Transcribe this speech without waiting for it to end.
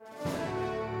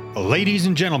Ladies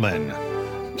and gentlemen,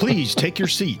 please take your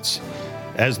seats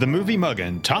as the Movie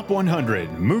Muggin Top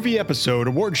 100 Movie Episode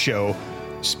Award Show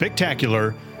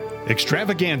Spectacular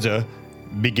Extravaganza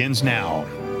begins now.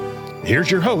 Here's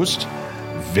your host,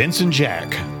 Vincent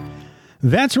Jack.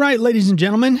 That's right, ladies and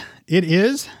gentlemen. It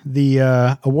is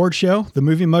the award show, the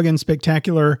Movie Muggin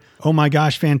Spectacular, oh my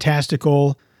gosh,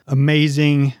 fantastical,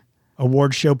 amazing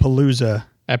award show palooza.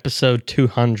 Episode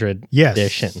 200 Yes.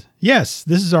 edition. Yes,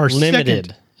 this is our Limited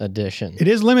second edition. It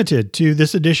is limited to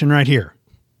this edition right here.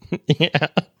 Yeah.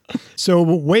 So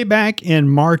way back in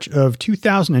March of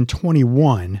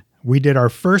 2021, we did our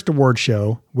first award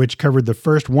show, which covered the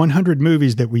first 100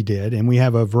 movies that we did, and we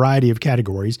have a variety of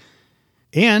categories.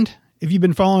 And if you've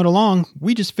been following along,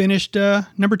 we just finished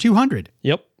number 200.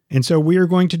 Yep. And so we are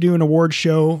going to do an award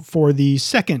show for the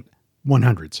second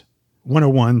 100s,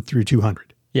 101 through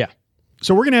 200. Yeah.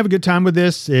 So we're going to have a good time with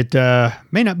this. It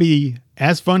may not be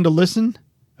as fun to listen,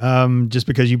 just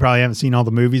because you probably haven't seen all the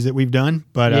movies that we've done.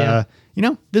 But,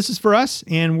 this is for us,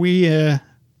 and we are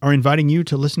inviting you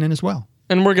to listen in as well.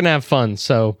 And we're going to have fun,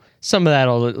 so some of that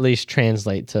will at least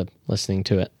translate to listening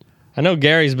to it. I know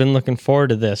Gary's been looking forward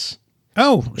to this.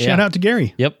 Oh, shout out to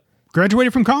Gary. Yep.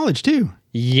 Graduated from college, too.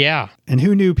 Yeah. And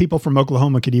who knew people from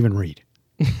Oklahoma could even read?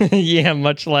 Yeah,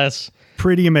 much less.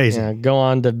 Pretty amazing. Go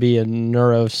on to be a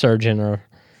neurosurgeon or...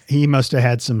 He must have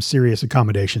had some serious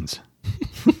accommodations.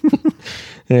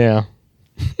 Yeah.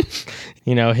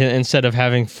 Instead of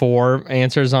having 4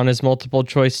 answers on his multiple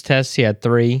choice tests, he had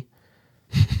 3.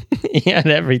 He had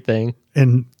everything.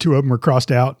 And 2 of them were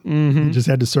crossed out. Mm-hmm. He just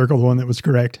had to circle the one that was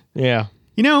correct. Yeah.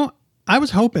 I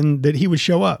was hoping that he would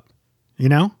show up.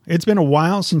 It's been a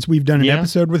while since we've done an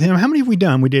episode with him. How many have we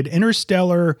done? We did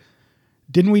Interstellar.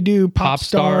 Didn't we do Pop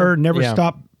Star? Never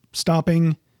Stop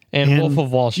Stopping. And Wolf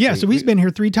of Wall Street. Yeah, so he's been here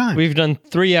 3 times. We've done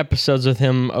 3 episodes with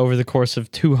him over the course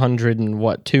of 200 and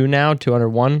what, 2 now?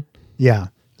 201? Yeah.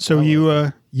 So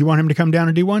you want him to come down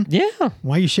and do one? Yeah.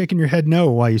 Why are you shaking your head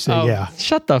no while you say yeah?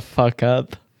 Shut the fuck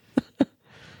up.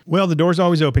 Well, the door's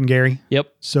always open, Gary.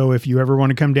 Yep. So if you ever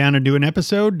want to come down and do an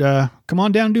episode, come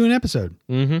on down and do an episode.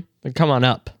 Mm-hmm. Come on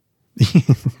up.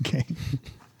 Okay.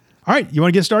 All right. You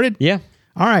want to get started? Yeah.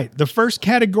 All right. The first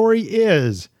category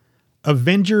is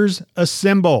Avengers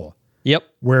Assemble. Yep.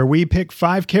 Where we pick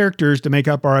 5 characters to make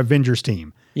up our Avengers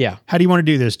team. Yeah. How do you want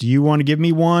to do this? Do you want to give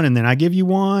me one and then I give you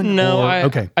one? No.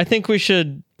 Okay. I think we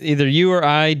should either you or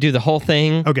I do the whole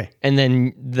thing. Okay. And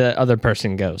then the other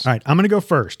person goes. All right. I'm going to go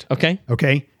first. Okay.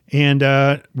 Okay. And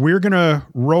we're going to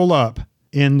roll up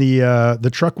in the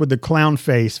truck with the clown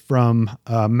face from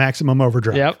Maximum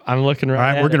Overdrive. Yep. I'm looking right All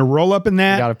right. at We're going to roll up in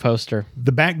that. Got a poster.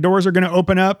 The back doors are going to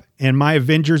open up and my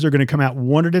Avengers are going to come out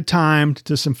one at a time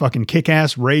to some fucking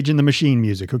kick-ass Rage in the Machine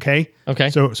music. Okay. Okay.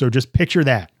 So just picture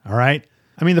that. All right.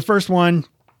 The first one,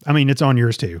 it's on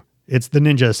yours too. It's the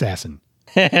Ninja Assassin.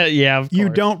 Yeah, of course. You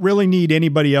don't really need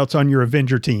anybody else on your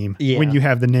Avenger team when you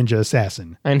have the Ninja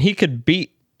Assassin. And he could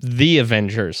beat the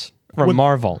Avengers from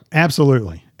Marvel.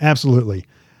 Absolutely. Absolutely.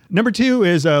 Number 2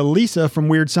 is Lisa from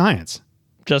Weird Science.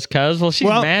 Just because? Well, she's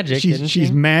magic, isn't she?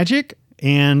 She's magic,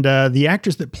 and the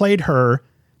actress that played her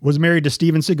was married to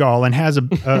Steven Seagal and has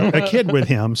a kid with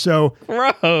him. So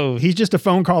Gross. He's just a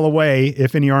phone call away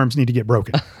if any arms need to get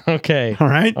broken. Okay. All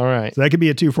right? All right. So that could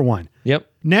be a 2 for 1. Yep.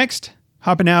 Next,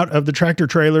 hopping out of the tractor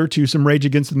trailer to some Rage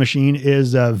Against the Machine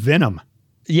is Venom.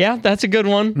 Yeah, that's a good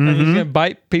one. Mm-hmm. He's going to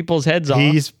bite people's heads off.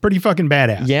 He's pretty fucking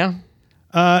badass. Yeah.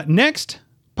 Next,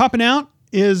 popping out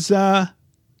is the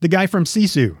guy from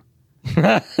Sisu.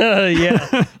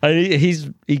 Yeah.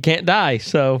 He can't die,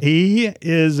 so. He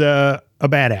is a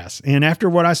badass. And after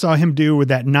what I saw him do with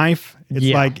that knife, it's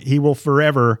like he will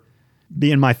forever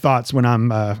be in my thoughts when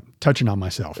I'm touching on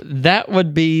myself. That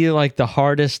would be like the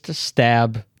hardest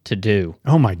stab to do.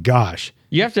 Oh my gosh.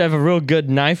 You have to have a real good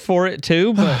knife for it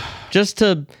too, but just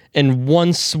to, in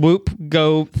one swoop,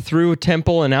 go through a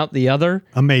temple and out the other.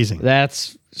 Amazing.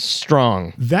 That's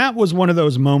strong. That was one of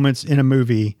those moments in a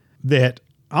movie that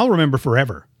I'll remember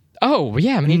forever. Oh,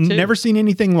 yeah, me too. Never seen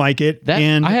anything like it. I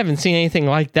haven't seen anything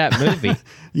like that movie.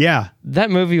 Yeah.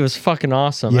 That movie was fucking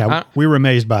awesome. Yeah, we were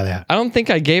amazed by that. I don't think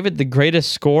I gave it the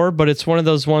greatest score, but it's one of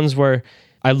those ones where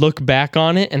I look back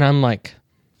on it and I'm like,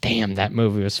 damn, that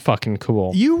movie was fucking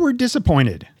cool. You were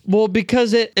disappointed. Well,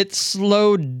 because it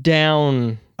slowed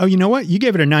down. Oh, you know what? You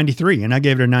gave it a 93 and I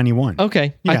gave it a 91.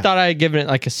 Okay. Yeah. I thought I had given it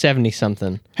like a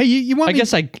 70-something. Hey, you want I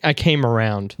guess I came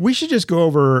around. We should just go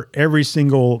over every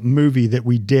single movie that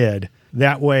we did.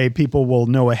 That way people will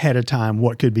know ahead of time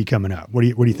what could be coming up. What do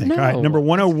you think? No. All right, number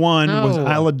 101 was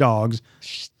Isle of Dogs.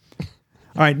 All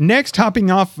right, next,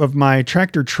 hopping off of my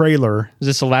tractor trailer. Is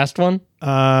this the last one?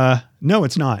 No,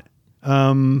 it's not.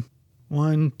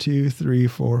 1, 2, 3,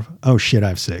 4. Oh shit, I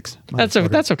have 6.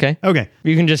 That's okay. Okay.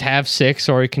 You can just have 6,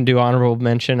 or you can do honorable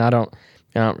mention. I don't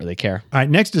really care. All right.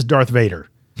 Next is Darth Vader.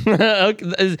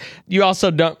 You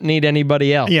also don't need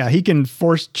anybody else. Yeah, he can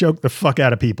force choke the fuck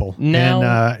out of people.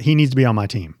 Now- and he needs to be on my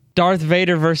team. Darth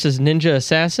Vader versus Ninja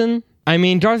Assassin. I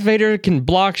mean, Darth Vader can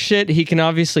block shit. He can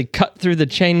obviously cut through the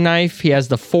chain knife. He has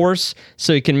the Force,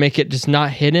 so he can make it just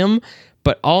not hit him.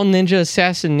 But all Ninja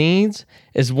Assassin needs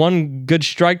is one good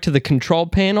strike to the control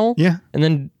panel. Yeah. And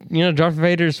then, Darth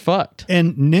Vader's fucked.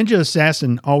 And Ninja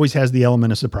Assassin always has the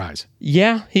element of surprise.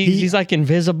 Yeah, he's like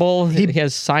invisible. He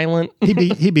has silent.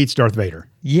 He beats Darth Vader.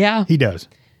 Yeah. He does.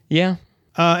 Yeah.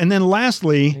 And then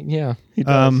lastly, Yeah, he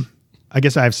does. I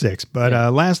guess I have 6, but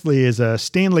lastly is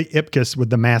Stanley Ipkiss with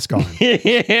the mask on.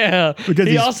 Yeah. Because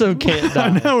he also can't die.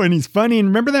 I know, and he's funny. And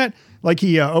remember that? Like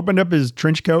he opened up his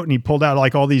trench coat and he pulled out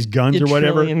like all these guns or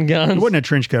whatever. Guns. It wasn't a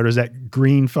trench coat. It was that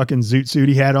green fucking zoot suit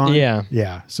he had on. Yeah.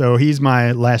 Yeah. So he's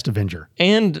my last Avenger.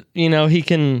 And,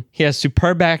 he has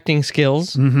superb acting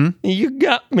skills. Mm-hmm. You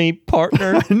got me,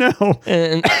 partner. No.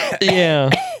 And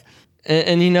yeah.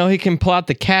 And he can pull out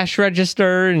the cash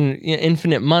register and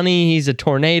infinite money. He's a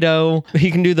tornado.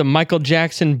 He can do the Michael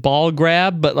Jackson ball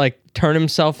grab, but like turn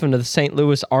himself into the St.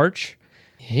 Louis Arch.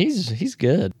 He's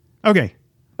good. Okay.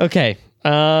 Okay.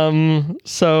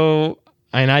 So,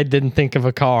 and I didn't think of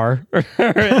a car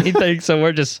or anything. So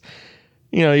we're just,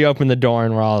 you open the door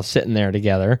and we're all sitting there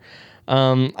together.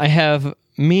 I have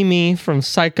Mimi from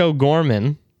Psycho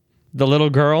Gorman, the little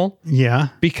girl. Yeah.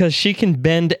 Because she can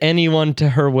bend anyone to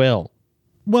her will.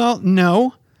 Well,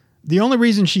 no. The only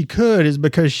reason she could is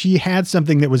because she had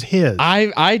something that was his.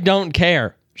 I don't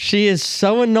care. She is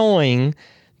so annoying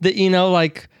that,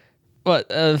 like,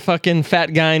 what, fucking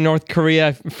fat guy in North Korea,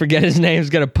 I forget his name, is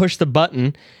going to push the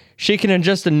button. She can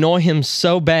just annoy him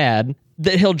so bad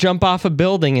that he'll jump off a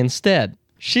building instead.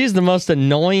 She's the most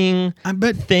annoying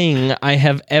thing I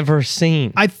have ever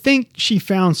seen. I think she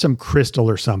found some crystal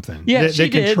or something that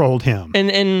did. controlled him.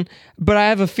 But I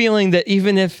have a feeling that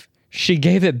even if she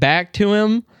gave it back to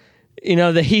him,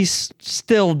 that he's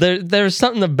still there's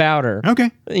something about her. Okay.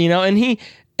 And he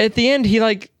at the end he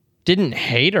like didn't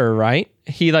hate her, right?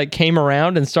 He like came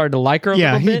around and started to like her a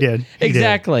little bit. Yeah, he did.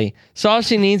 Exactly. So all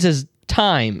she needs is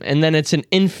time, and then it's an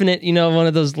infinite, one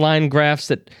of those line graphs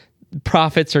that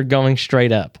profits are going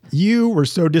straight up. You were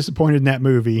so disappointed in that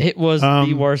movie. It was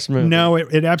the worst movie. No,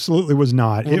 it absolutely was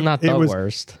not. Well, not the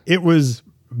worst. It was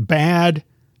bad,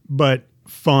 but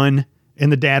fun.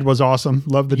 And the dad was awesome.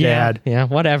 Love the dad. Yeah,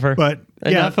 whatever. But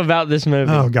enough about this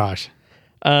movie. Oh, gosh.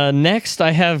 Next,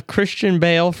 I have Christian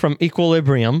Bale from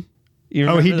Equilibrium. He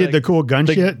did the cool gun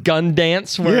shit? Gun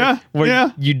dance where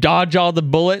you dodge all the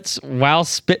bullets while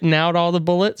spitting out all the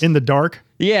bullets. In the dark?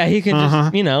 Yeah, he can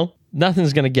just,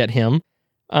 nothing's going to get him.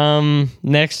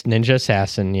 Next, Ninja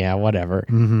Assassin. Yeah, whatever.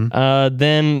 Mm-hmm.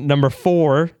 Then number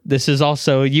 4, this is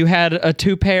also, you had a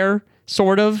 2-pair,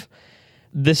 sort of.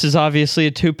 This is obviously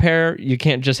a 2-pair. You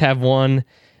can't just have one.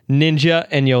 Ninja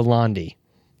and Yolandi.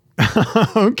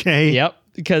 Okay. Yep.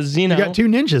 Because, you got 2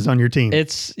 ninjas on your team.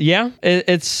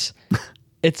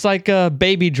 It's like a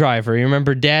Baby Driver. You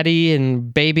remember Daddy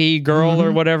and Baby Girl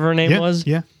or whatever her name was?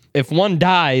 Yeah. If one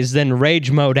dies, then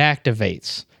rage mode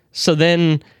activates. So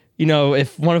then,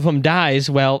 if one of them dies,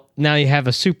 well, now you have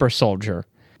a super soldier.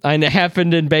 And it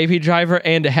happened in Baby Driver,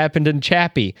 and it happened in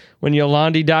Chappie. When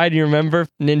Yolandi died, you remember?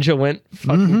 Ninja went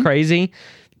fucking crazy.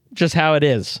 Just how it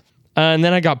is. And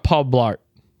then I got Paul Blart.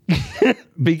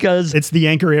 Because it's the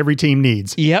anchor every team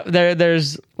needs. Yep,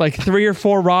 there's like 3 or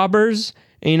 4 robbers.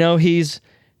 He's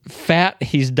fat,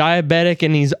 he's diabetic,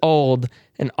 and he's old.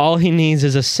 And all he needs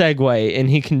is a Segway, and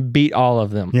he can beat all of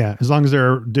them. Yeah, as long as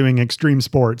they're doing extreme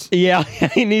sports. Yeah,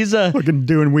 he needs a... Fucking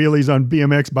doing wheelies on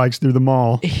BMX bikes through the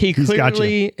mall. He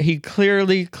clearly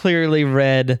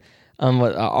read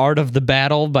Art of the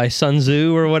Battle by Sun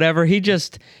Tzu or whatever. He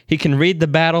can read the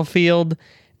battlefield,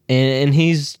 and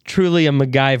he's truly a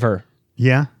MacGyver.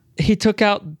 Yeah. He took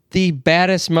out the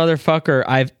baddest motherfucker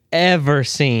I've ever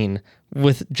seen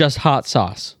with just hot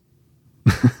sauce.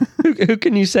 Who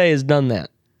can you say has done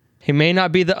that? He may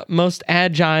not be the most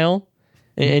agile,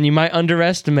 and you might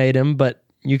underestimate him, but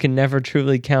you can never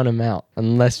truly count him out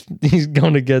unless he's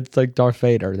going against like Darth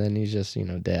Vader. Then he's just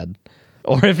dead,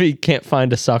 or if he can't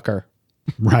find a sucker.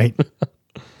 Right.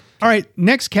 All right.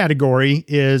 Next category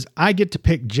is I get to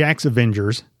pick Jack's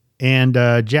Avengers, and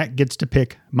Jack gets to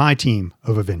pick my team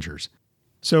of Avengers.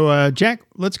 So Jack,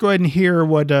 let's go ahead and hear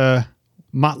what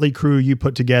motley crew you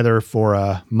put together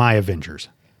for my Avengers.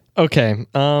 Okay.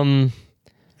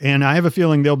 And I have a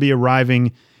feeling they'll be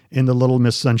arriving in the Little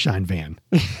Miss Sunshine van.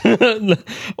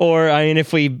 Or I mean,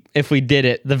 if we did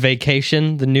it, the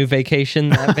vacation, the new vacation,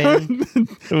 that van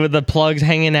with the plugs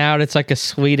hanging out, it's like a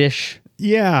Swedish.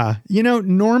 Yeah.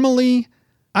 Normally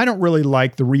I don't really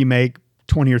like the remake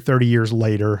 20 or 30 years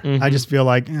later. I just feel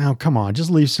like, oh, come on, just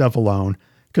leave stuff alone.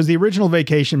 Because the original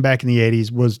Vacation back in the 80s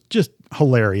was just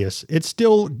hilarious. It's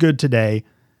still good today,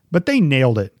 but they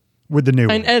nailed it with the new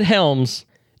one. And Ed Helms,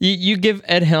 you give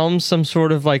Ed Helms some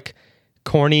sort of like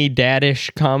corny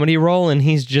daddish comedy role, and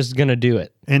he's just gonna do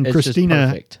it. And it's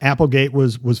Christina Applegate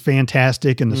was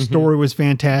fantastic, and the story was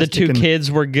fantastic. The two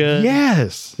kids were good.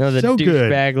 Yes, the so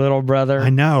good. Douchebag little brother. I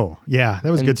know. Yeah,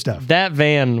 that was good stuff. That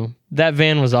van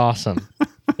was awesome.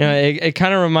 It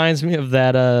kind of reminds me of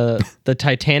that the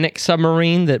Titanic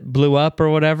submarine that blew up or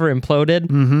whatever,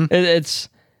 imploded.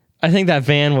 I think that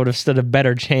van would have stood a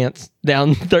better chance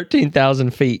down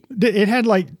 13,000 feet. It had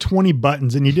like 20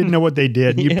 buttons, and you didn't know what they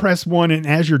did. You press one, and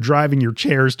as you're driving, your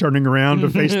chair's turning around to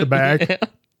face the back. Yeah.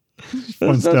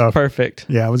 Fun stuff. Perfect.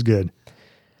 Yeah, it was good.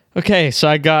 Okay, so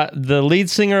I got the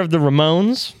lead singer of the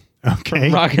Ramones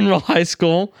from Rock and Roll High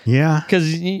School. Yeah.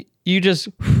 Because you just...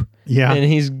 Yeah. And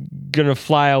he's going to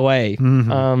fly away.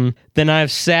 Then I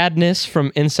have Sadness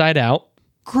from Inside Out.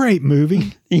 Great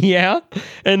movie. Yeah.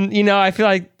 And, I feel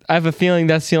like I have a feeling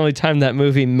that's the only time that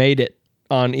movie made it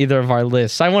on either of our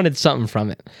lists. I wanted something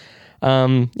from it.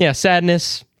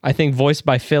 Sadness, I think voiced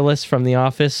by Phyllis from The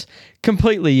Office.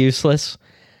 Completely useless.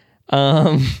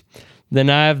 Then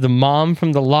I have the mom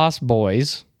from The Lost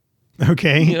Boys.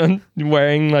 Okay.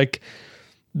 Wearing like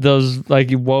those like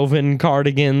woven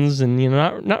cardigans and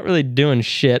not really doing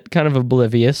shit, kind of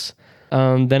oblivious.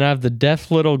 Then I have the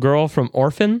deaf little girl from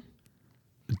Orphan.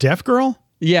 Deaf girl?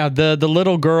 Yeah, the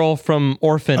little girl from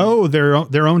Orphan. Oh, their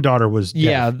own daughter was deaf.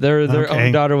 Yeah, their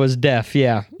own daughter was deaf.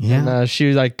 Yeah. And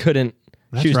she like couldn't.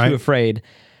 That's she was right. too afraid.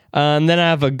 And then I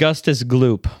have Augustus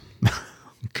Gloop.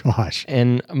 Gosh.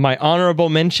 And my honorable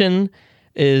mention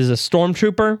is a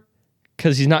stormtrooper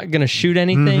because he's not going to shoot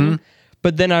anything.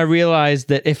 But then I realized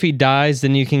that if he dies,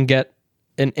 then you can get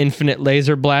an infinite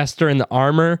laser blaster in the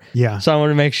armor. Yeah. So I want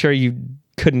to make sure you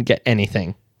couldn't get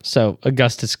anything. So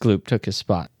Augustus Gloop took his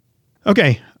spot.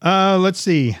 Okay. Let's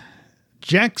see.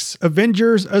 Jack's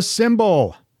Avengers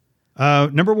Assemble.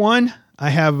 Number 1, I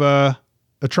have a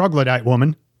troglodyte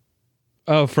woman.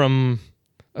 Oh, from...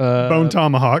 Bone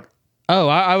Tomahawk. Oh,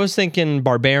 I was thinking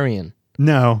barbarian.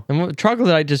 No. And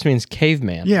troglodyte just means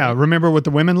caveman. Yeah. Remember what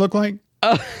the women look like?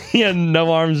 Oh, yeah,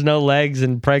 no arms, no legs,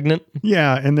 and pregnant.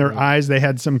 Yeah, and their eyes, they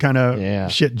had some kind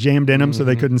of shit jammed in them so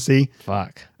they couldn't see.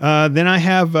 Fuck. Then I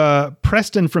have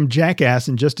Preston from Jackass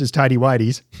and Just His Tidy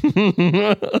Whities.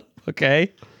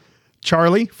 Okay.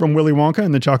 Charlie from Willy Wonka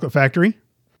and the Chocolate Factory.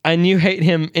 And you hate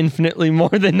him infinitely more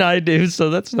than I do,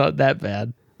 so that's not that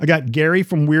bad. I got Gary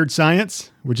from Weird Science,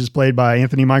 which is played by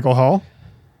Anthony Michael Hall.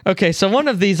 Okay, so one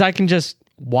of these I can just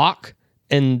walk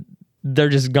and they're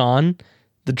just gone.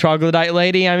 The troglodyte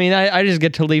lady, I mean, I just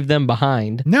get to leave them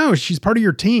behind. No, she's part of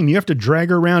your team. You have to drag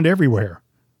her around everywhere.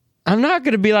 I'm not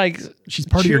going to be like she's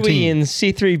part Chewie of your team. and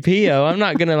C-3PO. I'm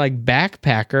not going to like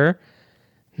backpack her.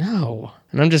 No.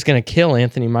 And I'm just going to kill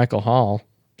Anthony Michael Hall.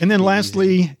 And then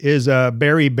lastly is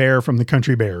Barry Bear from the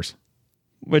Country Bears.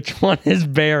 Which one is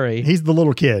Barry? He's the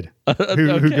little kid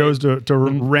who goes to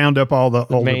round up all the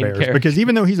older bears. character. Because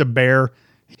even though he's a bear,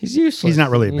 he's useless. He's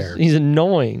not really a bear. He's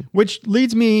annoying. Which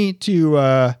leads me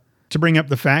to bring up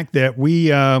the fact that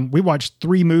we watched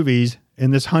 3 movies in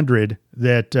this 100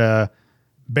 that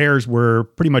bears were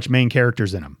pretty much main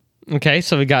characters in them. Okay,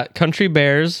 so we got Country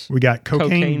Bears. We got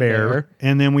Cocaine Bear,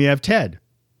 and then we have Ted.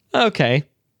 Okay.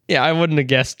 Yeah, I wouldn't have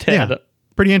guessed Ted. Yeah,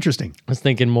 pretty interesting. I was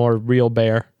thinking more real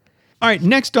bear. All right,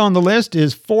 next on the list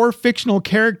is 4 fictional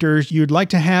characters you'd like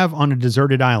to have on a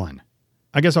deserted island.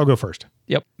 I guess I'll go first.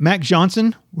 Yep. Mac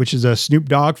Johnson, which is a Snoop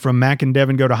Dogg from Mac and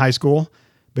Devin Go to High School,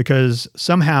 because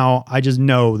somehow I just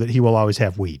know that he will always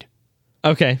have weed.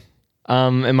 Okay.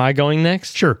 Am I going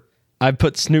next? Sure. I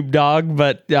put Snoop Dogg,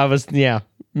 but I was,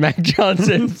 Mac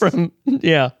Johnson from,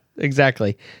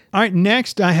 exactly. All right,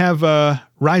 next I have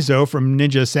Rizzo from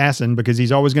Ninja Assassin, because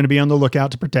he's always going to be on the lookout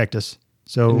to protect us.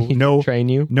 So train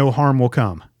you. No harm will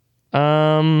come.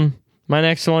 My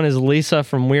next one is Lisa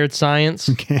from Weird Science.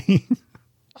 Okay.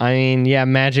 I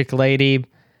mean, Magic Lady,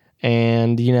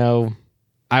 and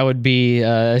I would be.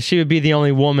 She would be the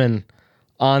only woman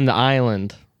on the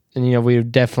island, and we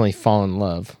would definitely fall in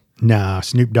love. Nah,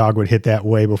 Snoop Dogg would hit that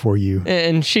way before you.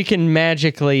 And she can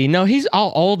magically. No, he's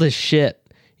all old as shit.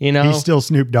 He's still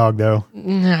Snoop Dogg though.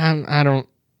 Nah, I don't.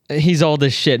 He's old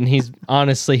as shit, and he's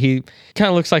honestly he kind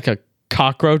of looks like a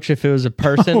cockroach if it was a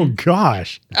person. Oh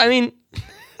gosh. I mean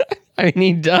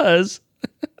he does.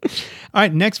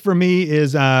 right, next for me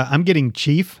is I'm getting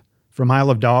Chief from Isle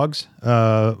of Dogs,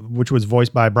 which was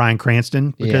voiced by Bryan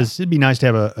Cranston, because it'd be nice to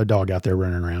have a dog out there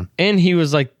running around. And he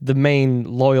was like the main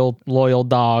loyal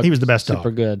dog. He was the best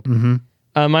Super dog. good.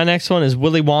 My next one is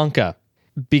Willy Wonka.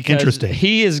 Because Interesting.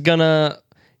 he is gonna,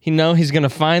 he's gonna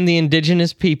find the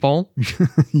indigenous people.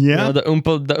 Yeah. The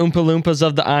Oompa Loompas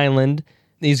of the island.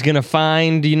 He's gonna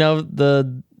find,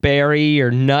 the berry or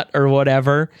nut or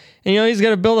whatever. And, he's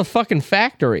gonna build a fucking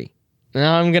factory.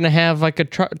 Now I'm gonna have like a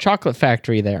chocolate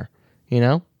factory there.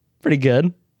 Pretty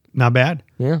good. Not bad.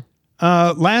 Yeah.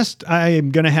 Last, I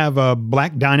am going to have a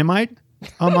Black Dynamite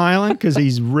on my island because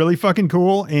he's really fucking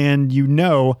cool. And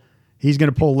he's going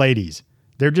to pull ladies.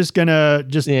 They're just going to,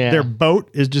 their boat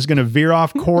is just going to veer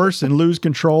off course and lose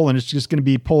control. And it's just going to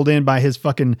be pulled in by his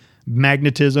fucking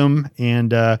magnetism.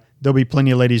 And there'll be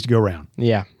plenty of ladies to go around.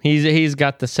 Yeah. He's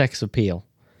got the sex appeal.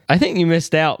 I think you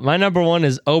missed out. My number one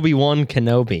is Obi-Wan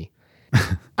Kenobi.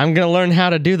 I'm going to learn how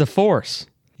to do the Force.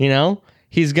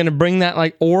 He's going to bring that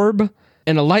like orb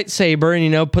and a lightsaber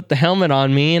and, put the helmet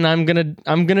on me and I'm going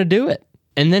to do it.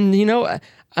 And then,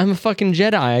 I'm a fucking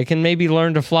Jedi. I can maybe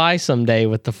learn to fly someday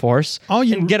with the Force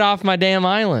and get off my damn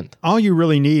island. All you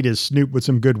really need is Snoop with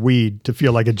some good weed to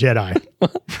feel like a Jedi.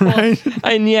 Right?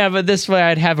 And but this way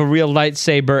I'd have a real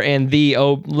lightsaber and the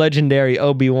legendary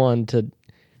Obi-Wan to,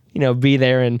 be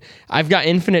there. And I've got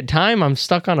infinite time. I'm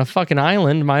stuck on a fucking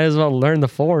island. Might as well learn the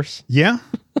Force. Yeah.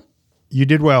 You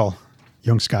did well,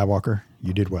 young Skywalker.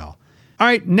 You did well. All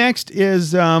right, next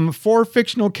is 4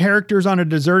 fictional characters on a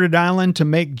deserted island to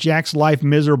make Jack's life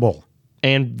miserable.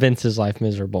 And Vince's life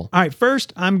miserable. All right,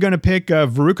 first, I'm going to pick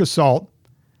Veruca Salt.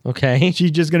 Okay.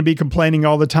 She's just going to be complaining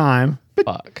all the time.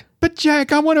 Fuck. But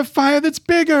Jack, I want a fire that's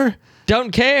bigger.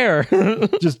 Don't care.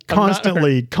 Just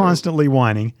constantly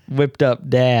whining. Whipped up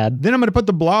dad. Then I'm going to put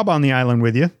the Blob on the island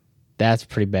with you. That's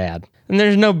pretty bad. And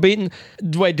there's no beating.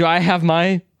 Wait, do I have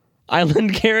my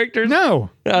island characters? No.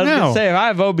 I was gonna say, if I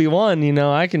have Obi-Wan,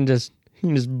 I can just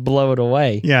blow it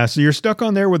away. Yeah, so you're stuck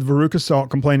on there with Veruca Salt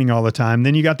complaining all the time.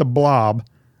 Then you got the Blob,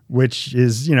 which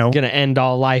is, gonna end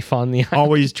all life on the island.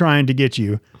 Always trying to get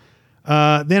you.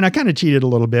 Then I kind of cheated a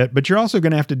little bit, but you're also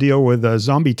going to have to deal with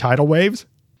zombie tidal waves.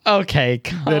 Okay,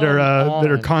 that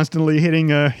are constantly hitting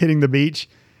the beach,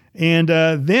 and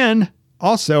then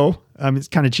also it's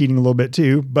kind of cheating a little bit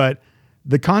too, but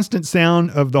the constant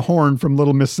sound of the horn from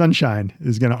Little Miss Sunshine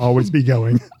is going to always be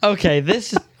going. Okay,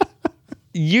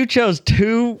 you chose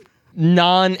 2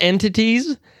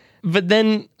 non-entities, but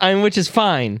then which is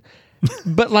fine,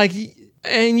 but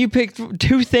and you picked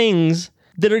 2 things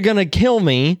that are going to kill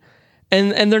me,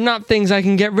 and they're not things I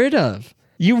can get rid of.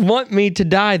 You want me to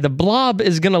die. The Blob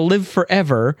is going to live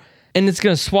forever, and it's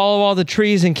going to swallow all the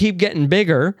trees and keep getting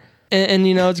bigger, and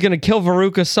it's going to kill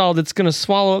Veruca Salt. It's going to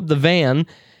swallow up the van.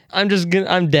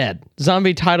 I'm dead.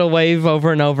 Zombie tidal wave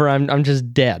over and over. I'm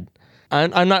just dead.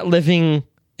 I'm not living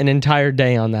an entire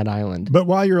day on that island. But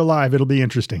while you're alive, it'll be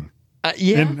interesting.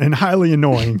 Yeah. And highly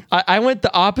annoying. I went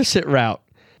the opposite route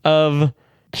of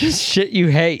just shit you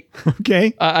hate.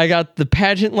 Okay. I got the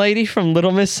pageant lady from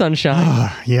Little Miss Sunshine.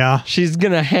 Yeah. She's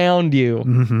going to hound you.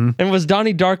 Mm-hmm. And was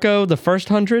Donnie Darko the first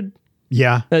 100?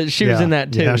 Yeah. She was in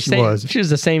that too. Yeah, she was. She was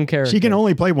the same character. She can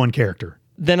only play one character.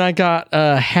 Then I got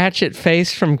Hatchet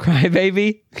Face from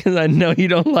Crybaby because I know you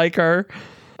don't like her.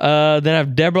 Then I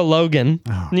have Deborah Logan.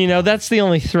 Oh, that's the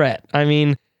only threat. I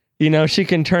mean, she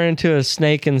can turn into a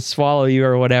snake and swallow you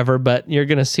or whatever, but you're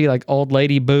going to see like old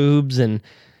lady boobs and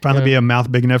finally be a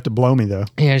mouth big enough to blow me though.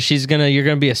 Yeah, you're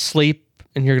going to be asleep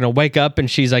and you're going to wake up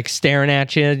and she's like staring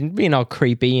at you, being all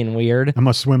creepy and weird. I'm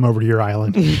going to swim over to your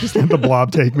island. Just let the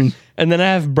Blob take me. And then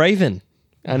I have Braven.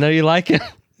 I know you like him.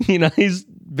 He's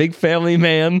big family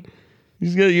man.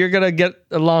 You're gonna get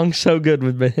along so good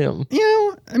with him.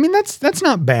 I mean that's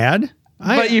not bad.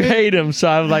 But you hate him, so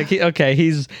I'm like, okay,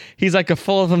 he's like a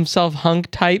full of himself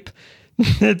hunk type.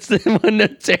 It's one a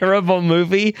terrible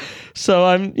movie. So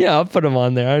I'll put him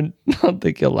on there. I don't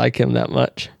think you'll like him that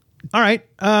much. All right.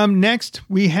 Next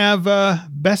we have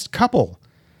Best Couple,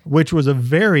 which was a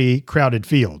very crowded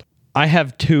field. I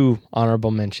have 2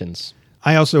 honorable mentions.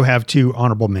 I also have 2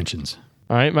 honorable mentions.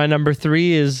 All right, my number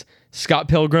 3 is Scott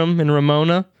Pilgrim and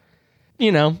Ramona.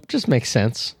 Just makes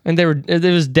sense. And it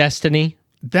was destiny.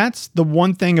 That's the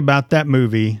one thing about that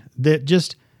movie that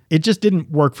it just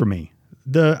didn't work for me.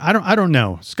 I don't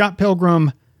know. Scott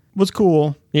Pilgrim was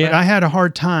cool, but I had a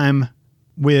hard time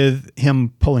with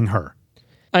him pulling her.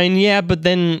 But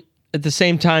then at the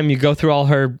same time, you go through all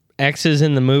her exes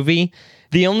in the movie.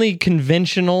 The only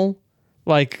conventional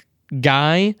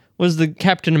guy was the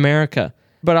Captain America.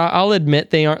 But I'll admit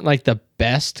they aren't like the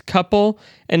best couple,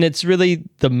 and it's really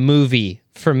the movie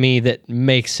for me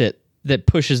that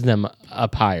pushes them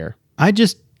up higher. I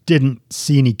just didn't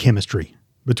see any chemistry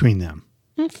between them.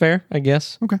 Fair, I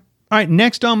guess. Okay. All right.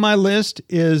 Next on my list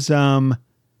is The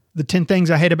 10 Things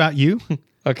I Hate About You,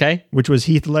 Okay. which was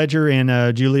Heath Ledger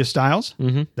and Julia Stiles.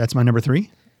 Mm-hmm. That's my number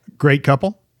 3. Great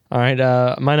couple. All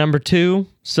right. My number 2,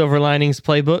 Silver Linings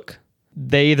Playbook.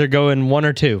 They either go in 1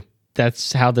 or 2.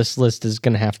 That's how this list is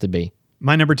going to have to be.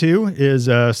 My number 2 is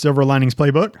Silver Linings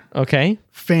Playbook. Okay.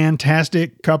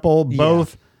 Fantastic couple.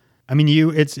 Both. I mean,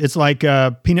 it's like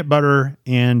peanut butter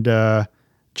and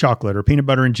chocolate, or peanut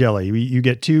butter and jelly. You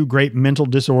get 2 great mental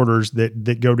disorders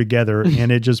that go together,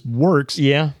 and it just works.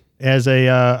 As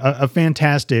a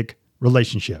fantastic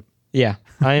relationship. Yeah.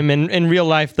 I am in real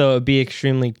life, though, it'd be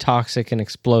extremely toxic and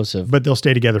explosive. But they'll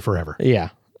stay together forever. Yeah.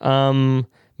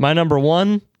 My number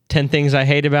 1, 10 Things I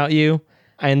Hate About You.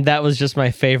 And that was just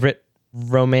my favorite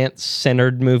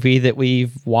romance-centered movie that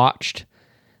we've watched.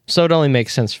 So it only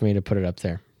makes sense for me to put it up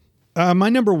there. My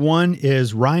number 1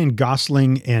 is Ryan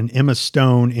Gosling and Emma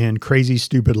Stone in Crazy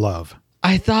Stupid Love.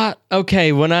 I thought,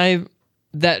 okay,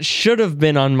 that should have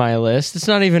been on my list. It's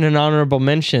not even an honorable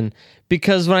mention,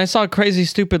 because when I saw Crazy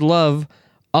Stupid Love,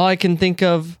 all I can think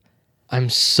of, I'm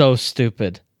so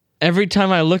stupid. Every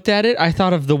time I looked at it, I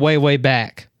thought of The Way, Way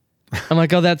Back. I'm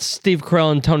like, oh, that's Steve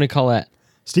Carell and Toni Collette.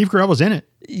 Steve Carell was in it.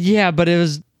 Yeah, but it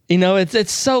was,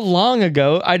 it's so long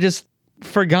ago, I just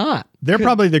forgot. They're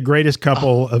probably the greatest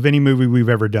couple of any movie we've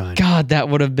ever done. God, that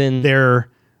would have been...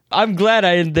 I'm glad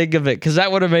I didn't think of it, because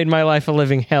that would have made my life a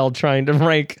living hell trying to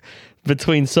rank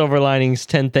between Silver Linings,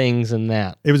 10 Things, and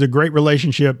that. It was a great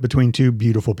relationship between 2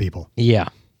 beautiful people. Yeah.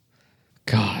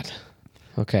 God.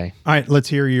 Okay. All right, let's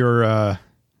hear your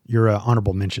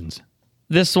honorable mentions.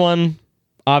 This one,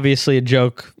 obviously a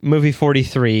joke. Movie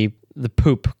 43, The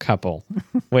Poop Couple,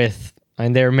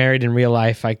 and they're married in real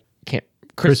life.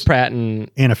 Chris Pratt and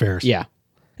Anna Faris. Yeah.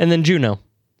 And then Juno.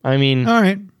 I mean, all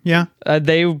right. Yeah.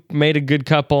 They made a good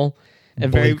couple.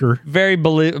 And very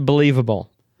believable.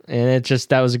 And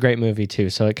that was a great movie too.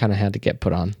 So it kind of had to get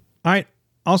put on. All right.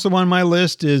 Also on my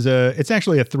list is it's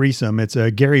actually a threesome. It's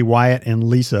Gary Wyatt and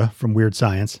Lisa from Weird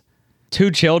Science. 2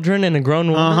 children and a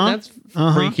grown woman. That's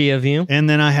freaky of you. And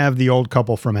then I have the old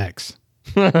couple from X.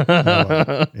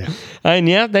 Yeah. And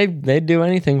yeah, they'd do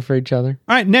anything for each other.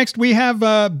 All right, next we have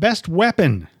Best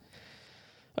Weapon.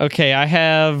 Okay, I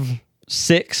have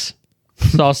 6.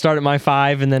 So I'll start at my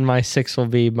 5, and then my 6 will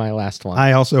be my last one.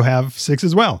 I also have 6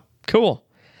 as well. Cool.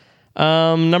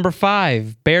 Number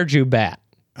 5, Bear Jew Bat.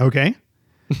 Okay.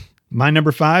 My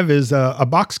number 5 is a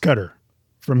box cutter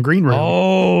from Green Room.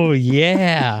 Oh,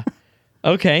 yeah.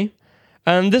 Okay.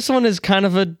 This one is kind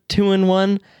of a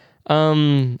 2-in-1.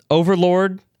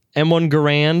 Overlord, M1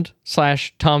 Garand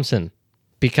 / Thompson,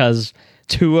 because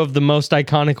 2 of the most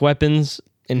iconic weapons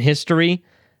in history.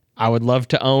 I would love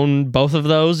to own both of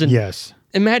those. And yes.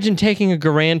 Imagine taking a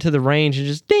Garand to the range and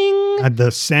just ding.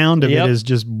 The sound of it is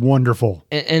just wonderful.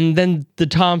 And then the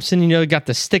Thompson, got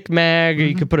the stick mag, or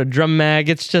you could put a drum mag.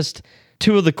 It's just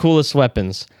 2 of the coolest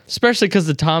weapons, especially because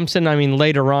the Thompson,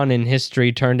 later on in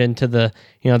history turned into the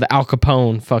Al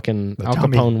Capone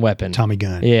Capone weapon. Tommy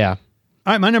gun. Yeah.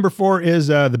 All right. My number 4 is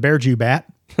the Bear Jew Bat.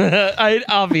 I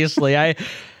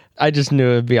just knew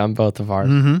it would be on both of ours.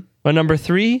 Mm-hmm. My number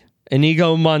 3,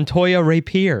 Inigo Montoya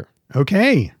Rapier.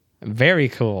 Okay. Very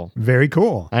cool. Very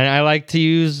cool. And I like to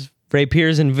use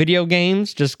rapiers in video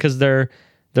games just because they're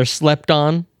slept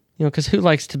on. Because who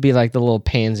likes to be like the little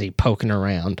pansy poking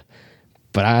around?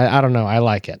 But I don't know. I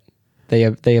like it.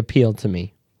 They appeal to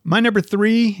me. My number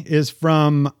 3 is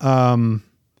from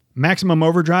Maximum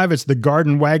Overdrive. It's the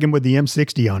garden wagon with the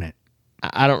M60 on it.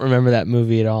 I don't remember that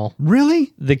movie at all.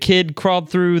 Really? The kid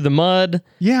crawled through the mud.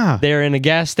 Yeah. They're in a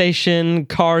gas station,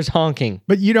 cars honking.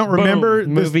 But you don't remember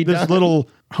this little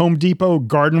Home Depot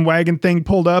garden wagon thing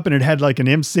pulled up and it had like an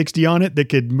M60 on it that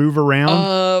could move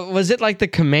around? Was it like the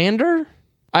Commander?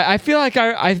 I feel like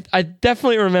I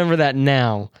definitely remember that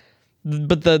now.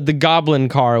 But the Goblin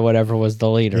car or whatever was the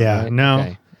leader. Yeah, right? no.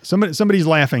 Okay. Somebody's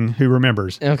laughing who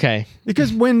remembers. Okay.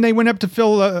 Because when they went up to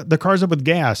fill the cars up with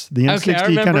gas, the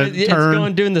M60 kind of turned. It's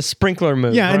going doing the sprinkler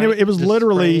move. Yeah, right? and it was just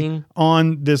literally spraying.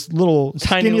 On this little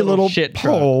Tiny skinny little shit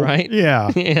pole. truck, right?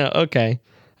 Yeah. Yeah, okay.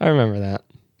 I remember that.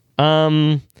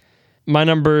 My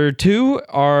number 2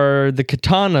 are the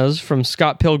katanas from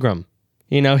Scott Pilgrim.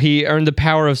 He earned the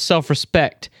power of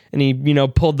self-respect, and he,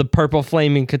 pulled the purple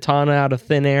flaming katana out of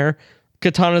thin air.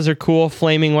 Katanas are cool.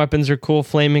 Flaming weapons are cool.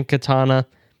 Flaming katana,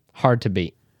 hard to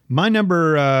beat. My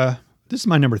number, this is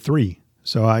my number 3,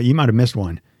 so you might have missed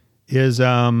one, is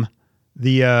the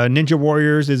Ninja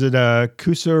Warriors. Is it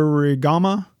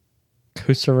Kusarigama?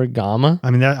 Kusarigama?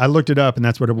 I looked it up, and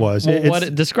that's what it was. Well,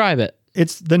 describe it.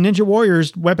 It's the Ninja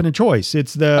Warrior's weapon of choice.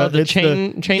 It's the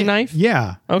chain knife?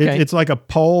 Yeah. Okay. It's like a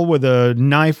pole with a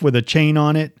knife with a chain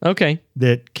on it. Okay.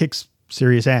 That kicks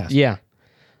serious ass. Yeah.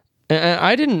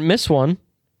 I didn't miss one.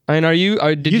 I mean,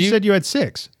 you said you had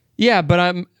 6. Yeah,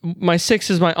 but my 6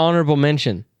 is my honorable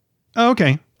mention. Oh,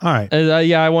 okay. All right.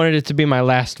 I wanted it to be my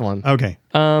last one. Okay.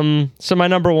 So my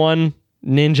number 1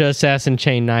 ninja assassin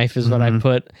chain knife is what I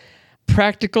put.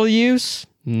 Practical use?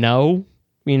 No.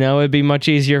 You know, it'd be much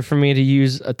easier for me to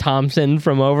use a Thompson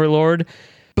from Overlord.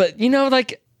 But, you know,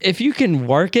 like, if you can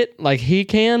work it like he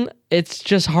can, it's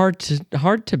just hard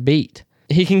to beat.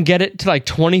 He can get it to like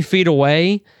 20 feet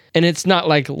away, and it's not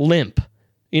like limp.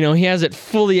 You know, he has it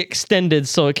fully extended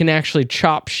so it can actually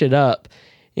chop shit up.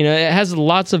 You know, it has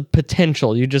lots of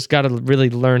potential. You just got to really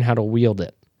learn how to wield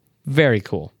it. Very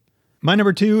cool. My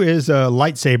number 2 is a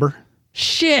lightsaber.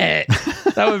 Shit!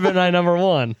 That would have been my number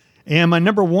 1. And my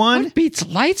number 1... What beats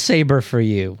lightsaber for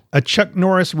you? A Chuck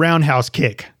Norris roundhouse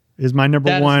kick is my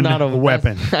number 1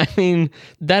 weapon. I mean,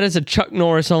 that is a Chuck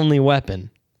Norris only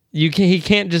weapon. He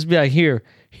can't just be like,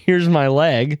 here's my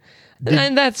leg.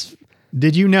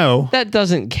 Did you know... That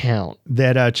doesn't count.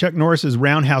 That Chuck Norris's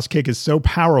roundhouse kick is so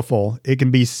powerful, it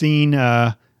can be seen...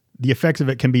 the effects of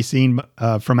it can be seen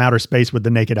from outer space with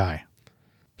the naked eye.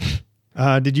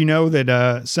 Did you know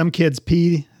that some kids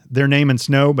pee their name in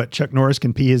snow, but Chuck Norris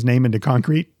can pee his name into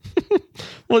concrete?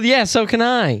 Well, yeah, so can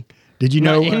I. Did you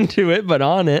know... Not into it, but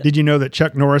on it. Did you know that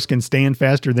Chuck Norris can stand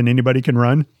faster than anybody can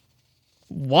run?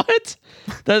 What?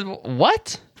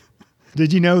 What?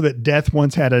 Did you know that Death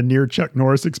once had a near Chuck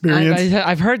Norris experience?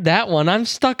 I've heard that one. I'm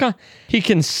stuck on... He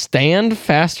can stand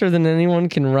faster than anyone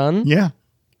can run? Yeah.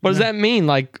 What does that mean?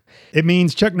 Like... It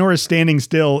means Chuck Norris standing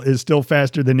still is still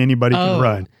faster than anybody can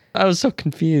run. I was so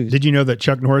confused. Did you know that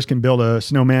Chuck Norris can build a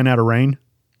snowman out of rain?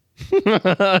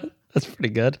 That's pretty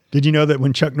good. Did you know that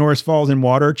when Chuck Norris falls in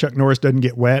water, Chuck Norris doesn't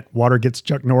get wet, water gets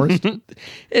Chuck Norris?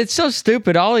 It's so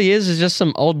stupid. All he is just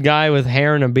some old guy with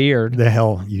hair and a beard. The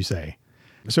hell you say.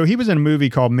 So he was in a movie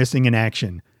called Missing in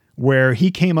Action, where he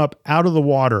came up out of the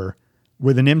water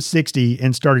with an M60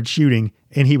 and started shooting,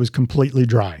 and he was completely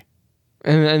dry.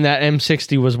 And that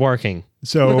M60 was working.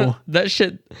 So that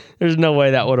shit, there's no way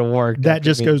that would have worked. That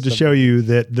just goes to show you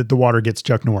that the water gets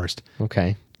Chuck Norris.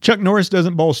 Okay. Chuck Norris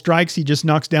doesn't bowl strikes. He just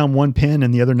knocks down 1 pin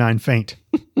and the other 9 faint.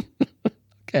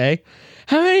 Okay.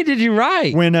 How many did you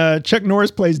write? When Chuck Norris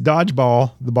plays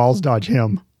dodgeball, the balls dodge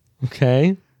him.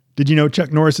 Okay. Did you know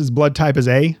Chuck Norris's blood type is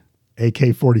A?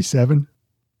 AK-47.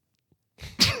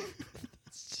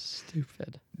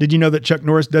 Stupid. Did you know that Chuck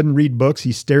Norris doesn't read books?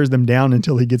 He stares them down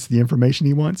until he gets the information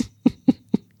he wants.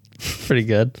 Pretty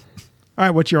good. All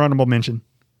right, what's your honorable mention?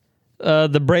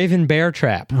 The Braven Bear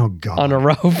Trap. Oh, God. On a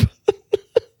rope.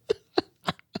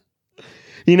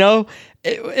 You know,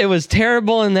 it was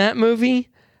terrible in that movie,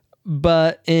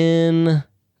 but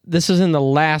this was in the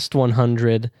last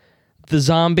 100, the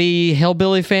zombie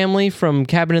hillbilly family from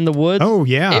Cabin in the Woods. Oh,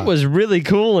 yeah. It was really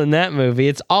cool in that movie.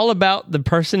 It's all about the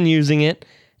person using it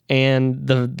and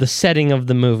the setting of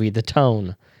the movie, the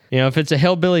tone. You know, if it's a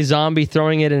hillbilly zombie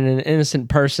throwing it at an innocent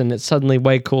person, it's suddenly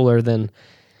way cooler than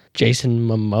Jason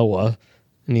Momoa,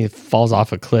 and he falls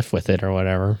off a cliff with it or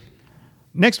whatever.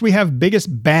 Next, we have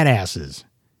biggest badasses.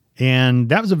 And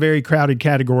that was a very crowded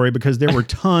category because there were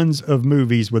tons of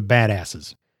movies with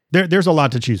badasses. There's a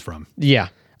lot to choose from. Yeah.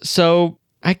 So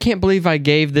I can't believe I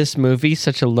gave this movie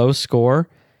such a low score.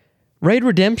 Raid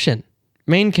Redemption,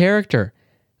 main character,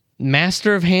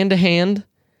 master of hand-to-hand,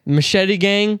 machete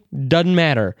gang, doesn't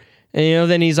matter. And, you know,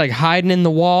 then he's like hiding in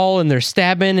the wall and they're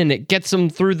stabbing and it gets him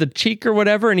through the cheek or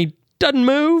whatever and he doesn't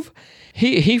move.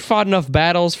 He fought enough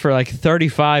battles for like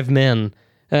 35 men.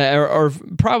 Or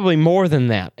probably more than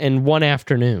that in one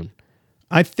afternoon.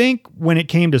 I think when it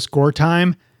came to score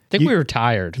time... we were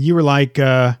tired. You were like,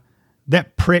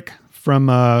 that prick from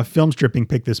Film Stripping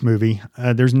picked this movie.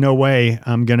 There's no way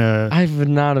I'm going to... I would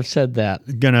not have said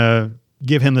that. Going to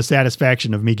give him the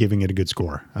satisfaction of me giving it a good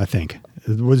score, I think.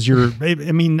 It was your...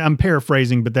 I mean, I'm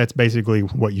paraphrasing, but that's basically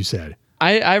what you said.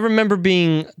 I remember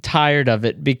being tired of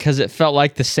it because it felt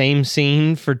like the same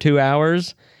scene for 2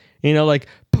 hours. You know, like...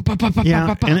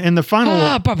 Yeah, and the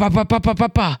final...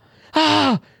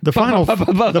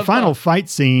 The final fight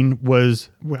scene was...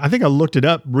 I think I looked it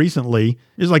up recently.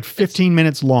 It was like 15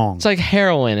 minutes long. It's like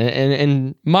heroin.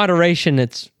 And moderation,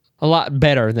 it's a lot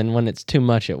better than when it's too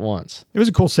much at once. It was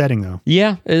a cool setting, though.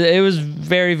 Yeah, it was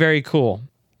very, very cool.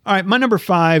 All right, my number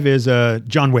 5 is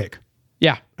John Wick.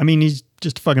 Yeah. I mean, he's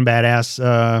just a fucking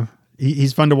badass.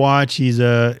 He's fun to watch. He's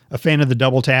a fan of the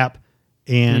double tap.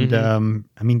 And,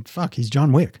 I mean, fuck, he's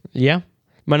John Wick. Yeah.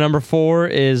 My number 4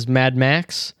 is Mad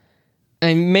Max.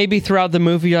 And maybe throughout the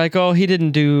movie, you're like, oh, he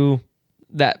didn't do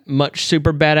that much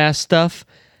super badass stuff.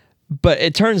 But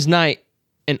it turns night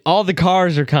and all the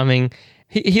cars are coming.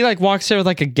 He like walks there with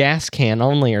like a gas can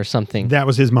only or something. That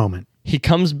was his moment. He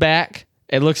comes back.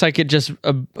 It looks like it just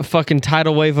a fucking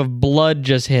tidal wave of blood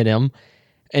just hit him.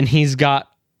 And he's got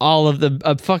all of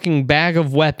a fucking bag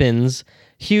of weapons,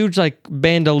 huge like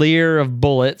bandolier of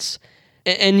bullets.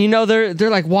 And you know, they're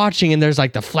like watching, and there's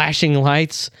like the flashing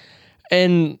lights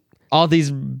and all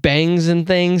these bangs and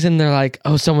things. And they're like,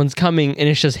 oh, someone's coming. And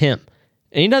it's just him.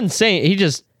 And he doesn't say it.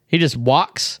 He just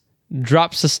walks,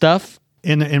 drops the stuff.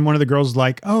 And one of the girls is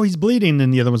like, oh, he's bleeding.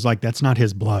 And the other one's like, that's not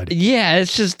his blood. Yeah,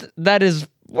 it's just, that is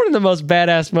one of the most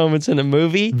badass moments in a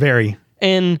movie. Very.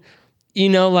 And, you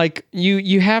know, like,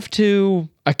 you have to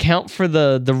account for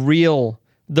the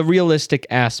realistic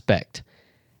aspect.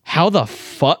 How the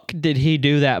fuck did he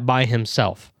do that by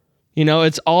himself? You know,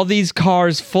 it's all these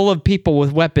cars full of people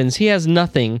with weapons. He has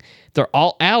nothing. They're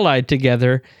all allied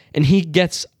together, and he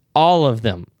gets all of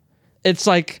them. It's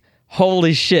like,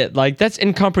 holy shit, like, that's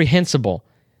incomprehensible.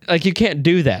 Like, you can't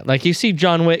do that. Like, you see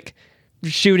John Wick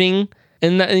shooting,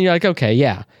 and you're like, okay,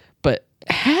 yeah, but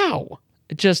how?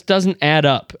 It just doesn't add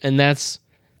up, and that's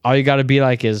all you got to be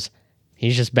like is,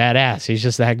 he's just badass. He's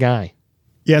just that guy.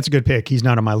 Yeah, it's a good pick. He's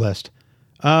not on my list.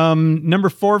 Number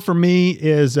 4 for me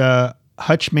is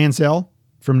Hutch Mansell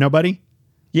from Nobody.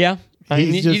 Yeah.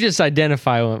 You just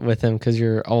identify with him because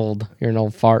you're old. You're an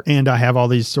old fart. And I have all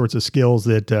these sorts of skills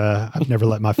that I've never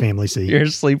let my family see. You're a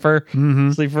sleeper,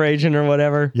 sleeper agent or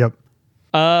whatever. Yep.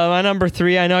 My number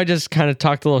 3, I know I just kind of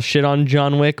talked a little shit on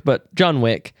John Wick, but John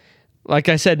Wick, like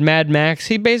I said, Mad Max,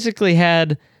 he basically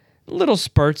had little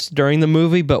spurts during the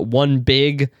movie, but one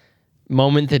big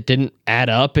moment that didn't add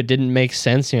up. It didn't make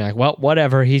sense. You're like, well,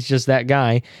 whatever. He's just that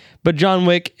guy. But John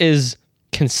Wick is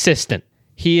consistent.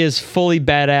 He is fully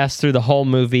badass through the whole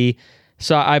movie.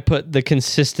 So I put the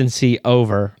consistency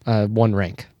over 1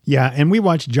 rank. Yeah, and we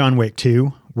watched John Wick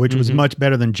 2, which was much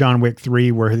better than John Wick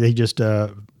 3, where they just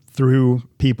threw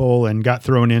people and got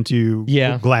thrown into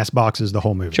glass boxes the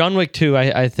whole movie. John Wick 2,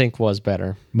 I think, was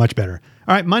better. Much better.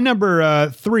 All right, my number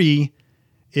 3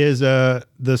 is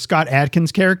the Scott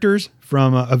Adkins characters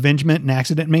from Avengement and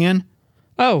Accident Man.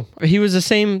 Oh, he was the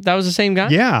same. That was the same guy?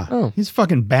 Yeah. Oh. He's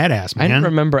fucking badass, man. I didn't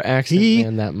remember Accident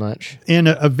Man that much. In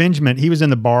Avengement, he was in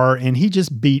the bar and he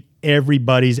just beat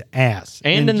everybody's ass.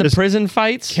 And in the prison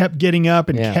fights? Kept getting up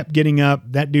and kept getting up.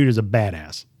 That dude is a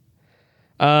badass.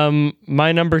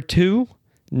 My number 2,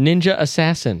 Ninja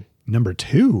Assassin. Number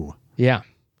 2? Yeah.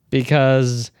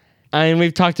 Because, I mean,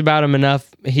 we've talked about him enough.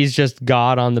 He's just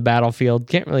God on the battlefield.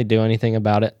 Can't really do anything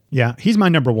about it. Yeah, he's my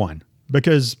number 1.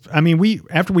 Because, I mean,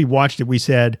 after we watched it, we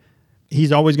said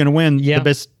he's always going to win the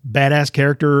best badass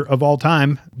character of all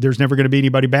time. There's never going to be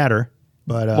anybody badder.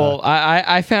 But well,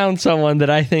 I found someone that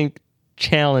I think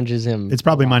challenges him. It's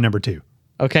probably my number 2.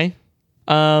 Okay.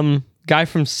 Guy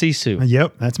from Sisu.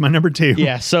 Yep, that's my number 2.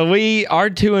 Yeah, so our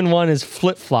 2 and 1 is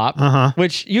flip-flop,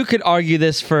 which you could argue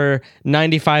this for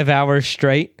 95 hours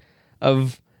straight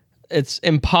of it's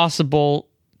impossible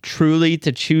truly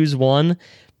to choose one.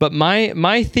 But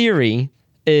my theory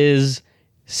is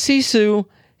Sisu,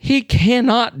 he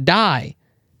cannot die,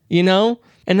 you know?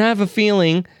 And I have a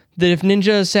feeling that if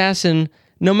Ninja Assassin,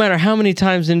 no matter how many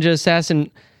times Ninja Assassin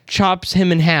chops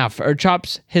him in half or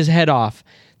chops his head off,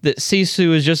 that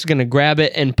Sisu is just going to grab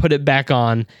it and put it back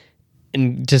on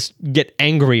and just get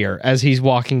angrier as he's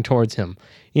walking towards him.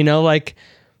 You know, like,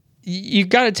 you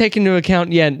got to take into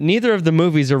account, neither of the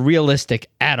movies are realistic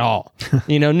at all.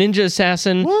 You know, Ninja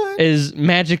Assassin is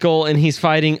magical and he's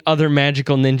fighting other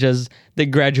magical ninjas that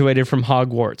graduated from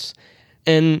Hogwarts.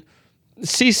 And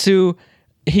Sisu,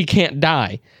 he can't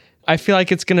die. I feel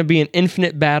like it's going to be an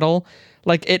infinite battle,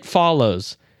 like It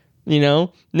Follows. You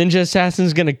know, Ninja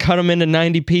Assassin's going to cut him into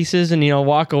 90 pieces and, you know,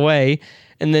 walk away.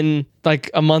 And then, like,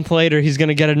 a month later, he's going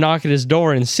to get a knock at his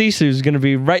door and Sisu's going to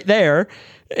be right there,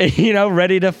 you know,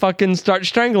 ready to fucking start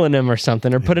strangling him or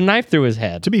something or put a knife through his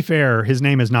head. To be fair, his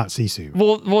name is not Sisu.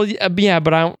 Well, yeah,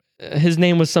 but his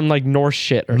name was some, like, Norse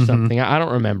shit or something. I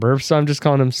don't remember, so I'm just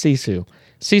calling him Sisu.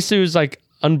 Sisu's, like,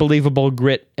 unbelievable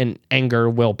grit and anger,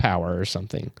 willpower or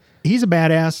something. He's a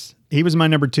badass. He was my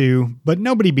number 2, but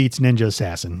nobody beats Ninja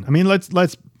Assassin. I mean, let's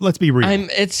be real.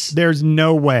 There's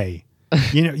no way.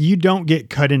 You know, you don't get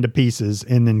cut into pieces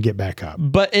and then get back up.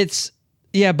 But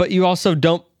but you also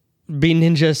don't be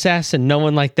Ninja Assassin. No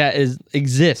one like that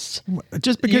exists.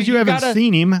 Just because you haven't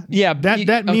seen him,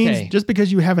 that means okay. Just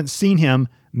because you haven't seen him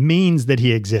means that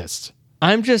he exists.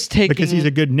 I'm just taking because he's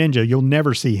a good ninja, you'll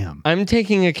never see him. I'm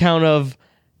taking account of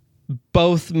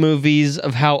both movies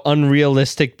of how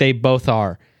unrealistic they both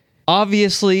are.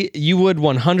 Obviously, you would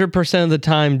 100% of the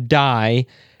time die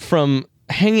from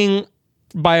hanging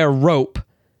by a rope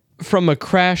from a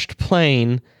crashed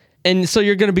plane, and so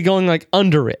you're going to be going like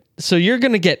under it. So you're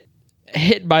going to get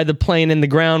hit by the plane in the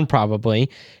ground probably.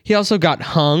 He also got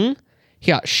hung.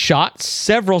 He got shot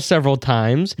several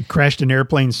times. He crashed an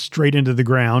airplane straight into the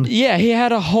ground. Yeah, he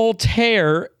had a whole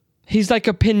tear. He's like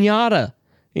a piñata.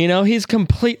 You know, he's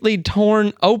completely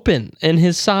torn open in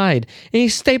his side. And he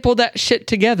stapled that shit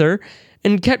together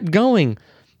and kept going.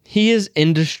 He is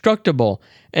indestructible.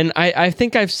 And I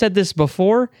think I've said this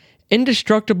before.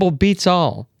 Indestructible beats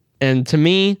all. And to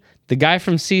me, the guy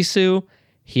from Sisu,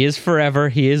 he is forever.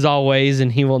 He is always,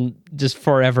 and he will just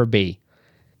forever be.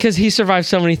 Because he survived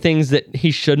so many things that he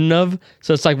shouldn't have.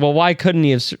 So it's like, well, why couldn't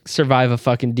he have survived a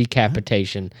fucking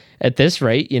decapitation at this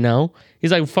rate, you know?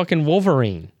 He's like fucking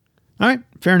Wolverine. All right,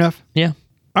 fair enough. Yeah.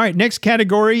 All right, next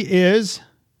category is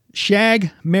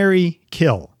shag, marry,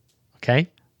 kill. Okay.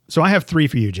 So I have 3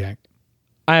 for you, Jack.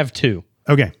 I have 2.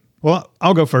 Okay, well,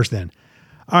 I'll go first then.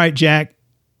 All right, Jack,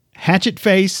 hatchet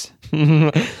face,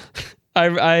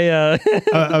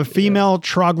 a female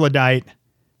troglodyte,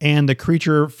 and the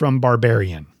creature from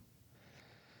Barbarian.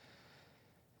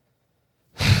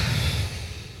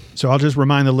 So I'll just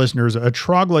remind the listeners, a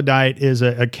troglodyte is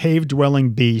a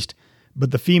cave-dwelling beast, but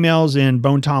the females in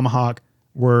Bone Tomahawk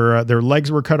were, their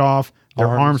legs were cut off, their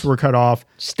arms were cut off.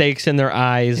 Stakes in their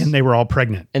eyes. And they were all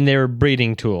pregnant. And they were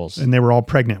breeding tools. And they were all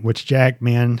pregnant, which Jack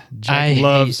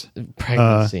loves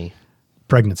pregnancy.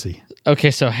 Pregnancy. Okay,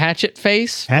 so hatchet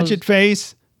face? Hatchet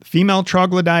face, female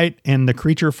troglodyte, and the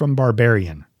creature from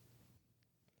Barbarian.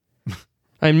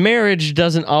 And marriage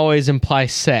doesn't always imply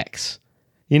sex.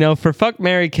 You know, for fuck,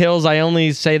 marry, kills, I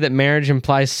only say that marriage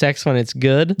implies sex when it's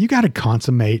good. You got to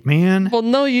consummate, man. Well,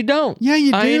 no, you don't. Yeah,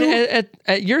 you do. I mean,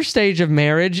 at your stage of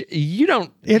marriage, you don't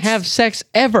have sex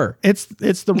ever. It's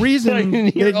the reason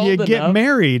that you get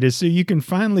married is so you can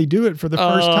finally do it for the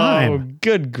first time. Oh,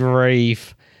 good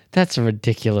grief. That's a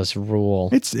ridiculous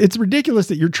rule. It's ridiculous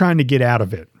that you're trying to get out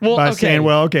of it by saying,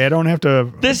 well, okay, I don't have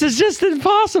to. This is just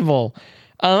impossible.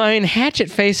 I mean,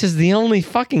 Hatchet Face is the only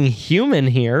fucking human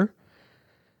here.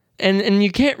 And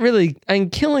you can't really,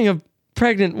 and killing a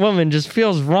pregnant woman just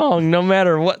feels wrong no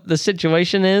matter what the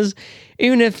situation is.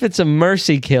 Even if it's a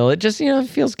mercy kill, it just, it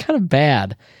feels kind of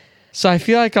bad. So I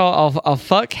feel like I'll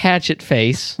fuck Hatchet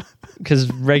Face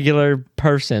because regular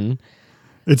person.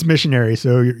 It's missionary,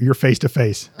 so you're face to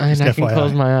face. And I can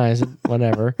close my eyes,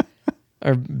 whatever.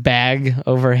 Or bag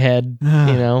overhead,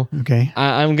 Okay.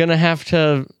 I'm going to have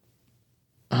to,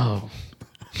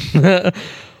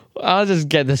 I'll just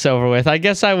get this over with. I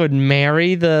guess I would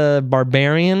marry the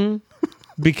barbarian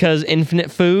because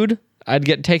infinite food. I'd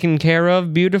get taken care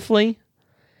of beautifully.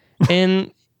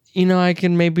 And, I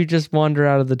can maybe just wander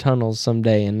out of the tunnels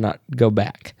someday and not go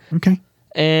back. Okay.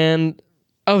 And,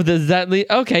 does that lead?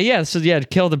 Okay, yeah. So,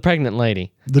 kill the pregnant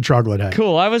lady. The troglodyte.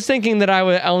 Cool. I was thinking that I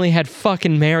only had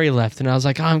fucking Mary left. And I was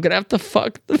like, I'm going to have to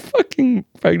fuck the fucking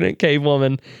pregnant cave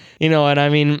woman. And I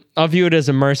mean, I'll view it as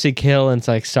a mercy kill. And it's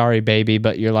like, sorry, baby,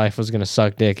 but your life was going to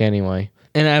suck dick anyway.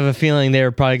 And I have a feeling they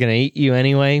were probably going to eat you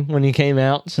anyway when you came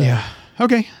out. So. Yeah.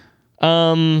 Okay.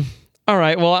 All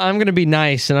right. Well, I'm going to be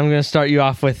nice. And I'm going to start you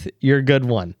off with your good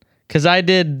one. Because I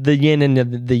did the yin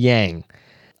and the yang.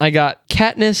 I got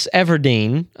Katniss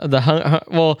Everdeen.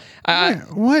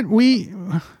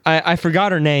 I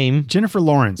forgot her name. Jennifer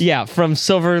Lawrence. Yeah, from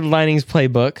Silver Linings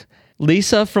Playbook.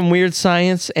 Lisa from Weird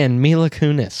Science and Mila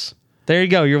Kunis. There you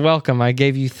go. You're welcome. I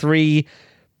gave you 3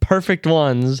 perfect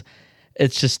ones.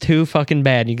 It's just too fucking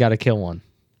bad. You got to kill one.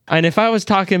 And if I was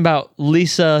talking about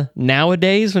Lisa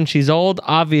nowadays when she's old,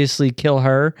 obviously kill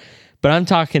her. But I'm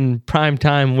talking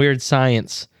primetime Weird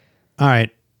Science. All right.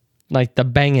 Like the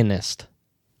banginest.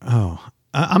 Oh,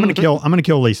 I'm gonna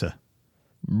kill Lisa.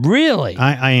 Really?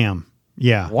 I am.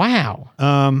 Yeah. Wow.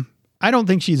 I don't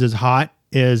think she's as hot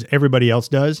as everybody else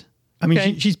does. I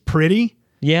mean, she's pretty.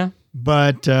 Yeah.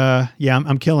 But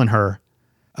I'm killing her.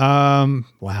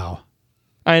 Wow.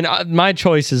 And my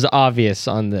choice is obvious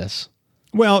on this.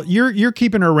 Well, you're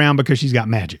keeping her around because she's got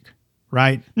magic,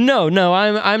 right? No,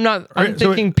 I'm not. I'm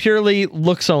thinking purely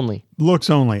looks only. Looks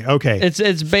only. Okay.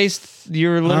 It's based.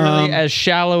 You're literally as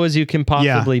shallow as you can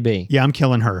possibly be. Yeah, I'm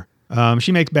killing her.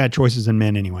 She makes bad choices in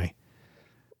men anyway.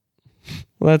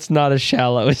 Well, that's not as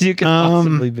shallow as you can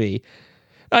possibly be.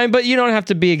 But you don't have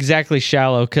to be exactly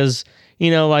shallow because,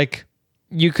 like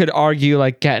you could argue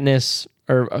like Katniss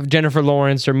or Jennifer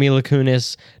Lawrence or Mila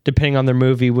Kunis, depending on their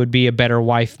movie, would be a better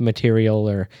wife material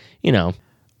or,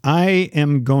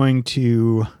 I'm going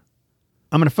to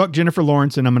fuck Jennifer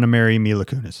Lawrence and I'm going to marry Mila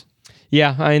Kunis.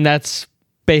 Yeah, I mean, that's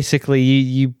basically,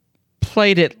 you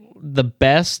played it the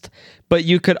best, but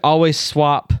you could always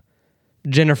swap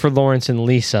Jennifer Lawrence and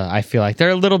Lisa, I feel like. They're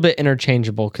a little bit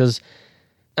interchangeable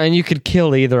and you could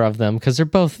kill either of them because they're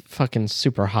both fucking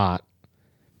super hot.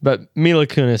 But Mila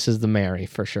Kunis is the Mary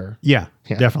for sure. Yeah,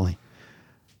 definitely.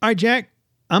 All right, Jack,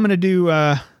 I'm going to do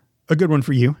a good one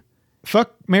for you.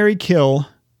 Fuck, marry, kill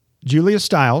Julia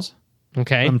Stiles.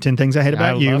 Okay. From 10 Things I Hate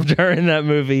About You. I loved her in that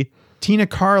movie. Tina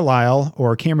Carlisle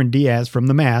or Cameron Diaz from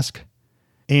The Mask.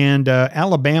 And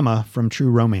Alabama from True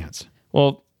Romance.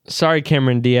 Well, sorry,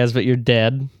 Cameron Diaz, but you're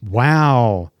dead.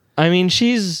 Wow. I mean,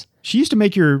 she used to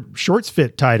make your shorts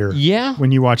fit tighter. Yeah.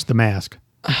 When you watch The Mask.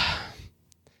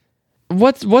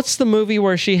 What's the movie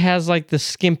where she has like the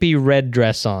skimpy red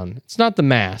dress on? It's not The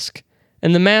Mask.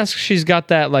 In The Mask, she's got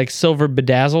that like silver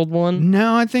bedazzled one.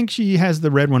 No, I think she has the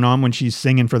red one on when she's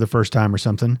singing for the first time or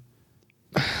something.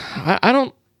 I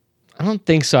don't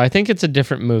think so. I think it's a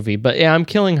different movie. But yeah, I'm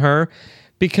killing her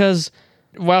because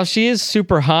while she is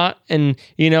super hot and,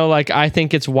 like I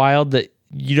think it's wild that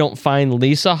you don't find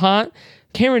Lisa hot,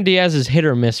 Cameron Diaz is hit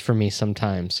or miss for me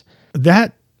sometimes.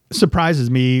 That surprises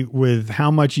me with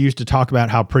how much you used to talk about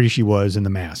how pretty she was in The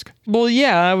Mask. Well,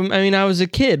 yeah. I mean, I was a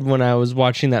kid when I was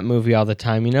watching that movie all the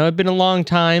time. It'd been a long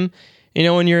time.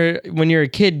 When you're a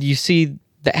kid, you see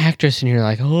the actress and you're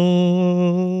like,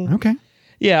 oh. Okay.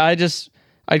 Yeah,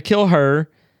 I'd kill her.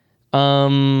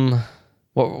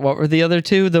 What were the other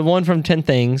two? The one from 10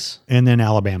 Things. And then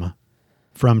Alabama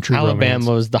from True Romance.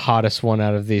 Alabama was the hottest one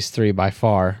out of these three by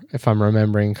far, if I'm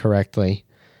remembering correctly.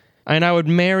 And I would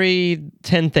marry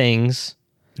 10 Things.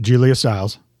 Julia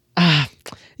Stiles. I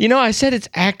said it's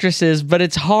actresses, but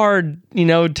it's hard,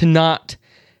 to not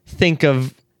think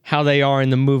of how they are in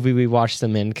the movie we watched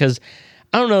them in. Because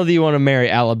I don't know that you want to marry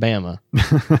Alabama.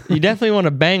 You definitely want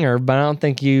to bang her, but I don't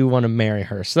think you want to marry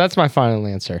her. So that's my final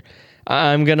answer.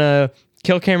 I'm going to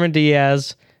kill Cameron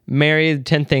Diaz, marry the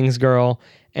 10 Things girl,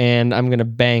 and I'm going to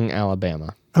bang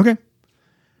Alabama. Okay.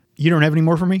 You don't have any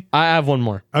more for me? I have one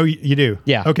more. Oh, you do?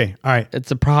 Yeah. Okay. All right.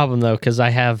 It's a problem, though, because I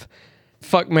have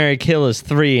fuck, marry, kill is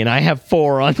 3, and I have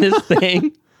 4 on this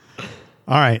thing.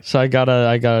 All right. So I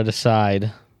gotta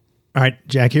decide. All right,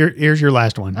 Jack, here's your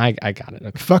last one. I got it.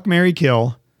 Okay. Fuck, marry,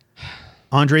 kill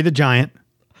Andre the Giant.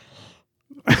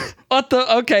 What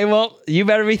the? Okay, well, you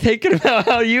better be thinking about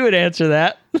how you would answer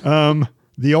that.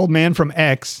 The old man from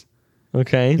X.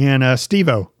 Okay. And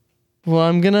Steve-O. Well,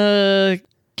 I'm gonna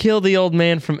kill the old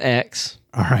man from X.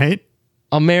 All right.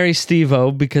 I'll marry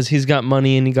Steve-O because he's got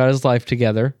money and he got his life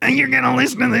together. And you're going to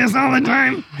listen to this all the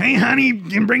time? Hey, honey, you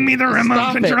can bring me the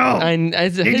remote control.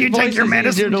 Did you take your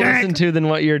medicine, easier to Jack? listen to than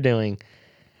what you're doing.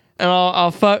 And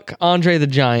I'll fuck Andre the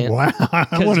Giant. Wow,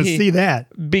 I want to see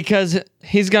that. Because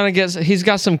he's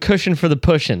got some cushion for the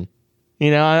pushing.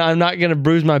 I'm not going to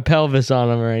bruise my pelvis on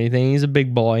him or anything. He's a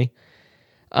big boy.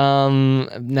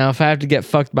 Now, if I have to get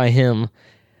fucked by him,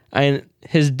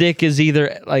 his dick is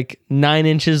either like 9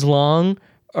 inches long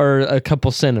or a couple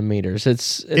centimeters.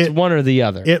 It's one or the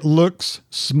other. It looks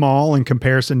small in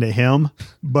comparison to him,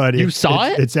 but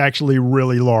it's actually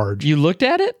really large. You looked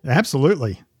at it?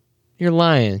 Absolutely. You're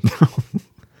lying.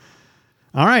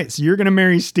 All right, so you're going to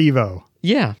marry Steve-O.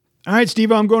 Yeah. All right,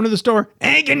 Steve-O, I'm going to the store.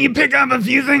 Hey, can you pick up a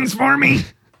few things for me?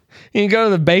 You can go to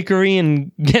the bakery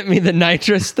and get me the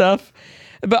nitrous stuff.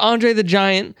 But Andre the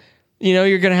Giant,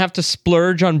 you're going to have to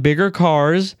splurge on bigger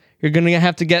cars. You're going to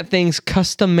have to get things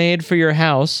custom made for your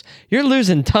house. You're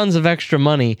losing tons of extra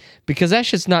money because that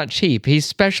shit's not cheap. He's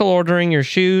special ordering your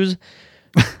shoes,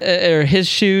 or his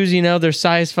shoes, they're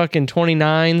size fucking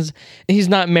 29s. He's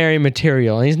not Mary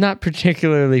material. And he's not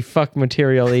particularly fuck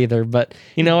material either. But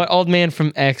you know what? Old man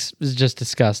from X is just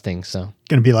disgusting. So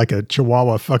going to be like a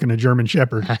Chihuahua fucking a German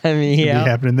Shepherd. I mean, yeah. Be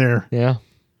happening there. Yeah.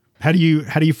 How do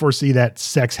you foresee that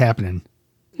sex happening?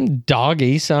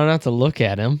 Doggy, so I don't have to look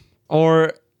at him.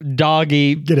 Or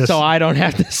doggy, so I don't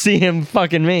have to see him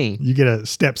fucking me. You get a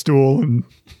step stool and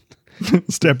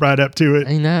step right up to it.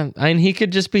 And he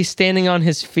could just be standing on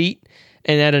his feet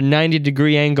and at a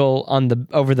 90-degree angle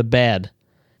over the bed.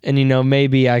 And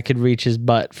maybe I could reach his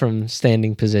butt from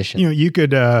standing position. You could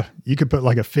put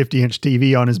like a 50-inch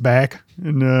TV on his back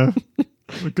and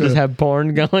just have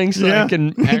porn going so I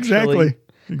can actually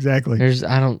Exactly.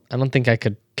 I don't think I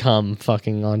could come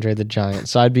fucking Andre the Giant.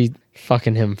 So I'd be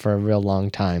fucking him for a real long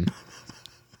time.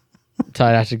 So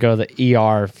I'd have to go to the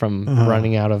ER from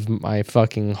running out of my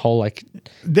fucking whole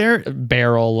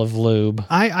barrel of lube.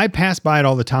 I pass by it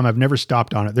all the time. I've never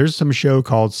stopped on it. There's some show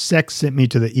called Sex Sent Me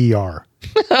to the ER.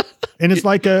 And it's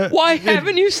like why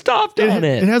haven't you stopped on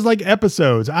it? It has like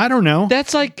episodes. I don't know.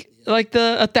 That's like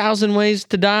the 1,000 Ways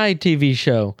to Die TV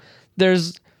show.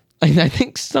 I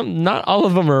think not all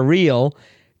of them are real,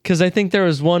 because I think there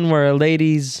was one where a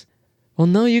lady's, Well,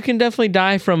 no, you can definitely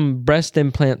die from breast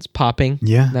implants popping.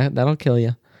 Yeah. That'll kill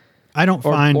you. I don't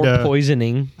Or find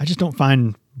poisoning. I just don't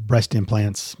find breast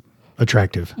implants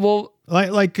attractive. Well,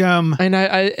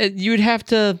 And you'd have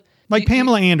to...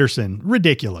 Pamela Anderson,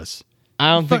 ridiculous.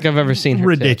 I don't think I've ever seen her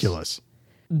ridiculous.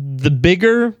 tits. The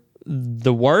bigger,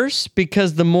 the worse,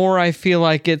 because the more I feel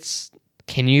like it's,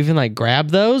 can you even like grab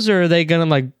those, or are they gonna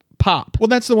like pop? Well,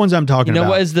 that's the ones I'm talking about. You know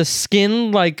what, is the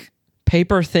skin like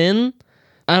paper thin?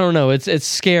 I don't know. It's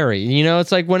scary. You know,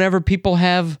 it's like whenever people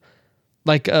have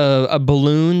like a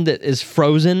balloon that is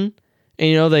frozen, and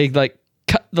you know they like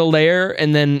cut the layer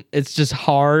and then it's just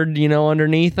hard, you know,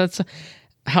 underneath. That's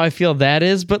how I feel that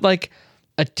is. But like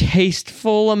a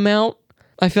tasteful amount,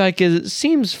 I feel like it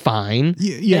seems fine.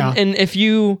 Yeah. And if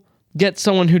you get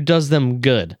someone who does them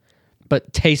good,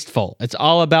 but tasteful, it's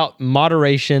all about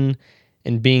moderation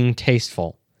and being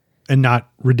tasteful. And not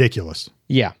ridiculous.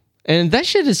 Yeah. And that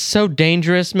shit is so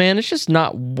dangerous, man. It's just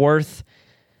not worth...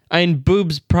 I mean,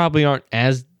 boobs probably aren't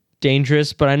as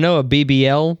dangerous, but I know a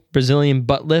BBL, Brazilian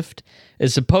butt lift,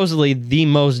 is supposedly the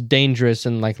most dangerous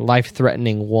and like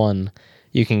life-threatening one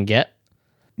you can get.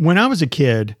 When I was a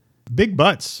kid, big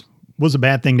butts was a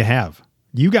bad thing to have.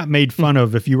 You got made fun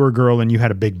of if you were a girl and you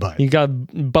had a big butt. You got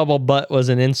bubble butt was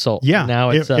an insult. Yeah,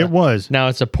 now it was. Now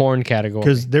it's a porn category.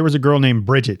 Because there was a girl named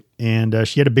Bridget, and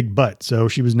she had a big butt, so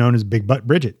she was known as Big Butt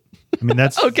Bridget. I mean,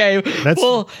 that's okay. That's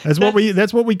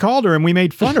what we called her, and we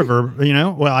made fun of her. You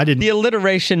know, well, I didn't. The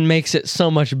alliteration makes it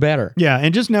so much better. Yeah,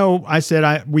 and just know, I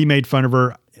said we made fun of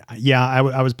her. Yeah,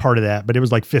 I was part of that, but it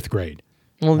was like 5th grade.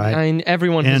 Well, right? I mean,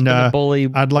 everyone has been a bully.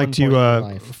 I'd like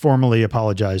to formally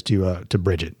apologize to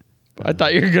Bridget. I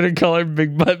thought you were going to call her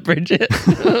Big Butt Bridget.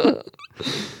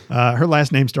 Her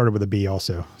last name started with a B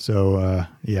also. So,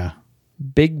 yeah.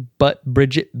 Big Butt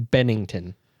Bridget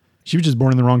Bennington. She was just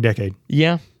born in the wrong decade.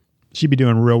 Yeah. She'd be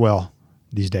doing real well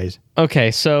these days.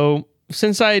 Okay, so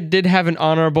since I did have an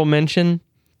honorable mention,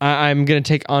 I'm going to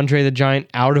take Andre the Giant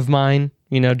out of mine,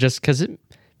 you know, just because it's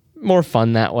more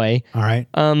fun that way. All right.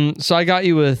 So I got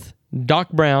you with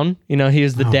Doc Brown. You know, he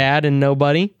was the dad in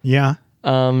Nobody. Yeah.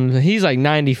 He's like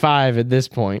 95 at this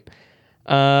point.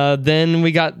 Then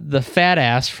we got the fat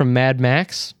ass from Mad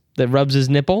Max that rubs his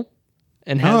nipple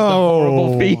and has the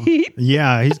horrible feet.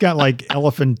 Yeah, he's got like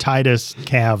elephantitis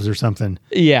calves or something.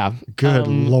 Yeah. Good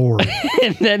Lord.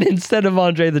 And then instead of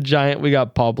Andre the Giant, we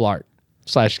got Paul Blart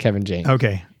 / Kevin James.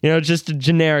 Okay. You know, just a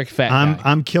generic fat guy.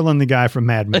 I'm killing the guy from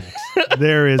Mad Max.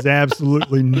 There is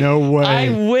absolutely no way.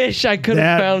 I wish I could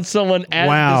have found someone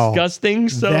as disgusting,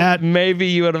 so maybe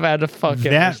you would have had to fuck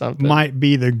him or something. That might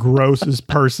be the grossest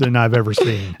person I've ever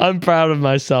seen. I'm proud of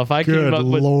myself. I came up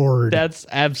with Lord. That's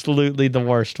absolutely the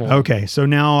worst one. Okay, so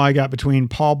now I got between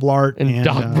Paul Blart and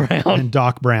Doc Brown. And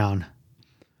Doc Brown.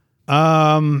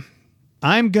 I'm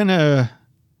gonna...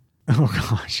 Oh,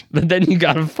 gosh. But then you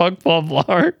gotta fuck Paul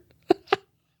Blart.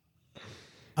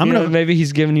 Maybe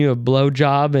he's giving you a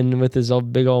blowjob and with his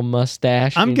big old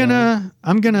mustache. I'm gonna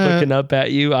looking up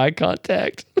at you, eye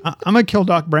contact. I'm gonna kill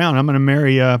Doc Brown. I'm gonna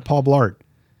marry Paul Blart.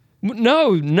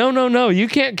 No. You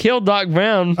can't kill Doc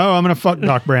Brown. Oh, I'm gonna fuck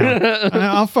Doc Brown.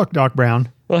 I'll fuck Doc Brown.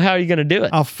 Well, how are you gonna do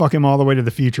it? I'll fuck him all the way to the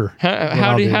future.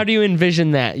 How do you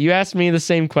envision that? You asked me the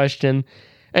same question,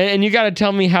 and you got to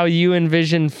tell me how you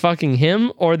envision fucking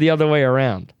him or the other way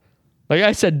around. Like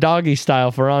I said, doggy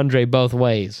style for Andre both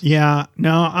ways. Yeah,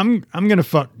 no, I'm gonna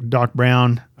fuck Doc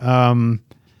Brown.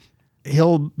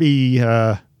 He'll be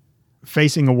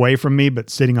facing away from me, but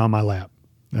sitting on my lap.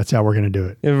 That's how we're gonna do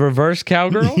it. A reverse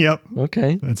cowgirl? Yep.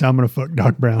 Okay. That's how I'm gonna fuck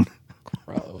Doc Brown.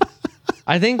 Gross.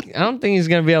 I don't think he's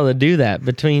gonna be able to do that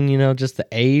between just the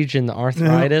age and the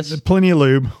arthritis. No, plenty of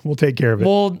lube. We'll take care of it.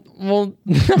 Well,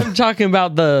 I'm talking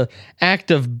about the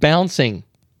act of bouncing.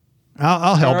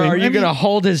 I'll help him. Are you going to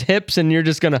hold his hips and you're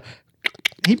just going to...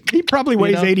 He probably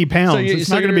weighs 80 pounds. It's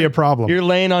not going to be a problem. You're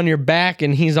laying on your back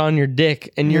and he's on your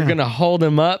dick and you're going to hold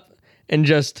him up and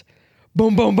just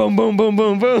boom, boom, boom, boom, boom,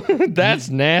 boom, boom. That's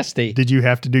nasty. Did you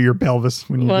have to do your pelvis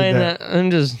when you did that?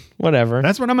 I'm just, whatever.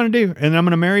 That's what I'm going to do. And I'm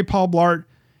going to marry Paul Blart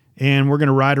and we're going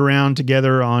to ride around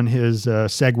together on his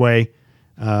Segway.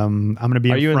 I'm going to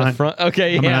be in the front?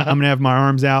 Okay, I'm going to have my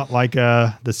arms out like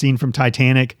the scene from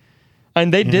Titanic.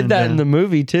 And they did that in the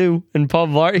movie too. And Paul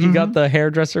Blart, he got the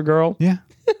hairdresser girl. Yeah.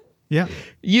 Yeah.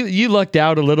 You lucked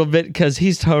out a little bit because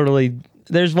he's totally...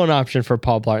 There's one option for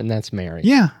Paul Blart, and that's Mary.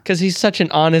 Yeah. Because he's such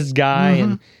an honest guy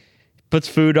and puts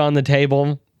food on the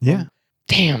table. Yeah.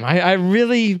 Damn, I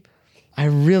really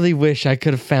wish I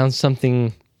could have found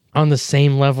something on the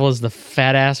same level as the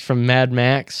fat ass from Mad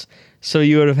Max, so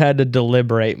you would have had to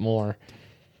deliberate more.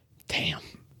 Damn.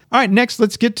 All right, next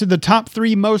let's get to the top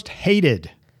 3 most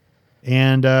hated.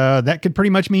 And that could pretty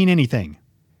much mean anything.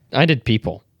 I did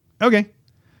People. Okay.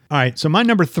 All right. So my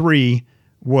number 3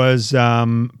 was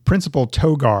Principal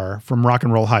Togar from Rock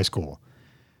and Roll High School.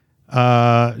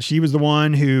 She was the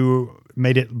one who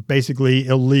made it basically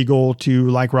illegal to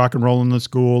like rock and roll in the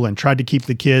school and tried to keep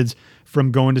the kids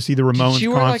from going to see the Ramones She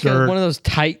wore concert. like one of those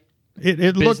tight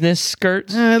it business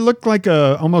skirts. It looked like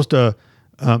almost a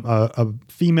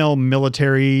female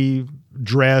military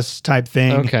dress type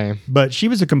thing. Okay. But she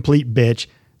was a complete bitch.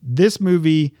 This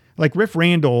movie, like Riff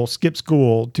Randall skipped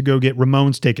school to go get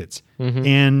Ramones tickets,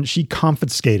 and she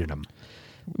confiscated them.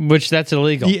 Which that's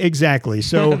illegal. Yeah, exactly.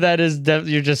 So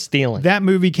you're just stealing. that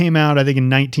movie came out, I think, in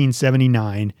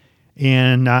 1979,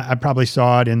 and I probably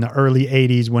saw it in the early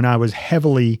 80s when I was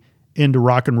heavily into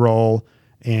rock and roll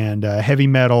and heavy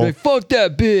metal. Like, fuck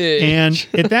that bitch. And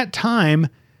at that time,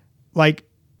 like,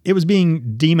 it was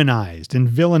being demonized and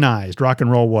villainized. Rock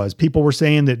and roll was. People were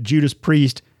saying that Judas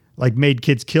Priest like made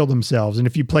kids kill themselves, and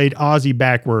if you played Ozzy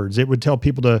backwards, it would tell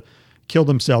people to kill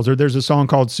themselves. Or there's a song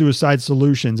called Suicide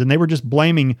Solutions, and they were just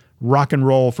blaming rock and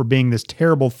roll for being this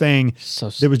terrible thing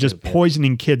that was just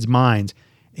poisoning kids' minds.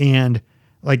 And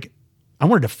like, I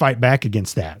wanted to fight back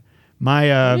against that.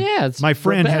 My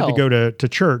friend had to go to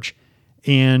church,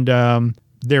 and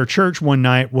their church one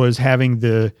night was having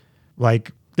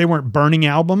they weren't burning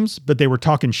albums, but they were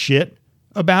talking shit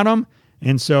about them.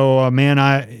 And so,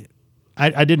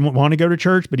 I didn't want to go to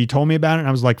church, but he told me about it, and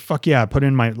I was like, fuck yeah. I put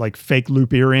in my like fake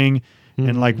loop earring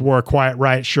and like wore a Quiet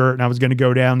Riot shirt, and I was going to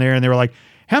go down there, and they were like,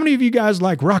 how many of you guys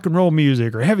like rock and roll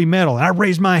music or heavy metal? And I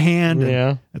raised my hand.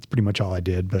 Yeah. That's pretty much all I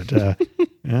did. But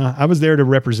yeah, I was there to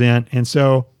represent. And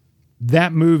so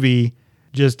that movie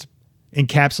just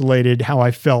encapsulated how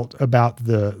I felt about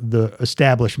the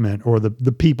establishment or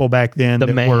the people back then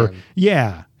were.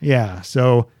 Yeah. Yeah.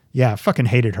 So yeah, I fucking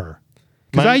hated her.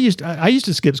 Because I used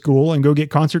to skip school and go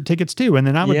get concert tickets too. And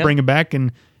then I would bring them back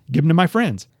and give them to my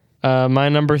friends. My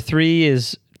number 3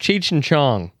 is Cheech and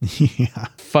Chong. Yeah.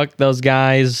 Fuck those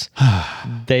guys.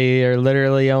 They are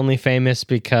literally only famous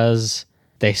because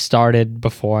they started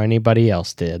before anybody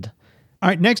else did. All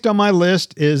right, next on my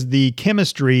list is the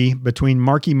chemistry between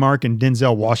Marky Mark and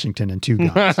Denzel Washington in Two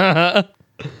Guns.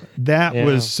 That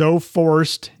was so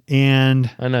forced, and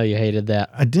I know you hated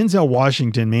that. Denzel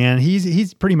Washington, man,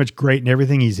 he's pretty much great in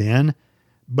everything he's in,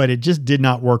 but it just did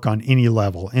not work on any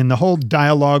level. And the whole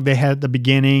dialogue they had at the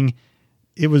beginning,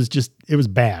 it was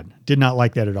bad. Did not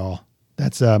like that at all.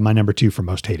 That's my number 2 for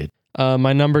most hated.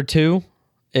 My number 2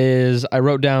 is I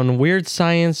wrote down Weird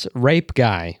Science Rape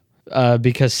Guy.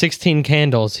 Because 16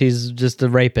 Candles, he's just a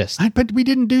rapist. But we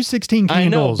didn't do 16 Candles. I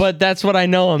know, but that's what I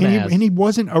know him as. And he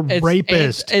wasn't a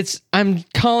rapist. I'm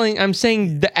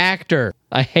saying the actor.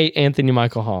 I hate Anthony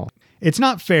Michael Hall. It's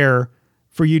not fair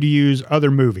for you to use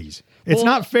other movies. It's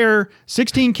not fair.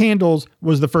 16 Candles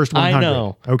was the first 100. I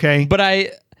know. Okay? But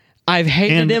I've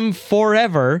hated him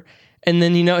forever. And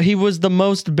then, he was the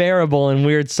most bearable in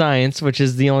Weird Science, which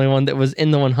is the only one that was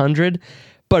in the 100.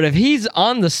 But if he's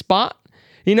on the spot,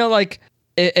 like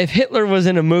if Hitler was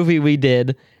in a movie we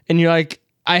did and you're like,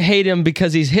 I hate him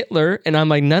because he's Hitler. And I'm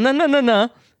like, no.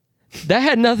 That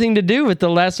had nothing to do with the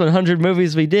last 100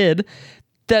 movies we did.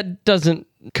 That doesn't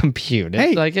compute.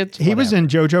 He was in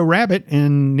Jojo Rabbit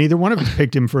and neither one of us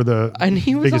picked him for the and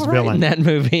he was biggest villain in that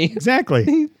movie.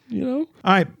 Exactly. All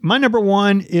right. My number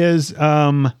 1 is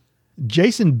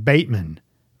Jason Bateman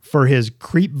for his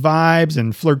creep vibes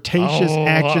and flirtatious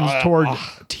actions toward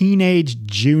teenage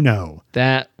Juno.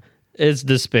 That is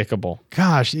despicable.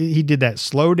 Gosh, he did that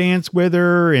slow dance with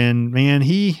her, and man,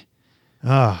 he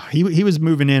was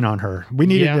moving in on her. We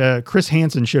needed Chris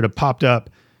Hansen should have popped up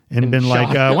and been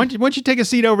like, why don't you take a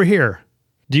seat over here?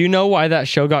 Do you know why that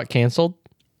show got canceled?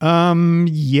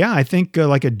 Yeah, I think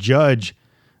like a judge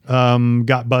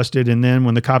got busted, and then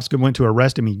when the cops went to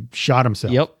arrest him, he shot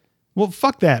himself. Yep. Well,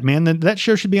 fuck that, man. That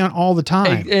show should be on all the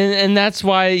time. And that's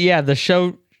why, the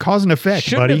show... Cause and effect,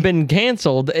 shouldn't have been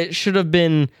canceled. It should have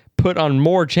been put on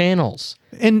more channels.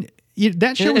 And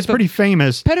that show was pretty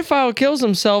famous. Pedophile kills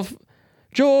himself.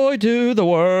 Joy to the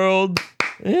world.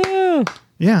 Yeah.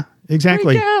 Yeah,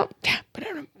 exactly.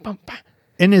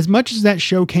 And as much as that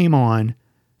show came on,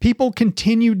 people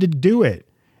continued to do it.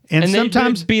 And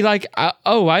sometimes be like,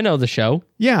 oh, I know the show.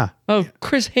 Yeah. Oh,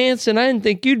 Chris Hansen, I didn't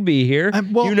think you'd be here.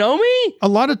 You know me? A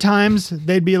lot of times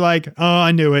they'd be like, oh,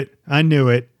 I knew it.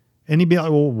 And he'd be like,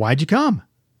 well, why'd you come?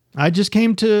 I just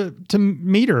came to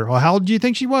meet her. Well, how old do you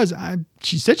think she was?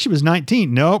 She said she was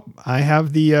 19. Nope. I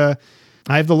have the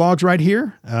I have the logs right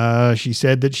here. She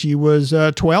said that she was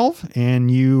 12,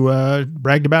 and you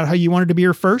bragged about how you wanted to be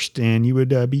her first, and you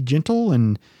would be gentle.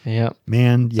 And Yeah.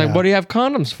 man, It's like, what do you have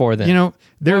condoms for then? You know,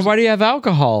 Why do you have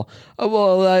alcohol? Oh,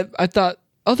 well, I thought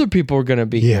other people were going to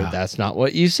be here. That's not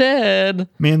what you said.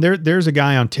 Man, there's a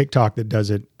guy on TikTok that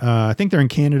does it. I think they're in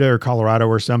Canada or Colorado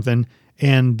or something,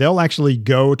 and they'll actually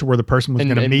go to where the person was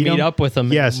going to meet up with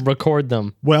them. Yes, and record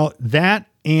them. Well, that,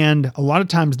 and a lot of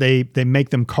times they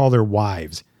make them call their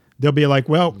wives. They'll be like,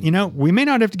 well, we may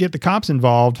not have to get the cops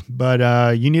involved,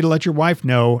 but you need to let your wife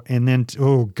know. And then,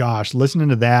 oh gosh, listening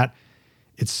to that,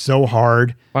 it's so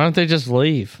hard. Why don't they just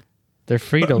leave? They're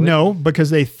free to leave. No, because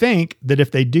they think that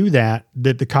if they do that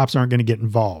the cops aren't going to get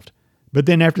involved. But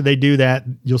then after they do that,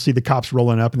 you'll see the cops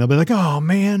rolling up, and they'll be like, oh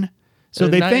man. So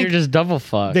they think you're just double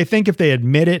fucked. They think if they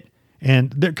admit it,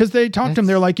 and because they talk to them,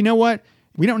 they're like, you know what?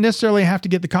 We don't necessarily have to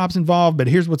get the cops involved, but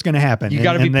here's what's going to happen. You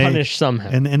got to be punished somehow.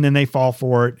 And then they fall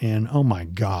for it. And oh my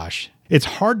gosh, it's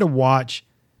hard to watch,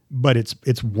 but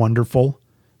it's wonderful.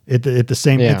 At the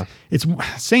same, it's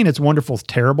saying it's wonderful is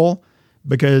terrible,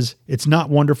 because it's not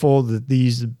wonderful that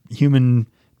these human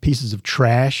pieces of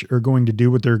trash are going to do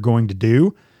what they're going to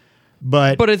do.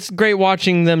 But it's great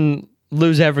watching them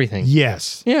lose everything.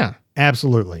 Yes. Yeah.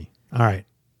 Absolutely. All right.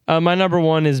 My number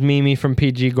one is Mimi from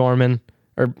PG Gorman.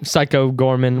 Or Psycho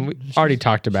Gorman. We already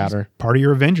talked about her. Part of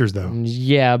your Avengers, though.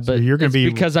 Yeah, but so you're gonna be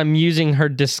because I'm using her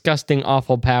disgusting,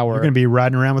 awful power. You're going to be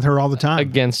riding around with her all the time.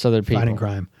 Against other people. Fighting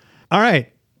crime. All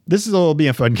right. This will be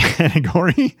a fun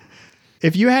category.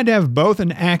 If you had to have both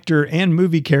an actor and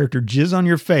movie character jizz on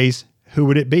your face, who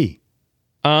would it be?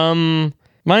 Mine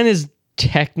is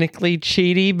technically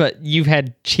cheaty, but you've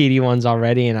had cheaty ones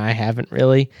already, and I haven't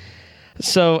really.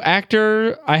 So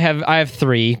actor, I have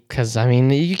three, because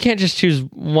you can't just choose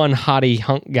one hottie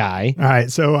hunk guy. All right,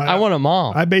 so I want them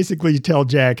all. I basically tell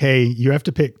Jack, hey, you have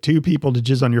to pick two people to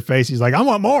jizz on your face. He's like, I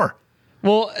want more.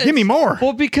 Well, give me more.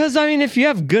 Well, because if you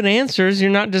have good answers,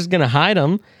 you're not just gonna hide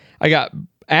them. I got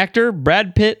actor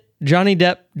Brad Pitt, Johnny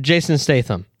Depp, Jason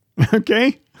Statham.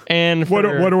 Okay. And what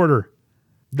order?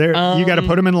 There, you got to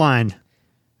put them in line.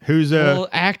 Who's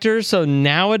actor? So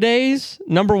nowadays,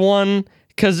 number one.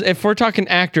 Because if we're talking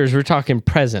actors, we're talking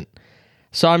present.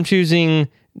 So I'm choosing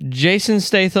Jason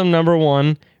Statham, number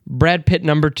one, Brad Pitt,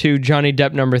 number two, Johnny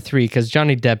Depp, number three, because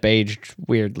Johnny Depp aged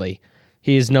weirdly.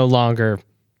 He is no longer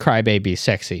crybaby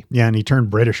sexy. Yeah, and he turned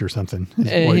British or something.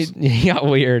 He got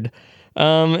weird.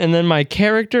 And then my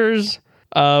characters,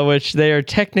 which they are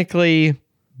technically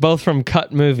both from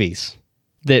cut movies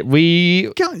that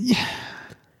we...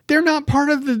 They're not part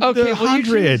of the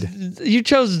 100. You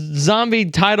chose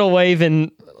zombie tidal wave and...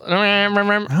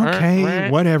 Okay,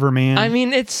 whatever,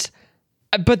 man.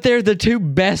 But they're the two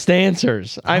best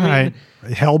answers. Right.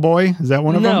 Hellboy, is that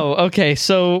one of them? No, okay,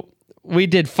 so we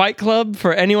did Fight Club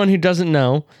for anyone who doesn't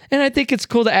know, and I think it's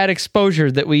cool to add exposure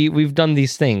that we've done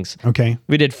these things. Okay.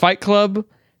 We did Fight Club.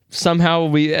 Somehow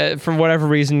we, for whatever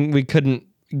reason, we couldn't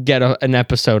get an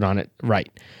episode on it right.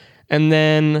 And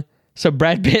then... So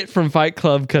Brad Pitt from Fight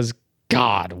Club, because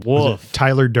God, woof.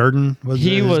 Tyler Durden was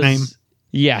his name?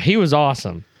 Yeah, he was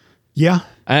awesome. Yeah?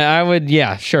 I would,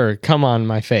 sure, come on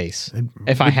my face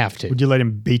if I have to. Would you let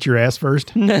him beat your ass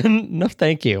first? No,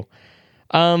 thank you.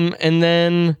 And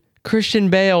then Christian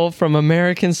Bale from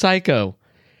American Psycho.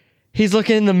 He's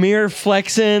looking in the mirror,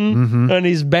 flexing, and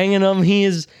he's banging them.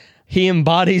 He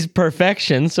embodies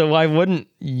perfection, so why wouldn't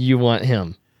you want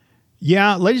him?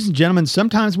 Yeah, ladies and gentlemen,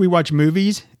 sometimes we watch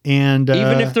movies and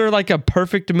even if they're like a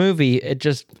perfect movie,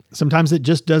 sometimes it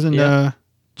just doesn't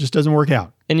work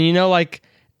out. And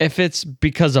if it's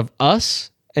because of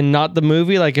us and not the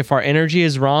movie, like if our energy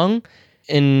is wrong,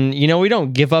 and we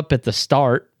don't give up at the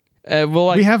start.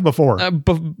 We have before,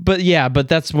 but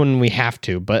that's when we have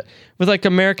to. But with like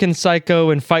American Psycho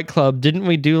and Fight Club, didn't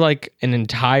we do like an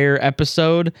entire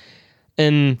episode?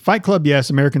 And Fight Club, yes.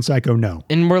 American Psycho, no.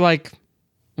 And we're like.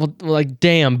 Well, like,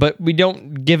 damn, but we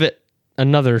don't give it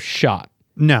another shot.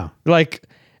 No. Like,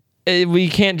 we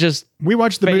can't just... We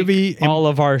watch the movie... all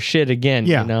of our shit again,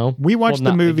 We watch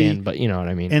the movie... Again, but you know what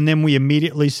I mean. And then we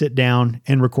immediately sit down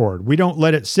and record. We don't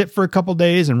let it sit for a couple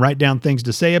days and write down things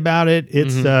to say about it.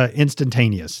 It's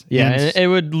instantaneous. Yeah, and it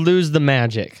would lose the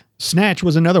magic. Snatch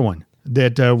was another one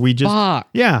that we just... Fuck.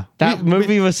 Yeah. That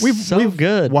movie was so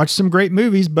good. Watched some great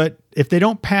movies, but if they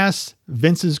don't pass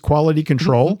Vince's quality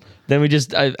control... Then we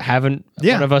just haven't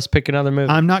one of us pick another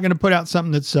movie. I'm not going to put out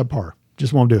something that's subpar.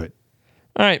 Just won't do it.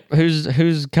 All right.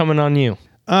 Who's coming on you?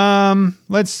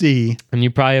 Let's see. And you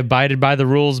probably abided by the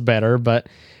rules better, but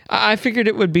I figured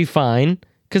it would be fine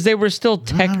because they were still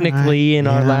technically in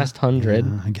our last 100.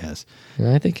 Yeah, I guess.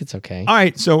 I think it's okay. All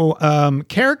right. So,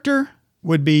 character,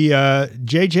 would be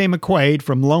J.J. McQuaid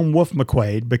from Lone Wolf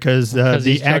McQuade because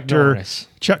the actor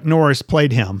Chuck Norris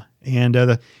played him.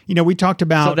 And, we talked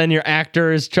about... So then your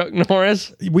actor is Chuck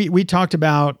Norris? We talked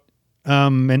about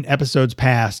in episodes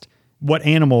past what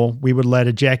animal we would let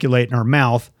ejaculate in our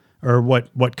mouth or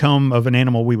what cum of an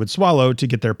animal we would swallow to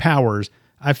get their powers.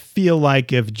 I feel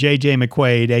like if J.J.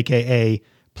 McQuaid, a.k.a.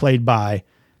 played by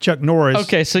Chuck Norris...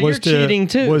 Okay, so you're cheating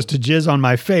too. ...was to jizz on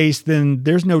my face, then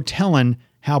there's no telling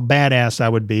how badass I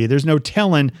would be. There's no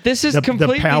telling this is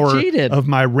completely the power cheated. of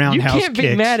my roundhouse kicks. You can't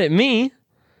be mad at me.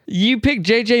 You picked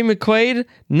J.J. McQuaid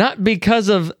not because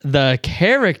of the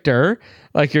character,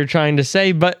 like you're trying to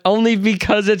say, but only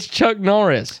because it's Chuck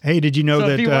Norris. Hey, did you know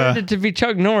that... if you wanted it to be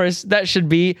Chuck Norris, that should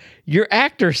be your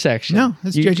actor section. No,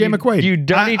 it's J.J. McQuaid. You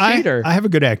dirty cheater. I have a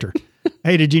good actor.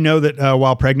 Hey, did you know that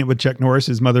while pregnant with Chuck Norris,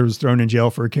 his mother was thrown in jail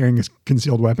for carrying a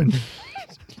concealed weapon?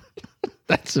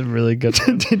 That's a really good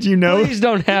one. Did you know? Please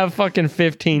don't have fucking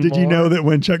 15 Did you know that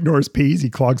when Chuck Norris pees, he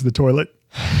clogs the toilet?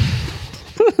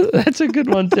 That's a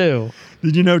good one, too.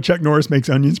 Did you know Chuck Norris makes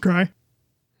onions cry?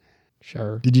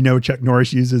 Sure. Did you know Chuck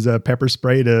Norris uses a pepper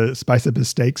spray to spice up his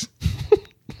steaks?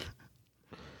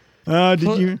 Did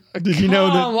you know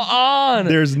that? Come on.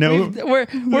 There's no.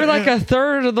 We're like a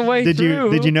third of the way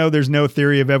through. Did you know there's no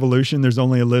theory of evolution? There's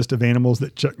only a list of animals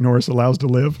that Chuck Norris allows to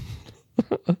live.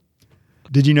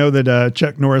 Did you know that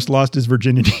Chuck Norris lost his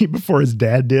virginity before his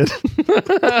dad did?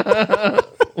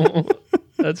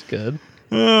 That's good.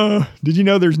 Did you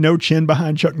know there's no chin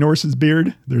behind Chuck Norris's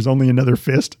beard? There's only another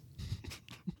fist.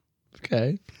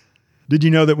 Okay. Did you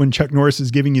know that when Chuck Norris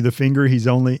is giving you the finger, he's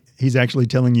actually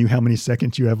telling you how many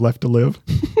seconds you have left to live?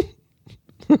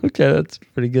 Okay, that's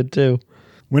pretty good too.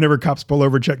 Whenever cops pull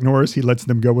over Chuck Norris, he lets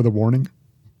them go with a warning.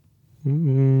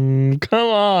 Come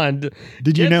on.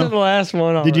 Did you know the last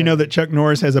one already. Did you know that Chuck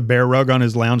Norris has a bear rug on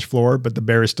his lounge floor, but the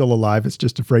bear is still alive? It's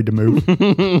just afraid to move.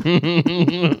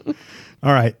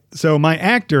 All right. So my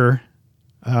actor,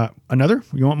 another?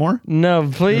 You want more? No,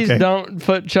 please don't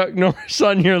put Chuck Norris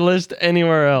on your list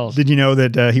anywhere else. Did you know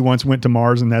that he once went to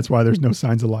Mars and that's why there's no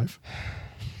signs of life?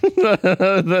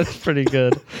 That's pretty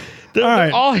good.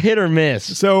 They're all hit or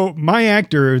miss. So my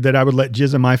actor that I would let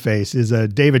jizz in my face is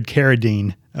David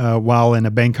Carradine while in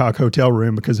a Bangkok hotel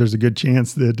room because there's a good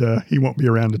chance that he won't be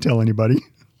around to tell anybody.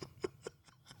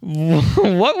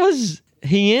 What was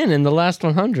he in the last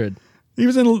 100? He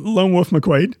was in Lone Wolf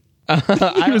McQuade.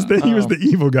 He was the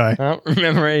evil guy. I don't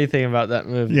remember anything about that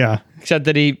movie. Yeah. Except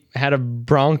that he had a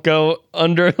Bronco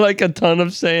under like a ton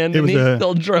of sand and he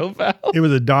still drove out. It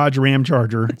was a Dodge Ram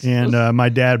Charger, and my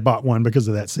dad bought one because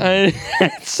of that scene.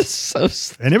 It's so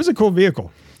and it was a cool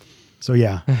vehicle. So,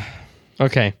 yeah.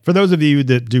 Okay. For those of you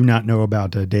that do not know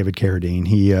about David Carradine,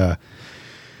 he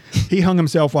hung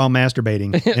himself while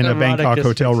masturbating in a Bangkok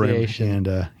hotel room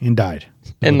and died.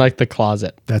 In like the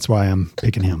closet. That's why I'm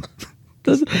picking him.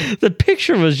 The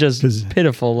picture was just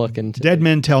pitiful looking. Dead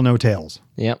men tell no tales.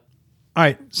 Yep. All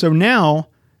right. So now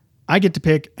I get to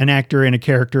pick an actor and a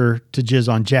character to jizz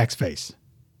on Jack's face.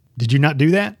 Did you not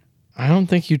do that? I don't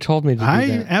think you told me to do that.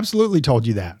 I absolutely told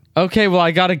you that. Okay. Well,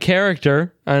 I got a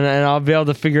character and I'll be able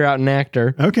to figure out an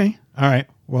actor. Okay. All right.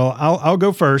 Well, I'll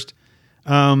go first.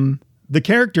 The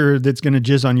character that's going to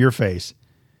jizz on your face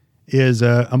is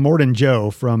Immortan Joe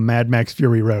from Mad Max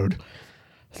Fury Road.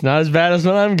 It's not as bad as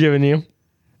what I'm giving you.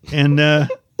 And, oh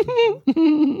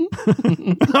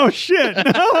shit.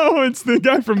 No, it's the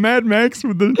guy from Mad Max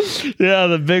with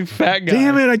the big fat guy.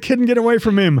 Damn it. I couldn't get away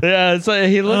from him. Yeah. It's like,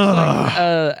 he looks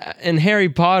like, in Harry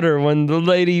Potter when the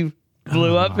lady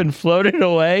blew up and floated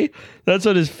away. That's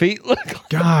what his feet look like.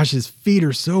 Gosh, his feet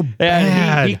are so bad.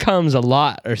 Yeah, he comes a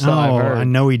lot or so I've heard. I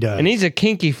know he does. And he's a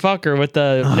kinky fucker with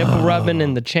the nipple rubbing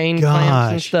and the chain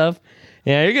clamps and stuff.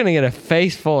 Yeah, you're going to get a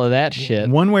face full of that shit.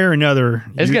 One way or another.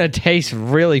 It's going to taste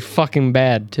really fucking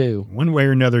bad, too. One way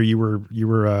or another, you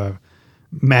were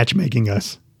matchmaking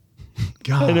us.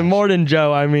 God. And more than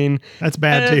Joe, I mean. That's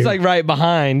bad, too. It's like right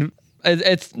behind.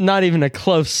 It's not even a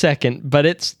close second, but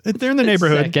they're in the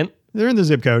neighborhood. Second. They're in the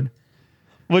zip code.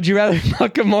 Would you rather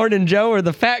fuck a Morton Joe or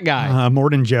the fat guy?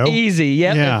 Morton Joe. Easy.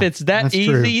 Yep. Yeah, if it's that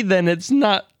easy, then it's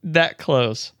not that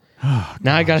close.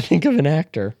 Now I got to think of an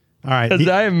actor. All right. Because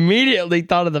I immediately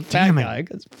thought of the fat guy.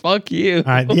 Because fuck you. All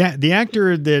right. The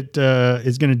actor that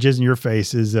is going to jizz in your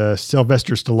face is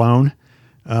Sylvester Stallone.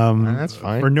 That's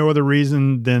fine. For no other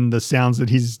reason than the sounds that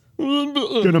he's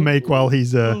going to make while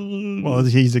he's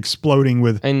exploding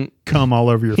with cum all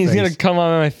over your face. He's going to come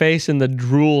on my face and the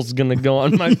drool's going to go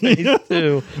on my face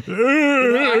too. I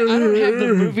don't have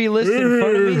the movie list in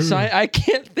front of me, so I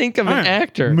can't think of an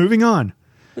actor. Moving on.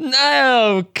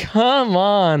 No, come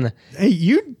on. Hey,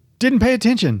 you didn't pay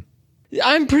attention.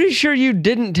 I'm pretty sure you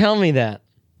didn't tell me that.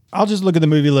 I'll just look at the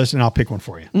movie list and I'll pick one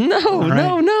for you.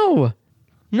 No,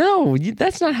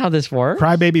 that's not how this works.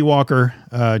 Crybaby Walker,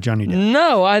 Johnny Depp.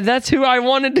 No, that's who I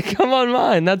wanted to come on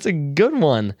mine. That's a good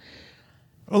one.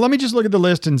 Well, let me just look at the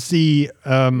list and see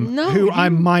I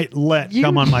might let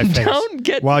come on my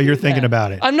face while you're thinking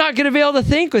about it. I'm not going to be able to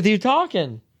think with you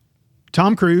talking.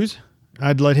 Tom Cruise,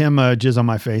 I'd let him jizz on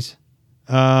my face.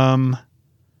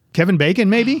 Kevin Bacon,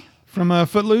 maybe, from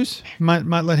Footloose. Might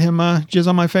let him jizz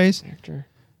on my face. Actor.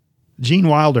 Gene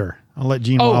Wilder. I'll let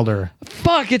Gene Wilder.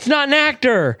 Fuck, it's not an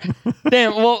actor.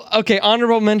 Damn, well, okay,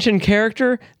 honorable mention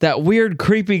character, that weird,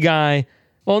 creepy guy.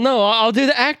 Well, no, I'll do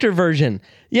the actor version.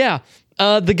 Yeah,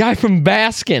 the guy from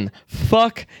Baskin.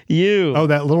 Fuck you. Oh,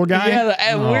 that little guy?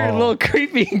 Yeah, the weird little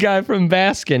creepy guy from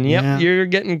Baskin. Yep, You're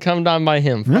getting cummed on by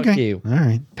him. Fuck you. All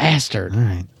right. Bastard. All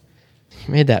right.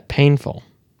 You made that painful.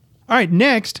 All right,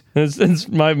 next. It's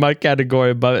my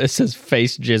category above it says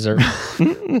face jizzer.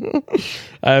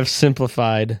 I have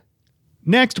simplified.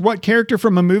 Next, what character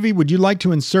from a movie would you like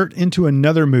to insert into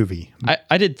another movie?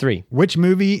 I did 3. Which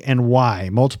movie and why?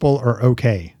 Multiple or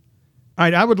okay? All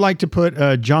right, I would like to put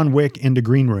John Wick into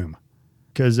Green Room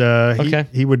because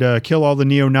he would kill all the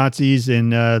neo-Nazis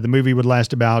and the movie would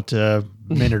last about a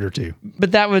minute or two.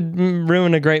 But that would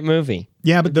ruin a great movie.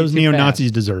 Yeah, but those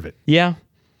neo-Nazis deserve it. Yeah.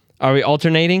 Are we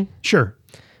alternating? Sure.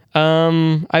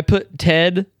 I put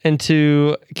Ted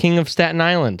into King of Staten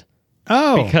Island.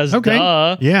 Oh, because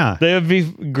yeah, they would be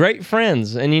great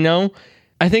friends. And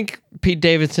I think Pete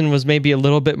Davidson was maybe a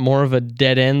little bit more of a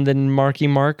dead end than Marky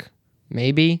Mark,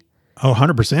 maybe. Oh,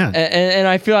 100%. And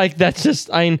I feel like that's just,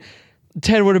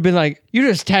 Ted would have been like, you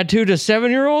just tattooed a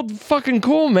 7-year-old? Fucking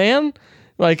cool, man.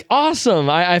 Like, awesome.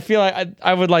 I feel like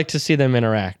I would like to see them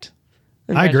interact.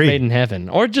 I agree. Made in heaven.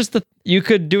 Or just you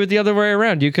could do it the other way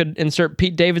around. You could insert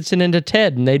Pete Davidson into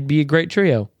Ted and they'd be a great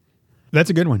trio. That's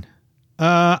a good one.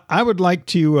 I would like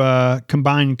to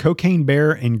combine Cocaine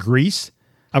Bear and Grease.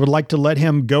 I would like to let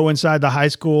him go inside the high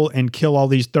school and kill all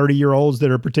these 30-year-olds that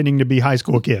are pretending to be high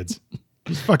school kids.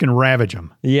 Just fucking ravage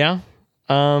them. Yeah.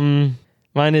 Mine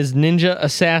is Ninja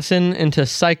Assassin into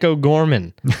Psycho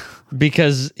Gorman.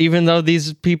 Because even though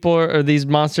these people or these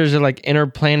monsters are like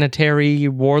interplanetary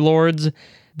warlords,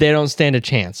 they don't stand a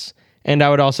chance. And I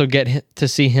would also get to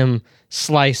see him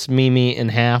slice Mimi in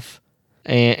half.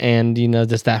 And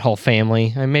just that whole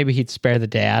family. And maybe he'd spare the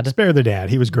dad. Spare the dad.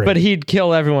 He was great. But he'd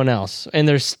kill everyone else. And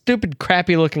their stupid,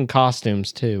 crappy-looking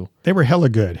costumes, too. They were hella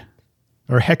good.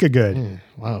 Or hecka good.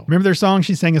 Wow. Remember their song?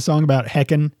 She sang a song about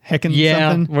heckin'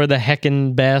 something? We're the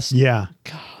heckin' best. Yeah.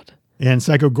 God. And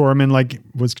Psycho Gorman,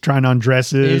 was trying on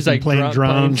dresses and playing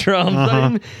drums.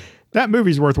 That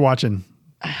movie's worth watching.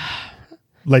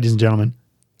 Ladies and gentlemen.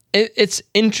 It's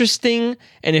interesting,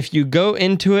 and if you go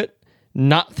into it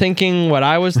not thinking what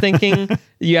I was thinking,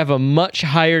 you have a much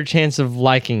higher chance of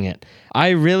liking it. I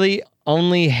really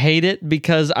only hate it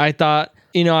because I thought,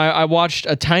 I watched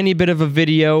a tiny bit of a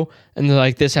video and they're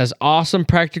like, this has awesome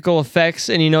practical effects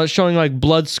and, it's showing like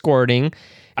blood squirting.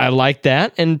 I like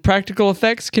that. And practical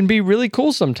effects can be really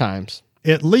cool sometimes.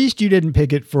 At least you didn't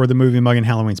pick it for the movie Muggin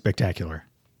Halloween Spectacular.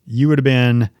 You would have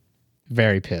been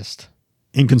very pissed.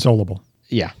 Inconsolable.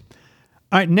 Yeah.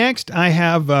 All right. Next, I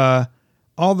have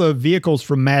all the vehicles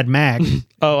from Mad Max.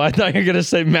 Oh, I thought you were going to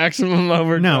say Maximum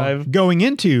Overdrive. No, going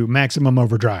into Maximum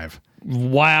Overdrive.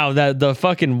 Wow, the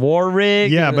fucking war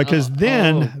rig. Yeah, because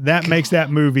that makes that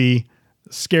movie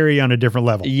scary on a different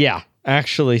level. Yeah,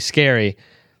 actually scary.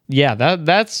 Yeah,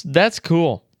 that's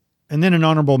cool. And then an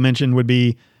honorable mention would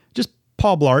be just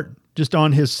Paul Blart, just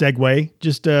on his Segway,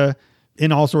 just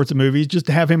in all sorts of movies, just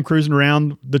to have him cruising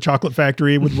around the chocolate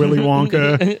factory with Willy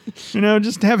Wonka.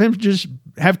 Just have him just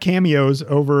have cameos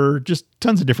over just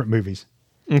tons of different movies.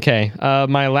 Okay,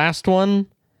 my last one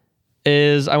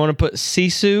is I want to put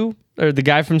Sisu, or the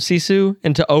guy from Sisu,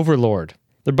 into Overlord.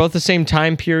 They're both the same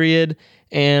time period,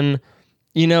 and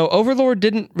Overlord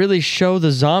didn't really show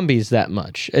the zombies that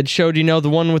much. It showed, the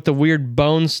one with the weird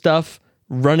bone stuff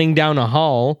running down a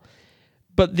hall,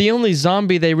 but the only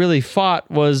zombie they really fought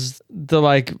was the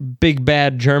big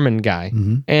bad German guy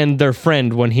and their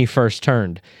friend when he first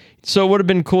turned. So it would have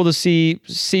been cool to see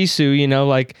Sisu,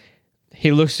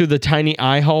 he looks through the tiny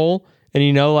eye hole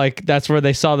and, that's where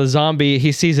they saw the zombie.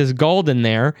 He sees his gold in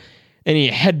there and he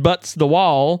headbutts the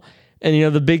wall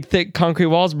and, the big, thick concrete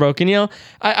wall's broken.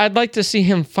 I'd like to see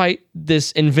him fight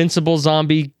this invincible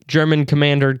zombie German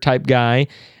commander type guy.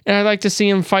 And I'd like to see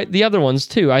him fight the other ones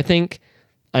too. I think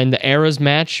in the eras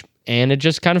match, and it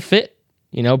just kind of fit,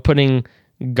 putting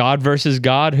God versus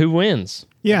God, who wins?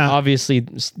 Yeah. Obviously,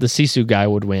 the Sisu guy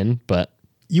would win, but...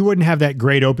 you wouldn't have that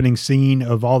great opening scene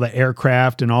of all the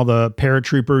aircraft and all the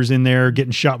paratroopers in there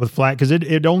getting shot with flak, because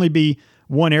it'd only be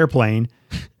one airplane,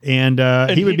 and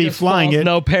he would be just flying falls, it.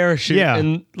 no parachute, Yeah.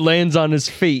 and lands on his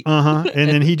feet. And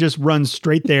then he just runs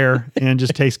straight there and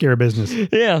just takes care of business.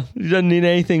 Yeah, he doesn't need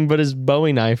anything but his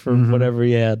Bowie knife or whatever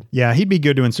he had. Yeah, he'd be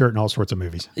good to insert in all sorts of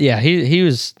movies. Yeah, he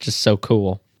was just so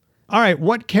cool. All right,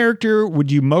 what character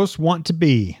would you most want to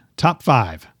be? Top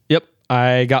 5. Yep,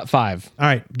 I got 5. All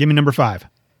right, give me number 5.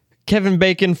 Kevin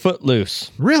Bacon,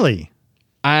 Footloose. Really?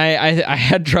 I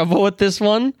had trouble with this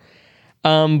one,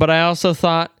 but I also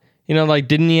thought, like,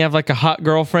 didn't he have like a hot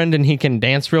girlfriend and he can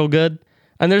dance real good?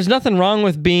 And there's nothing wrong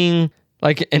with being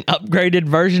like an upgraded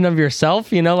version of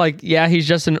yourself, like, yeah, he's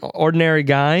just an ordinary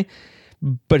guy,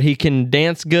 but he can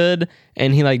dance good,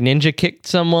 and he like ninja kicked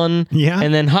someone. Yeah.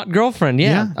 And then hot girlfriend.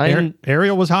 Yeah.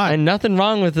 Ariel was hot. And nothing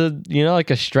wrong with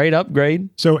like a straight upgrade.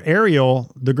 So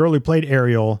Ariel, the girl who played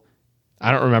Ariel,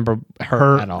 I don't remember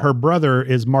her at all. Her brother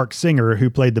is Mark Singer,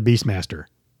 who played the Beastmaster.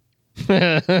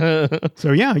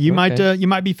 So yeah, you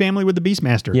might be family with the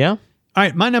Beastmaster. Yeah. All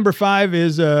right, my number 5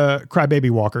 is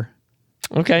Crybaby Walker.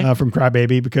 Okay. From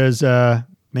Crybaby, because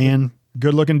man,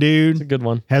 good looking dude. It's a good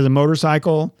one. Has a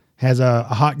motorcycle, has a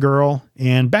hot girl,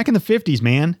 and back in the 50s,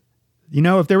 man,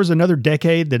 if there was another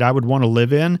decade that I would want to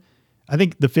live in, I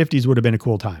think the 50s would have been a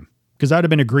cool time. Because I'd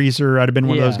have been a greaser. I'd have been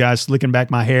one of those guys slicking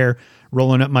back my hair,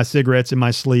 rolling up my cigarettes in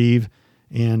my sleeve,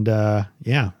 and I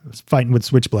was fighting with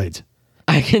switchblades.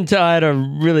 I can tell I had a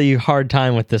really hard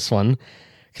time with this one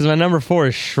because my number 4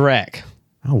 is Shrek.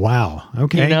 Oh, wow.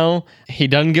 Okay. He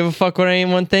doesn't give a fuck what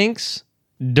anyone thinks.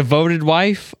 Devoted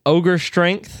wife, ogre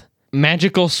strength,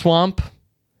 magical swamp.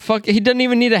 Fuck, he doesn't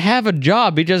even need to have a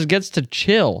job. He just gets to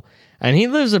chill. And he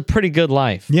lives a pretty good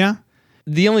life. Yeah.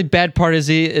 The only bad part is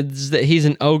that he's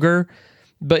an ogre.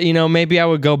 But, maybe I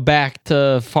would go back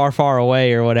to far, far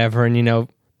away or whatever and,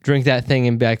 drink that thing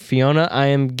and be like, Fiona, I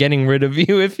am getting rid of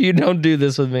you if you don't do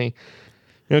this with me.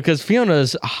 Because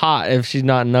Fiona's hot if she's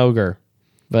not an ogre.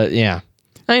 But, yeah.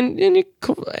 And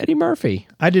Eddie Murphy.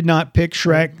 I did not pick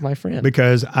Shrek, my friend,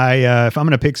 because if I'm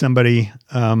going to pick somebody,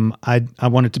 I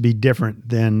want it to be different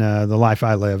than the life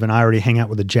I live, and I already hang out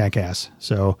with a jackass.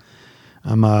 So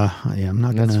I'm not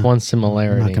gonna. That's one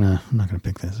similarity. I'm not gonna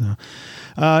pick this.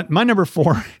 My number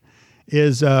 4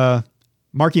 is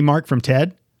Marky Mark from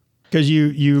Ted, because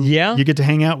you get to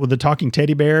hang out with the talking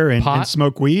teddy bear and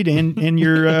smoke weed, and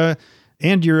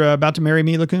you're about to marry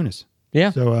Mila Kunis.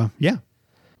 Yeah. So yeah.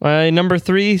 Number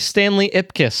 3, Stanley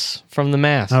Ipkiss from The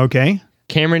Mask. Okay.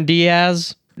 Cameron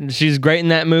Diaz. She's great in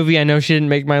that movie. I know she didn't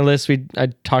make my list. I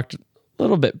talked a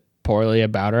little bit poorly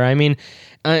about her. I mean,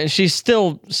 she's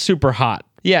still super hot.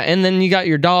 Yeah, and then you got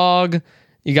your dog.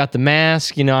 You got The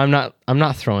Mask. I'm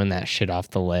not throwing that shit off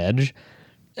the ledge.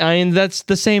 I mean, that's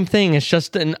the same thing. It's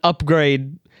just an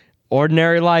upgrade,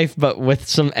 ordinary life, but with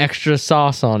some extra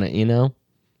sauce on it.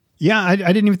 Yeah, I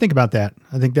didn't even think about that.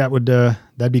 I think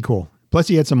that'd be cool. Plus,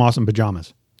 he had some awesome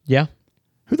pajamas. Yeah.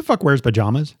 Who the fuck wears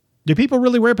pajamas? Do people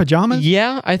really wear pajamas?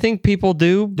 Yeah, I think people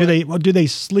do. Do they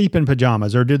sleep in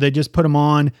pajamas, or do they just put them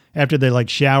on after they like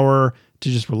shower to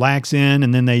just relax in,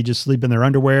 and then they just sleep in their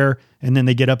underwear, and then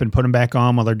they get up and put them back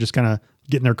on while they're just kind of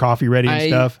getting their coffee ready and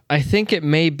stuff? I think it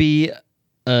may be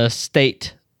a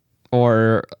state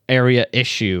or area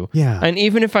issue. Yeah. And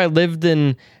even if I lived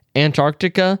in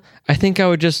Antarctica, I think I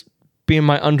would just be in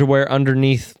my underwear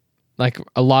underneath like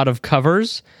a lot of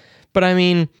covers. But I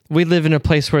mean, we live in a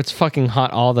place where it's fucking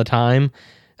hot all the time.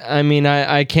 I mean,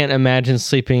 I can't imagine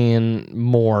sleeping in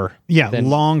more. Yeah,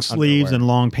 long sleeves underwear. and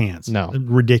long pants. No.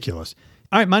 Ridiculous.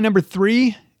 All right, my number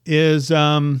 3 is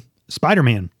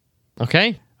Spider-Man.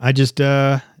 Okay. I just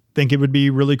think it would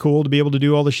be really cool to be able to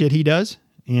do all the shit he does.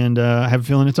 And I have a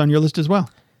feeling it's on your list as well.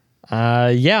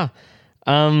 Yeah.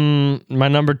 My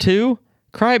number 2,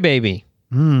 Crybaby.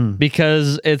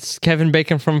 Because it's Kevin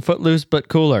Bacon from Footloose, but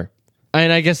cooler.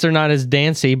 And I guess they're not as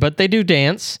dancey, but they do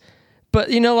dance. But,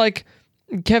 like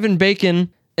Kevin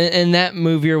Bacon in that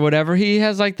movie or whatever, he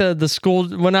has like the school,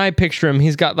 when I picture him,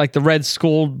 he's got like the red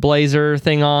school blazer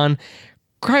thing on.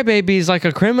 Crybaby's like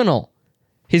a criminal.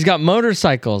 He's got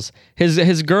motorcycles.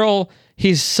 His girl,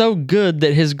 he's so good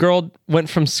that his girl went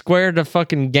from square to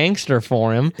fucking gangster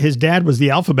for him. His dad was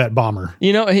the alphabet bomber.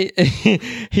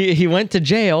 He went to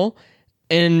jail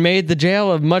and made the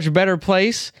jail a much better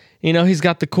place. He's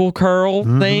got the cool curl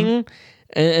thing.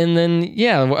 And then,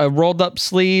 rolled up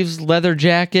sleeves, leather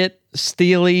jacket,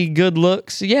 steely, good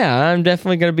looks. Yeah, I'm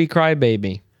definitely going to be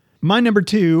Crybaby. My number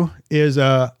 2 is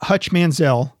Hutch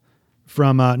Mansell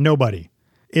from Nobody.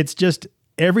 It's just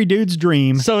every dude's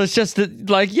dream. So it's just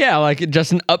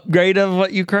just an upgrade of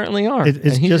what you currently are.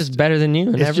 It's he's just better than you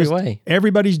in every way.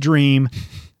 Everybody's dream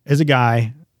as a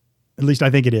guy, at least I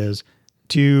think it is,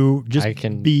 to just I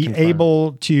can be confirm.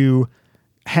 able to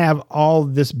have all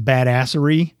this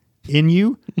badassery in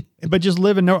you, but just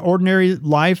live an ordinary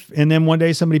life. And then one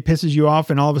day somebody pisses you off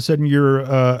and all of a sudden you're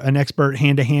an expert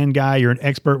hand-to-hand guy. You're an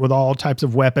expert with all types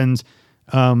of weapons.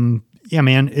 Yeah,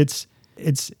 man, it's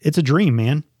a dream,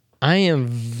 man. I am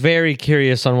very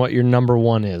curious on what your number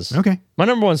one is. Okay. My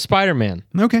number one's Spider-Man.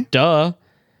 Okay. Duh.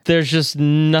 There's just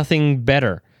nothing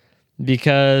better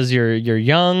because you're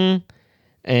young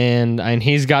and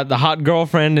he's got the hot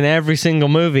girlfriend in every single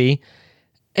movie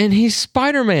and he's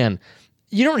Spider-Man.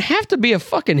 You don't have to be a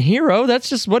fucking hero. That's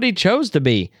just what he chose to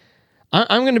be.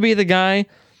 I'm going to be the guy.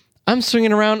 I'm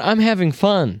swinging around. I'm having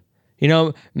fun. You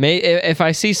know, if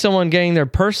I see someone getting their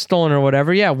purse stolen or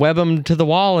whatever, yeah, web them to the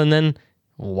wall and then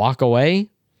walk away.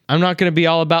 I'm not going to be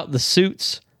all about the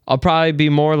suits. I'll probably be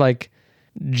more like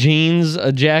jeans,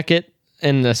 a jacket,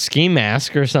 and a ski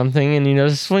mask or something, and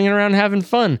just swinging around having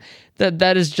fun.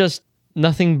 That is just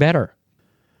nothing better.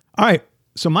 All right.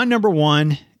 So my number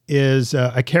one is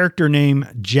a character named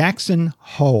Jackson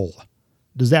Hole.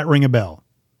 Does that ring a bell?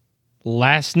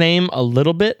 Last name a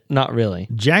little bit, not really.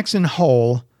 Jackson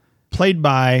Hole, played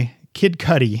by Kid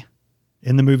Cudi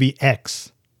in the movie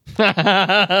X.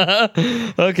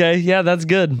 Okay, yeah, that's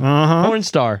good. Porn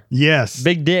star. Yes.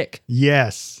 Big dick.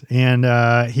 Yes. And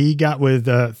he got with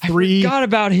three I forgot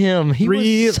about him. He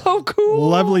was so cool.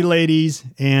 lovely ladies.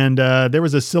 And there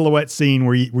was a silhouette scene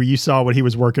where you saw what he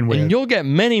was working with. And you'll get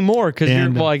many more because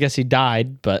And, well, I guess he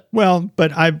died, but well,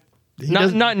 but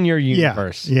not in your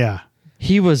universe. Yeah.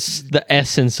 He was the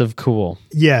essence of cool.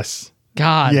 Yes.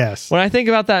 God. Yes. When I think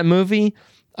about that movie,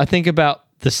 I think about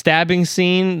the stabbing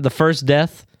scene, the first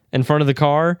death in front of the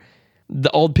car,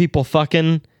 the old people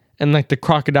fucking, and like the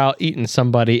crocodile eating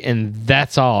somebody, and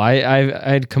that's all.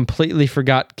 I completely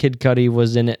forgot Kid Cudi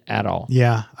was in it at all.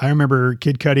 Yeah. I remember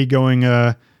Kid Cudi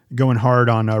going hard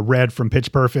on Red from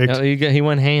Pitch Perfect. He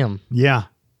went ham. Yeah.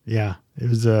 Yeah. It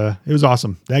was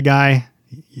awesome. That guy,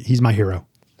 he's my hero.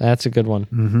 That's a good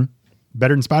one.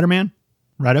 Better than Spider-Man?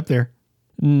 Right up there.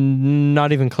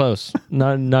 Not even close.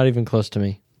 not even close to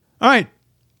me. All right.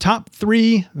 Top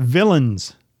 3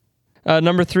 villains.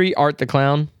 Number 3, Art the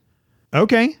Clown.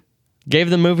 Okay. Gave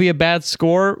the movie a bad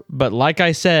score, but like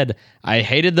I said, I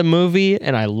hated the movie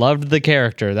and I loved the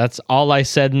character. That's all I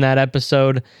said in that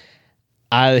episode.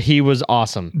 He was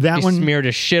awesome. He smeared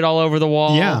his shit all over the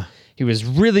wall. Yeah. He was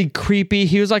really creepy.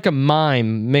 He was like a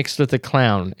mime mixed with a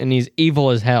clown, and he's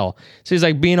evil as hell. So he's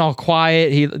like being all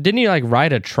quiet. Didn't he like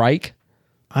ride a trike?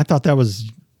 I thought that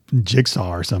was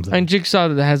Jigsaw or something. And Jigsaw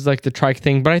has like the trike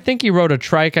thing, but I think he rode a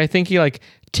trike. I think he like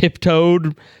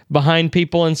tiptoed behind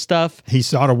people and stuff. He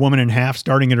sawed a woman in half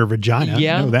starting at her vagina.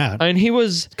 Yeah. I know that. And he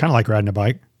was... It's kind of like riding a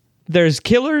bike. There's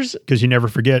killers. Because you never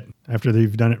forget after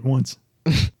they've done it once.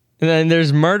 And then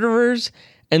there's murderers.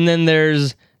 And then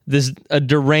there's a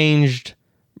deranged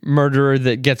murderer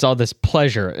that gets all this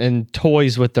pleasure and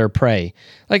toys with their prey.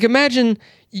 Like imagine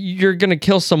you're going to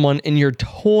kill someone and you're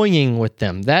toying with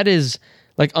them. That is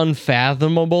like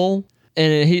unfathomable.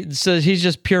 And he's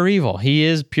just pure evil. He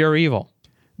is pure evil.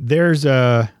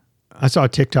 I saw a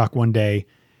TikTok one day,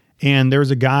 and there was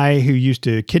a guy who used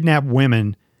to kidnap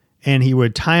women, and he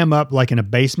would tie them up like in a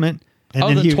basement.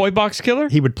 And then the toy box killer?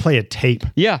 He would play a tape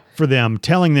for them,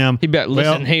 telling them, he'd be like,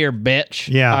 listen here,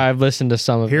 bitch. Yeah. I've listened to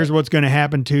some of it. Here's what's going to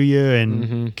happen to you.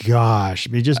 And gosh,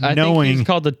 just I knowing. think he's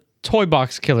called the toy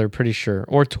box killer, pretty sure.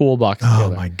 Or toolbox killer.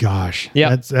 Oh my gosh.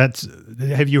 Yeah. That's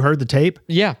have you heard the tape?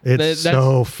 Yeah. It's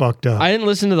so fucked up. I didn't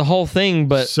listen to the whole thing,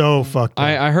 but so fucked up.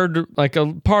 I heard like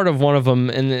a part of one of them,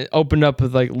 and it opened up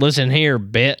with like, listen here,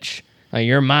 bitch. Like,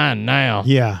 you're mine now.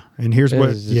 Yeah. And here's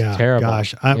what, terrible.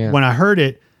 Gosh. When I heard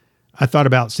it, I thought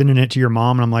about sending it to your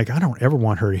mom, and I'm like, I don't ever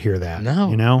want her to hear that. No.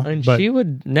 You know? And she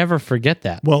would never forget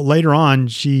that. Well, later on,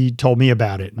 she told me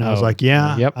about it, and I was like,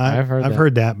 yeah, yep, I've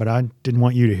heard that, but I didn't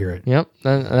want you to hear it. Yep.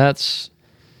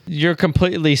 You're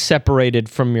completely separated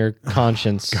from your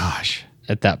conscience. Gosh.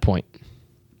 At that point.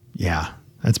 Yeah.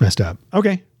 That's messed up.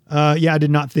 Okay. I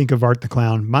did not think of Art the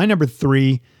Clown. My number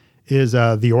 3 is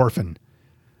The Orphan.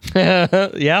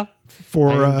 Yeah.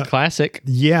 Classic.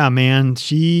 Yeah, man.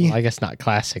 Well, I guess not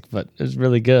classic, but it was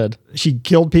really good. She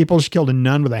killed people. She killed a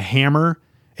nun with a hammer,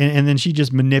 and then she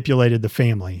just manipulated the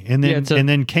family, and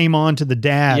then came on to the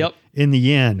dad in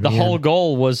the end. The whole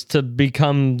goal was to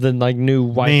become the like new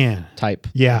wife type.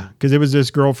 Yeah, because it was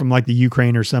this girl from like the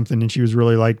Ukraine or something, and she was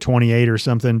really like 28 or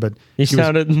something, but she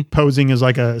was posing as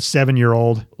like a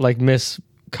 7-year-old, like Miss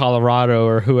Colorado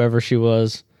or whoever she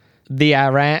was. The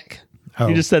Iraq. Oh.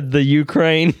 You just said the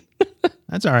Ukraine.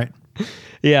 That's all right.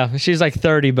 Yeah, she's like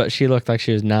 30, but she looked like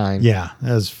she was 9. Yeah,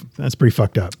 that's pretty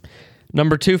fucked up.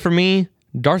 Number 2 for me,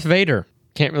 Darth Vader.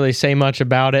 Can't really say much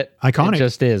about it. Iconic. It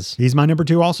just is. He's my number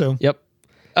 2 also. Yep.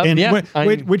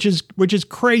 And which is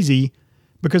crazy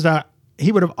because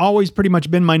he would have always pretty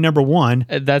much been my number 1.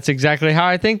 That's exactly how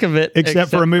I think of it. Except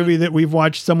for a movie that we've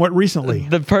watched somewhat recently.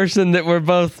 The person that we're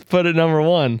both put at number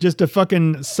 1. Just a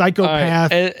fucking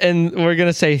psychopath. Right. And we're going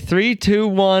to say 3, 2,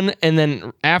 1, and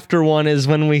then after 1 is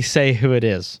when we say who it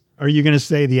is. Are you going to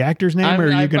say the actor's name or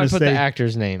are you going to say the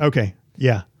actor's name? Okay.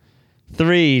 Yeah.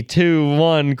 3, 2,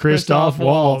 1. Christoph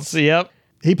Waltz. Yep.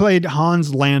 He played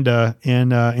Hans Landa in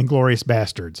Inglourious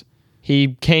Bastards.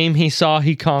 He came, he saw,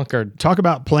 he conquered. Talk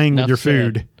about playing with your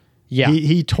food. Yeah.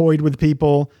 He toyed with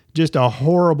people. Just a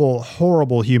horrible,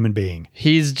 horrible human being.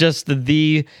 He's just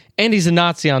and he's a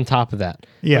Nazi on top of that.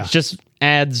 Yeah. Which just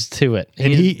adds to it.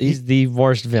 And he's the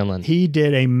worst villain. He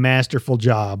did a masterful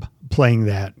job playing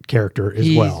that character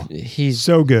as well. He's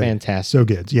so good. Fantastic. So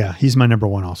good. Yeah. He's my number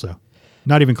 1 also.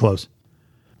 Not even close.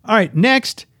 All right.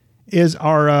 Next is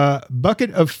our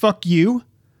bucket of fuck you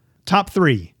top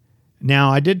 3.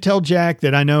 Now, I did tell Jack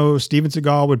that I know Steven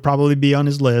Seagal would probably be on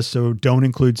his list, so don't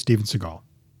include Steven Seagal.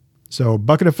 So,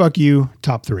 bucket of fuck you,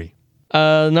 top 3.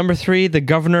 Number 3, the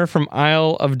governor from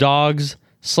Isle of Dogs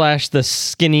 / the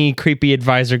skinny, creepy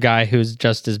advisor guy who's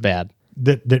just as bad.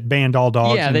 That banned all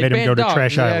dogs and made them go to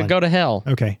Trash Island. Yeah, go to hell.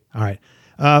 Okay, all right.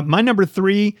 My number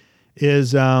 3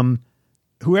 is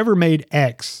whoever made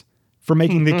X for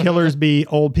making the killers be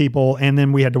old people, and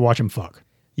then we had to watch them fuck.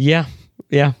 Yeah,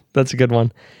 that's a good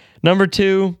one. Number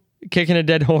 2, kicking a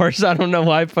dead horse. I don't know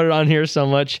why I put it on here so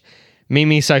much.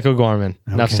 Mimi Psycho Gorman.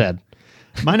 Okay. Enough said.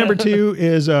 My number 2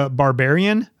 is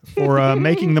Barbarian for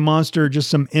making the monster just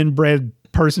some inbred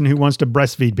person who wants to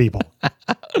breastfeed people.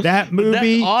 That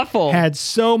movie had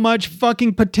so much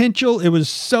fucking potential. It was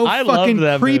so fucking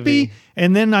creepy. Movie.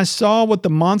 And then I saw what the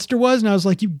monster was, and I was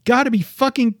like, you got to be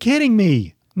fucking kidding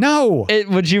me. No.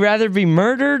 Would you rather be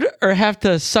murdered or have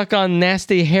to suck on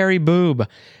nasty hairy boob?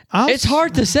 It's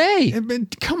hard to say.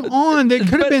 Come on. There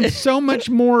could have been so much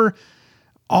more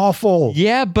awful.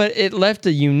 Yeah, but it left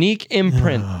a unique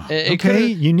imprint. Okay,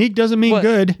 unique doesn't mean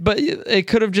good. But it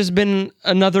could have just been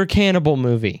another cannibal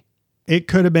movie. It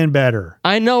could have been better.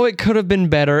 I know it could have been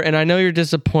better, and I know you're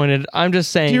disappointed. I'm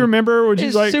just saying. Do you remember when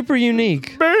she's like, super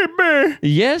unique. Baby.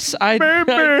 Yes, I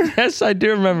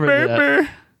do remember that.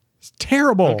 It's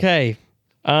terrible. Okay.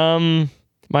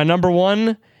 My number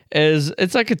 1 is,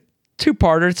 it's like a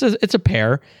 2-parter. It's a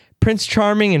pair. Prince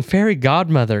Charming and Fairy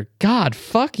Godmother. God,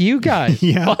 fuck you guys.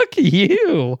 Yeah. Fuck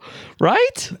you.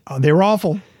 Right? Oh, they were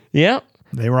awful. Yeah.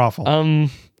 They were awful.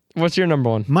 What's your number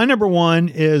 1? My number 1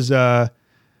 is the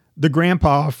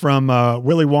grandpa from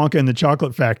Willy Wonka and the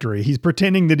Chocolate Factory. He's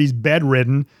pretending that he's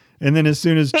bedridden. And then as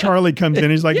soon as Charlie comes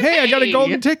in, he's like, hey, I got a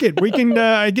golden ticket. We can,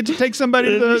 I get to take somebody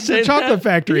to the Chocolate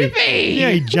Factory. Yippee! Yeah,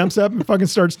 he jumps up and fucking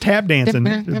starts tap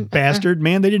dancing. Bastard,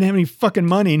 man. They didn't have any fucking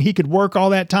money and he could work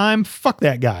all that time. Fuck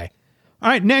that guy. All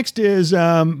right, next is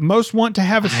most want to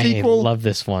have a sequel. I love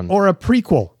this one. Or a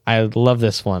prequel. I love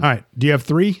this one. All right, do you have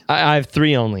 3? I have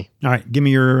 3 only. All right, give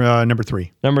me your number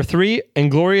 3. Number 3,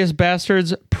 Inglourious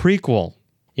Bastards prequel.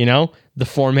 You know, the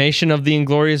formation of the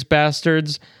Inglourious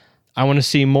Bastards. I want to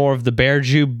see more of the Bear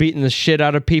Jew beating the shit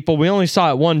out of people. We only saw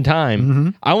it one time. Mm-hmm.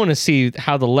 I want to see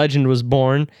how the legend was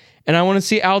born. And I want to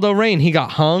see Aldo Rain. He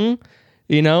got hung,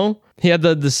 you know? He had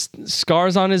the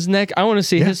scars on his neck. I want to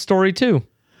see his story too.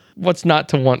 What's not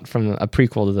to want from a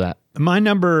prequel to that? My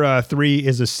number 3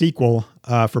 is a sequel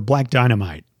for Black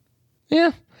Dynamite.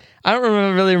 Yeah. I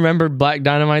don't really remember Black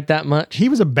Dynamite that much. He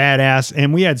was a badass,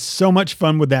 and we had so much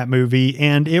fun with that movie,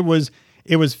 and it was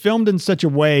filmed in such a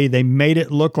way they made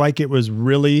it look like it was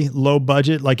really low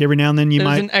budget. Like every now and then It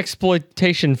was an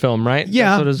exploitation film, right?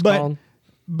 Yeah, that's what it's called.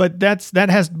 But that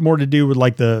has more to do with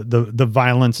like the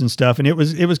violence and stuff, and it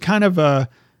was kind of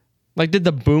like, did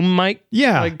the boom mic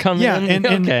come in? And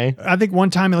okay. I think one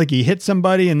time like he hit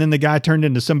somebody and then the guy turned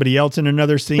into somebody else in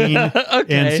another scene.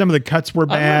 Okay. And some of the cuts were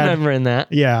bad. I'm remembering that.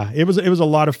 Yeah, it was a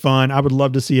lot of fun. I would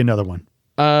love to see another one.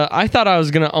 I thought I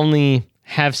was going to only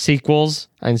have sequels.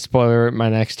 I can spoiler my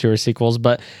next 2 are sequels,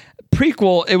 but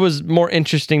prequel, it was more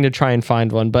interesting to try and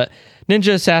find one. But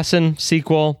Ninja Assassin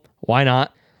sequel, why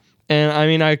not? And I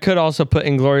mean, I could also put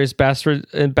Inglourious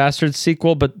Bastards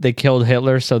sequel, but they killed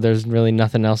Hitler, so there's really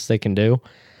nothing else they can do.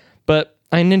 But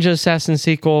Ninja Assassin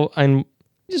sequel, I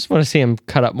just want to see him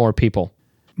cut up more people.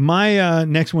 My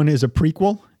next one is a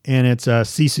prequel, and it's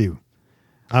Sisu.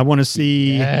 I want to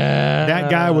see that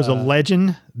guy was a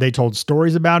legend. They told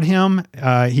stories about him.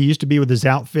 He used to be with his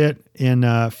outfit in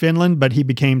Finland, but he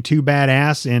became too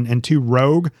badass and too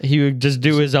rogue. He would just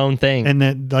do his own thing. And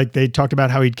then like they talked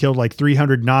about how he'd killed like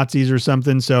 300 Nazis or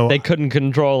something. So they couldn't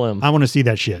control him. I want to see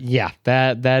that shit. Yeah,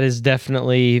 that is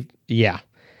definitely, yeah.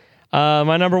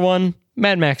 My number one,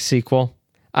 Mad Max sequel.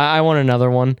 I want another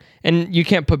one. And you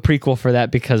can't put prequel for that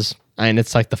because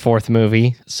it's like the fourth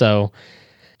movie. So...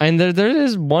 And there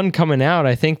is one coming out,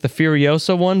 I think, the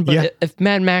Furiosa one. But if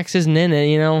Mad Max isn't in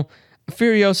it,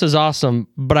 Furiosa's awesome,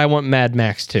 but I want Mad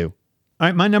Max too. All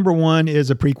right, my number one is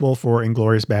a prequel for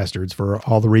Inglourious Bastards for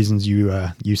all the reasons you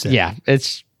said. Yeah,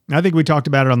 I think we talked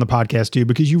about it on the podcast too,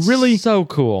 because so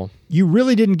cool. You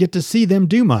really didn't get to see them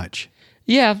do much.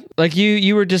 Yeah, like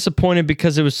you were disappointed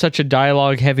because it was such a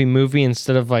dialogue-heavy movie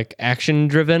instead of like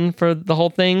action-driven for the whole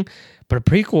thing. But a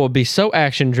prequel would be so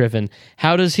action-driven.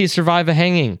 How does he survive a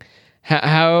hanging?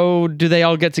 How do they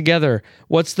all get together?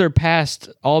 What's their past,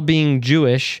 all being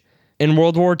Jewish, in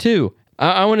World War II?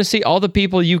 I want to see all the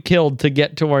people you killed to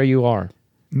get to where you are.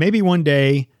 Maybe one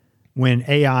day when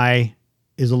AI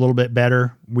is a little bit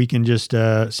better, we can just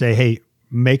say, hey,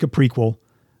 make a prequel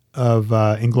of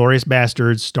Inglourious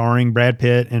Bastards starring Brad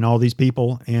Pitt and all these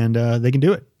people, and they can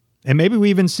do it. And maybe we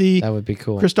even see that would be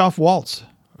cool. Christoph Waltz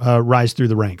rise through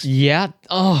the ranks. Yeah.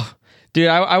 Oh, dude,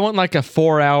 I want like a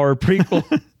 4-hour prequel.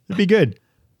 It'd be good.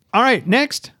 All right,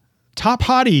 next, top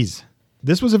hotties.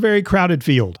 This was a very crowded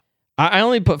field. I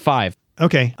only put 5.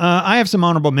 Okay, I have some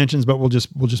honorable mentions, but we'll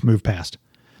just move past.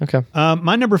 Okay.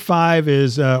 My number 5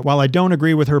 is while I don't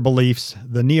agree with her beliefs,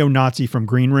 the neo-Nazi from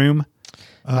Green Room.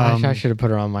 I should have put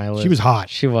her on my list. She was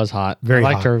hot. She was hot. Very I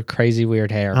liked hot. her crazy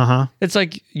weird hair. It's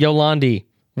like Yolandi.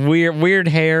 Weird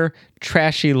hair,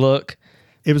 trashy look.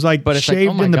 It was like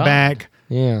shaved in the back.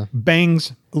 Yeah.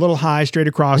 Bangs a little high straight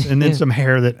across, and then some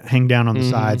hair that hang down on the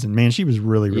sides. And man, she was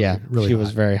really she hot.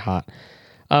 was very hot.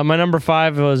 My number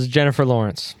 5 was Jennifer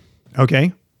Lawrence.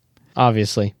 Okay.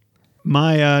 Obviously.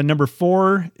 My number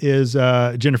 4 is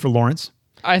Jennifer Lawrence.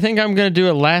 I think I'm going to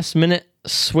do a last minute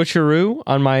switcheroo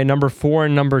on my number 4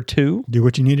 and number 2. Do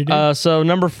what you need to do. So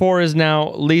number 4 is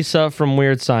now Lisa from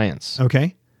Weird Science.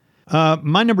 Okay.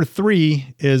 My number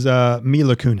 3 is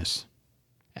Mila Kunis.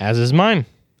 As is mine.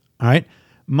 All right.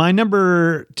 My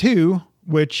number 2,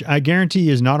 which I guarantee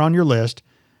is not on your list,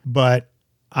 but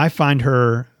I find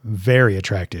her very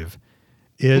attractive,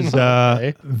 is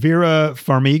Vera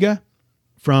Farmiga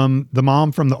from the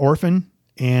mom from The Orphan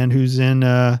and who's in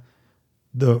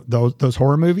those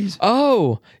horror movies.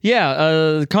 Oh, yeah.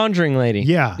 The Conjuring lady.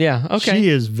 Yeah. Yeah. Okay. She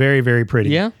is very, very pretty.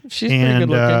 Yeah. She's pretty good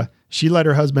looking. She let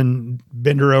her husband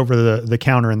bend her over the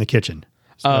counter in the kitchen.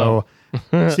 So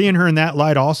seeing her in that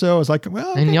light also, I was like,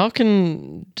 well. Okay. And y'all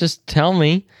can just tell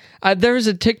me. There's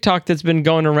a TikTok that's been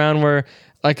going around where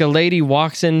like a lady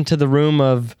walks into the room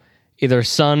of either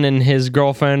son and his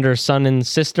girlfriend or son and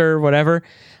sister or whatever.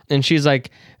 And she's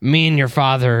like, me and your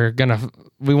father are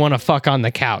we want to fuck on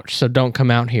the couch, so don't come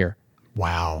out here.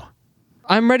 Wow.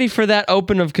 I'm ready for that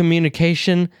open of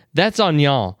communication. That's on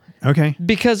y'all. Okay.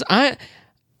 Because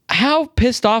how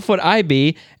pissed off would I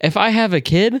be if I have a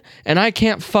kid and I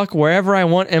can't fuck wherever I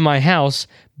want in my house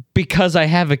because I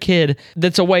have a kid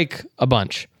that's awake a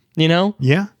bunch,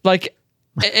 Yeah. Like,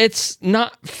 it's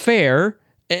not fair.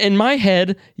 In my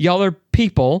head, y'all are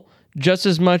people just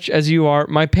as much as you are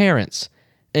my parents.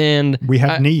 And we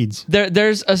have needs.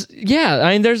 There's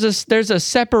a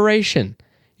separation,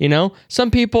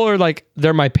 Some people are like,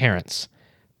 they're my parents.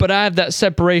 But I have that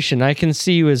separation. I can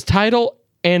see you as title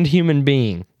and human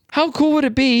being. How cool would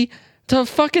it be to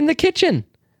fuck in the kitchen?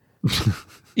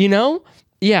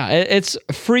 Yeah, it's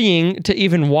freeing to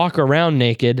even walk around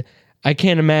naked. I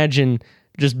can't imagine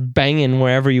just banging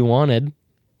wherever you wanted.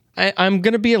 I'm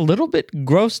going to be a little bit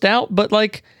grossed out, but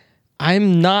like,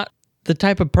 I'm not the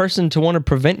type of person to want to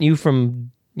prevent you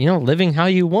from, living how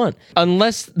you want,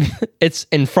 unless it's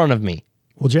in front of me.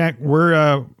 Well, Jack,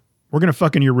 we're going to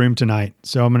fuck in your room tonight,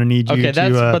 so I'm going to need you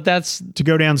to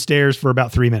go downstairs for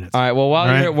about 3 minutes. All right, well, while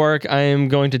you're at work, I am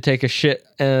going to take a shit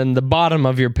in the bottom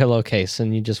of your pillowcase,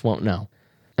 and you just won't know.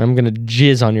 I'm going to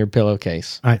jizz on your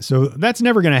pillowcase. All right, so that's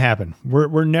never going to happen.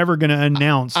 We're never going to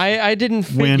announce I didn't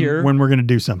figure when we're going to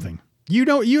do something. You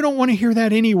don't want to hear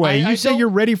that anyway. You say you're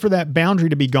ready for that boundary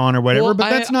to be gone or whatever, but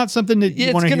that's not something that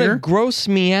you want to hear. It's going to gross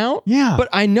me out. Yeah. But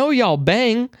I know y'all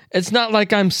bang. It's not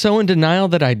like I'm so in denial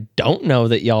that I don't know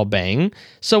that y'all bang.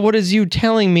 So what is you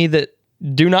telling me that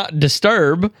do not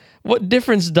disturb? What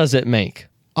difference does it make?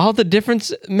 All the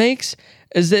difference it makes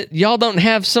is that y'all don't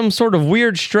have some sort of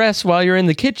weird stress while you're in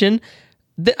the kitchen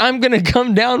that I'm going to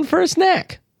come down for a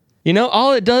snack. You know,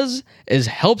 all it does is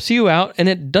helps you out, and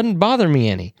it doesn't bother me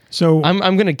any. So I'm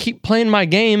going to keep playing my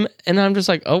game, and I'm just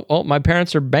like, oh, my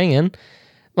parents are banging.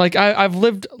 Like, I've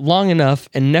lived long enough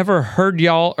and never heard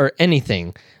y'all or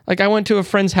anything. Like, I went to a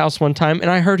friend's house one time, and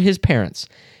I heard his parents.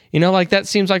 You know, like, that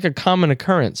seems like a common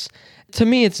occurrence. To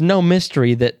me, it's no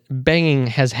mystery that banging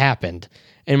has happened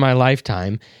in my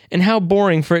lifetime, and how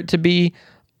boring for it to be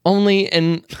only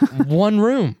in one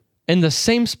room. In the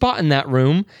same spot in that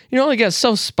room. You know, it gets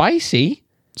so spicy.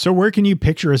 So where can you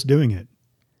picture us doing it?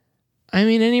 I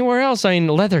mean, anywhere else. I mean,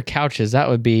 leather couches, that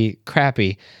would be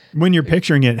crappy. When you're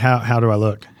picturing it, how do I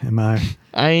look? Do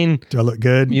I look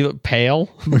good? You look pale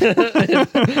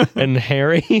and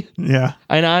hairy. Yeah.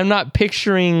 And I'm not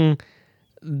picturing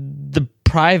the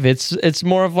privates. It's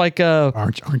more of like a...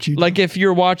 Aren't you? Like if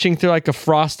you're watching through like a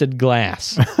frosted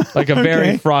glass. Like a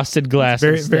very frosted glass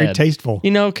Very, very tasteful.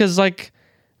 You know, because like...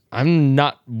 I'm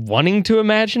not wanting to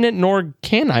imagine it, nor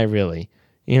can I really,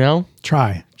 you know?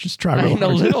 Just try. I mean, a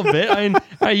little bit. I mean,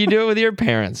 you do it with your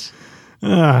parents.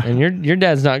 And your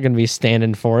dad's not going to be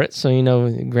standing for it, so, you know,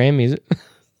 Grammys.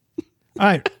 All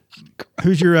right.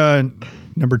 Who's your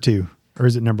number 2? Or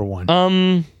is it number 1?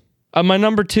 My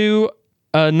number 2,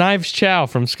 Knives Chow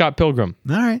from Scott Pilgrim.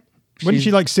 All right. Wasn't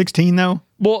she like 16, though?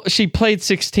 Well, she played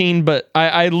 16, but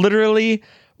I literally...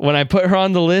 When I put her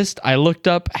on the list, I looked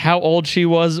up how old she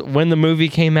was when the movie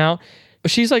came out.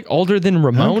 She's like older than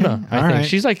Ramona, Okay. I think. Right.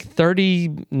 She's like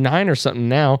 39 or something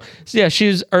now. So yeah,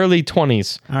 she's early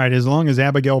 20s. All right, as long as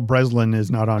Abigail Breslin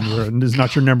is not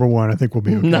your number 1, I think we'll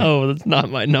be okay. No, that's not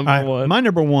my number 1. My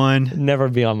number 1, never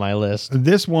be on my list.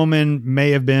 This woman may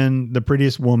have been the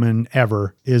prettiest woman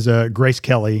ever, is Grace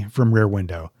Kelly from Rear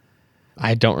Window.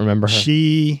 I don't remember her.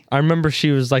 I remember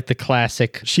she was like the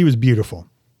classic. She was beautiful.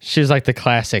 She was like the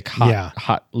classic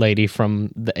hot lady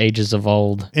from the ages of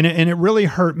old. And it really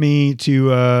hurt me to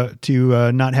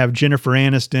not have Jennifer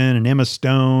Aniston and Emma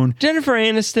Stone. Jennifer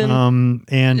Aniston.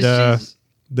 And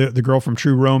the girl from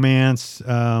True Romance.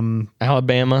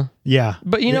 Alabama. Yeah.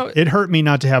 But you know, it hurt me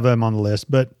not to have them on the list,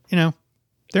 but you know,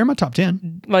 they're in my top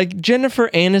 10. Like Jennifer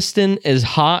Aniston is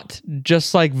hot,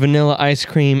 just like Vanilla Ice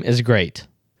Cream is great.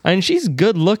 I mean, she's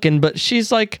good looking, but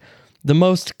she's like the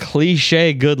most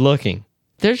cliche good looking.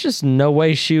 There's just no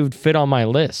way she would fit on my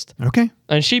list. Okay.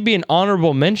 And she'd be an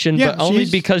honorable mention, but only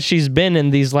because she's been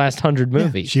in these last 100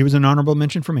 movies. Yeah, she was an honorable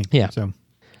mention for me. Yeah. So,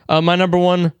 my number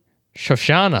 1,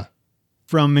 Shoshana.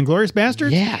 From Inglourious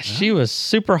Basterds? Yeah, she was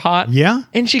super hot. Yeah.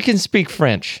 And she can speak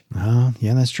French. Oh,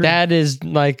 yeah, that's true. That is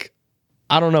like,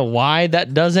 I don't know why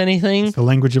that does anything. It's the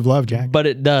language of love, Jack. But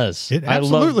it does. It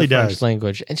absolutely I love the does. French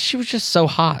language. And she was just so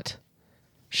hot.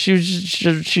 She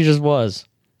just was.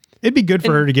 It'd be good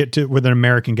for her to get to with an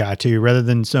American guy too, rather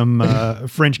than some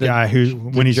French guy who,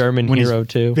 when he's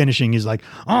finishing, he's like,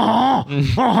 But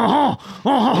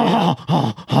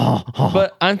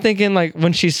I'm thinking like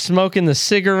when she's smoking the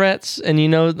cigarettes, and you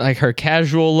know, like her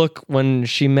casual look when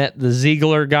she met the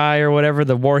Ziegler guy or whatever,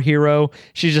 the war hero.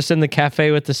 She's just in the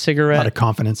cafe with the cigarette. A lot of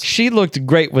confidence. She looked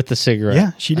great with the cigarette.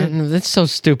 Yeah, she did. And it's so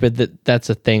stupid that that's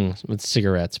a thing with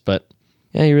cigarettes, but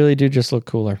yeah, you really do just look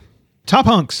cooler. Top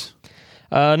hunks.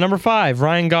 Number 5,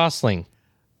 Ryan Gosling.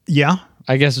 Yeah.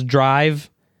 I guess Drive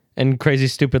and Crazy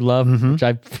Stupid Love, which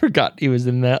I forgot he was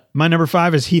in that. My number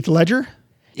 5 is Heath Ledger.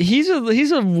 He's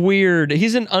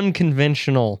an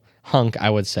unconventional hunk, I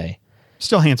would say.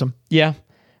 Still handsome. Yeah.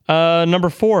 Number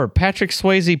 4, Patrick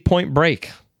Swayze, Point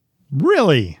Break.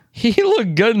 Really? He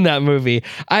looked good in that movie.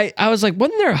 I was like,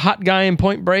 wasn't there a hot guy in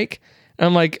Point Break? And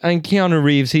I'm like, and Keanu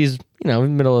Reeves, he's,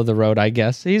 middle of the road, I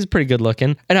guess. He's pretty good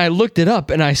looking. And I looked it up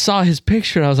and I saw his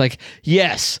picture and I was like,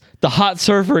 yes, the hot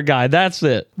surfer guy. That's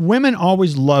it. Women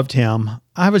always loved him.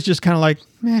 I was just kind of like,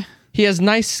 meh. He has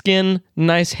nice skin,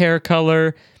 nice hair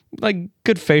color, like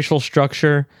good facial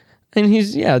structure. And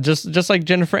he's, just like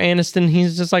Jennifer Aniston,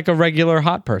 he's just like a regular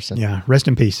hot person. Yeah. Rest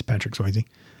in peace, Patrick Swayze.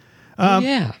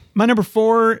 Yeah. My number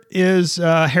 4 is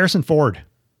Harrison Ford.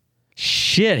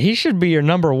 Shit, he should be your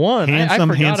number 1. I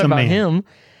forgot about man. him.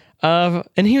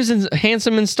 And he was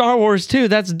handsome in Star Wars too.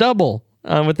 That's double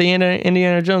with the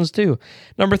Indiana Jones too.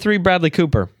 Number 3, Bradley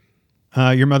Cooper.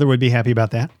 Your mother would be happy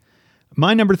about that.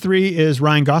 My number 3 is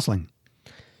Ryan Gosling.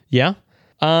 Yeah.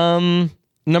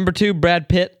 Number 2, Brad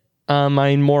Pitt.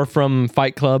 Mine more from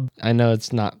Fight Club. I know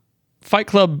it's not Fight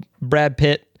Club. Brad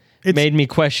Pitt made me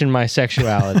question my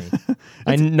sexuality.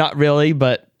 Not really,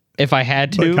 but if I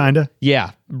had to, kinda.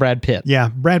 Yeah, Brad Pitt. Yeah,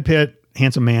 Brad Pitt,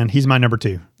 handsome man. He's my number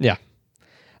 2. Yeah.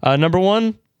 Number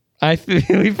 1, we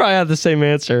probably have the same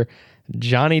answer.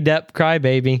 Johnny Depp,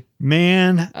 Crybaby.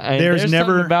 Man, there's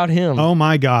never something about him. Oh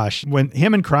my gosh, when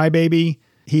him and Crybaby,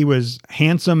 he was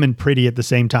handsome and pretty at the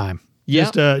same time.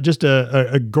 Yeah. Just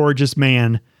a gorgeous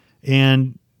man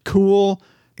and cool.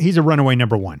 He's a runaway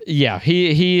number one. Yeah,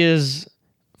 he is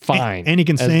fine. And he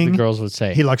can as sing. the girls would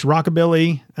say. He likes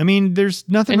rockabilly. I mean, there's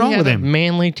nothing and wrong he with had him. a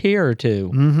manly tear or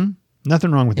two.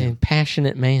 Nothing wrong with him. A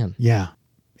passionate man. Yeah.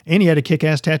 And he had a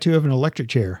kick-ass tattoo of an electric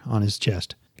chair on his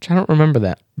chest. Which I don't remember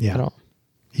that Yeah. at all.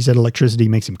 He said electricity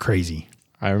makes him crazy.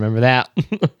 I remember that.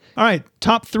 All right.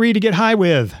 Top 3 to get high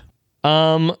with.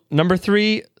 Number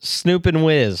 3, Snoop and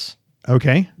Wiz.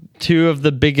 Okay. 2 of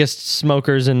the biggest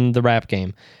smokers in the rap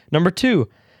game. Number 2,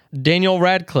 Daniel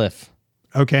Radcliffe.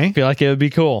 Okay. I feel like it would be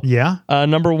cool. Yeah.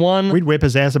 Number 1. We'd whip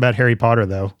his ass about Harry Potter,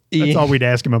 though. That's Yeah. all we'd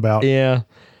ask him about. Yeah.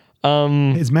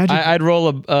 His magic. I'd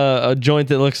roll a joint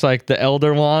that looks like the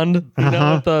Elder Wand. You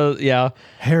know,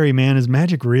 Harry, man, is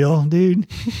magic real, dude?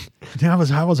 How was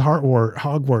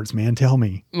Hogwarts, man? Tell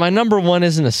me. My number 1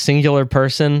 isn't a singular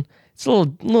person. It's a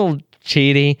little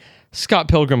cheaty. Scott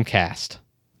Pilgrim cast.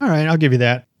 All right, I'll give you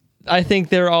that. I think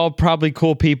they're all probably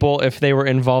cool people if they were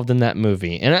involved in that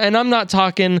movie. And I'm not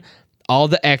talking all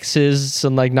the X's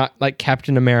and not like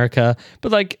Captain America,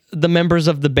 but like the members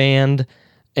of the band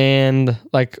and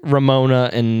like Ramona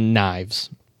and Knives.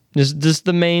 Just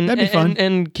the main. That'd be fun.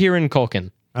 And Kieran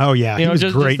Culkin. Oh yeah, he was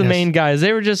just great. the main guys.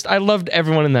 They were I loved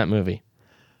everyone in that movie.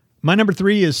 My number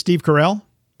 3 is Steve Carell.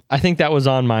 I think that was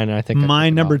on mine. And I think My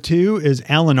number 2 is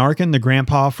Alan Arkin, the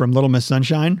grandpa from Little Miss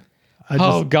Sunshine.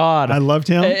 Oh God, I loved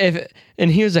him.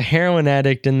 And he was a heroin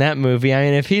addict in that movie. I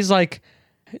mean, if he's like,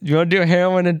 "You want to do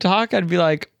heroin and talk?" I'd be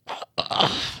like,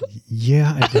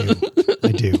 yeah, I do.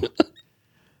 I do.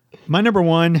 My number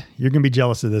 1, you're gonna be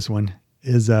jealous of this one,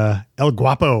 is El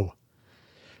Guapo.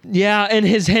 Yeah, and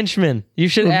his henchman. You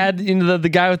should add the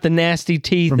guy with the nasty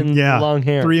teeth and the long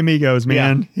hair. Three Amigos,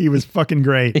 man. He was fucking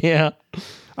great. Yeah.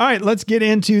 All right, let's get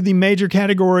into the major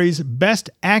categories. Best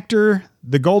actor,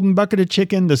 the golden bucket of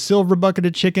chicken, the silver bucket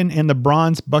of chicken, and the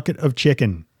bronze bucket of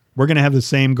chicken. We're going to have the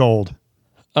same gold.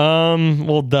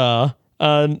 Well, duh.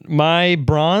 My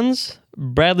bronze,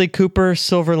 Bradley Cooper,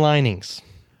 Silver Linings.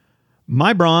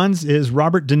 My bronze is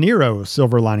Robert De Niro,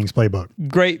 Silver Linings Playbook.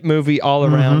 Great movie all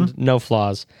around, no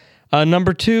flaws.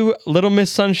 Number 2, Little Miss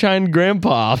Sunshine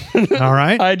Grandpa. All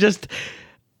right.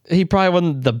 He probably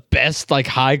wasn't the best,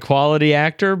 high quality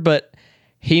actor, but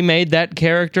he made that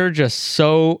character just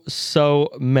so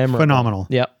memorable. Phenomenal.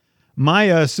 Yep.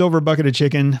 My silver bucket of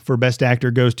chicken for best actor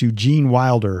goes to Gene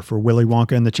Wilder for Willy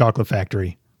Wonka and the Chocolate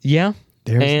Factory. Yeah.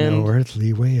 There's no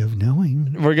earthly way of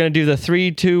knowing. We're going to do the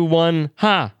 3, 2, 1,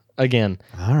 ha, again.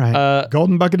 All right.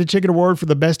 Golden bucket of chicken award for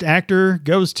the best actor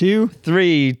goes to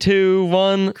 3, 2,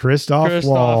 1. Christoph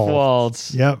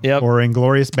Waltz. Yep. Or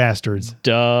Inglourious Bastards.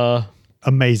 Duh.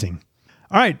 Amazing.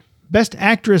 All right. Best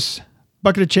actress,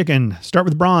 bucket of chicken. Start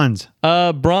with bronze.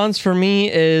 Bronze for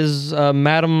me is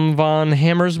Madame von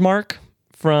Hammersmark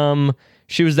from...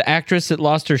 She was the actress that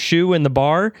lost her shoe in the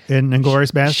bar. In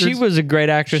Inglourious Bastards? She was a great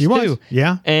actress, too.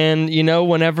 Yeah. And,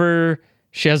 whenever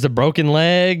she has a broken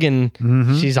leg and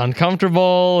she's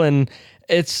uncomfortable, and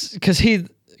it's... Because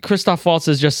Christoph Waltz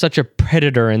is just such a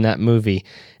predator in that movie.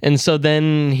 And so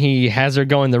then he has her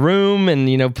go in the room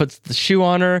and, puts the shoe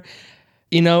on her.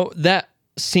 That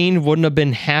scene wouldn't have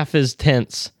been half as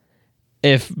tense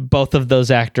if both of those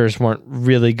actors weren't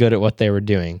really good at what they were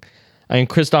doing. I mean,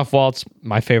 Christoph Waltz,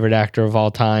 my favorite actor of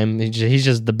all time. He's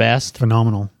just the best.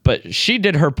 Phenomenal. But she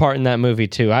did her part in that movie,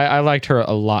 too. I liked her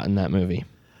a lot in that movie.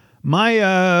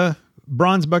 My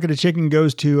bronze bucket of chicken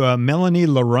goes to Melanie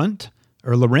Laurent,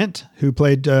 who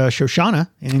played Shoshana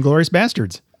in Inglourious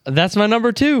Bastards. That's my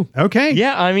number 2. Okay.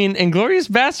 Yeah, I mean,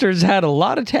 Inglourious Bastards had a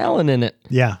lot of talent in it.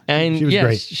 Yeah, and she was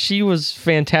great. She was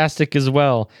fantastic as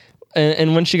well.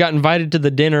 And when she got invited to the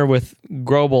dinner with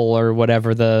Grobel or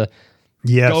whatever,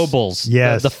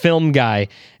 Goebbels, the film guy.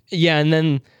 Yeah, and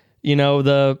then,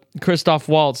 the Christoph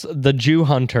Waltz, the Jew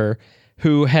hunter,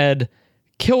 who had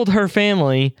killed her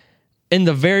family in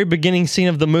the very beginning scene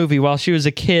of the movie while she was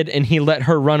a kid, and he let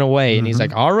her run away. And he's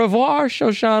like, au revoir,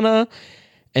 Shoshana.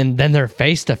 And then they're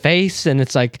face to face, and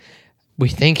it's like, we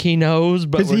think he knows,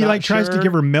 but we're not tries to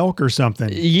give her milk or something.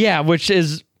 Yeah, which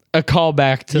is a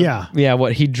callback to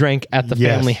what he drank at the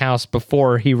family house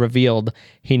before he revealed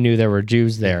he knew there were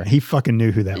Jews there. He fucking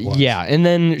knew who that was. Yeah, and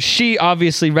then she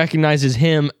obviously recognizes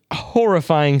him.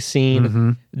 Horrifying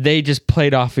scene. They just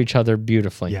played off each other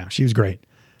beautifully. Yeah, she was great.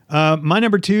 My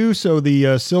number 2, so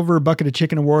the Silver Bucket of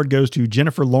Chicken Award goes to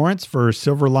Jennifer Lawrence for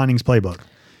Silver Linings Playbook.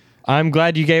 I'm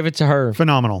glad you gave it to her.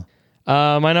 Phenomenal.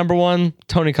 My number 1,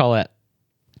 Toni Collette.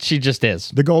 She just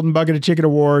is. The Golden Bucket of Chicken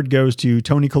Award goes to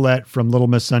Toni Collette from Little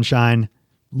Miss Sunshine.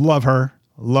 Love her.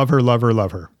 Love her, love her,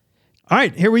 love her. All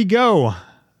right, here we go.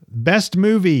 Best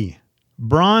movie.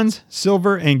 bronze,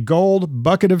 silver, and gold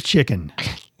bucket of chicken.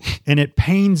 And it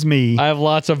pains me. I have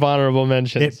lots of honorable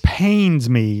mentions. It pains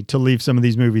me to leave some of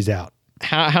these movies out.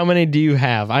 How many do you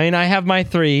have? I mean, I have my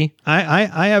 3.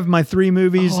 I have my 3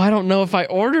 movies. Oh, I don't know if I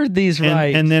ordered these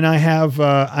right. And then I have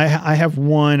I have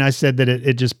one. I said that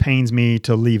it just pains me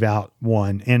to leave out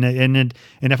one. And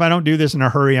if I don't do this in a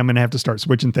hurry, I'm going to have to start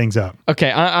switching things up.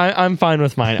 Okay, I'm fine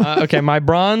with mine. Okay, my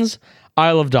bronze,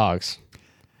 Isle of Dogs.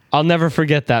 I'll never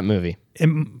forget that movie.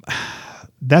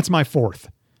 That's my 4th.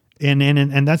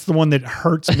 And that's the one that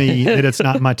hurts me that it's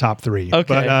not in my top 3. Okay.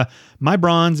 But my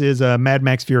bronze is Mad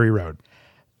Max Fury Road.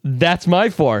 That's my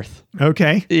 4th.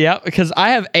 Okay. Yeah, because I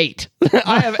have 8.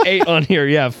 I have 8 on here.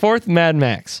 Yeah, 4th, Mad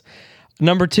Max.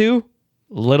 Number 2,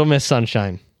 Little Miss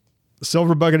Sunshine.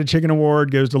 Silver Bucket of Chicken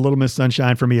Award goes to Little Miss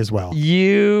Sunshine for me as well.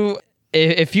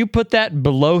 If you put that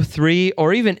below 3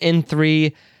 or even in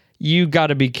 3, you got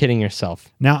to be kidding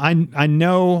yourself. Now, I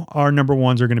know our number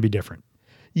ones are going to be different.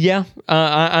 Yeah,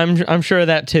 I'm sure of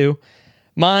that too.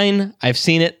 Mine, I've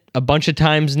seen it a bunch of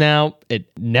times now. It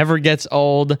never gets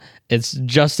old. It's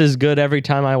just as good every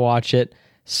time I watch it.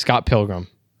 Scott Pilgrim,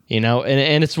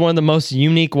 and it's one of the most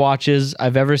unique watches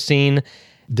I've ever seen.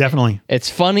 Definitely. It's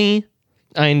funny.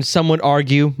 Some would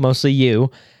argue, mostly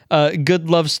you, good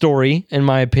love story, in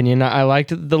my opinion. I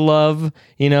liked the love,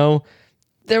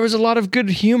 There was a lot of good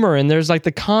humor, and there's like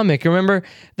the comic. Remember,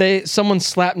 someone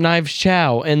slapped Knives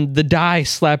Chow, and the dye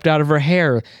slapped out of her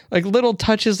hair. Like little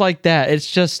touches like that.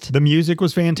 It's just the music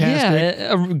was fantastic.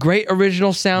 Yeah, a great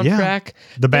original soundtrack.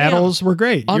 Yeah. The battles were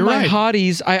great. On You're my right.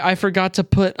 hotties, I forgot to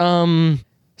put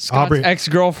Scott's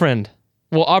ex-girlfriend.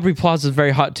 Well, Aubrey Plaza is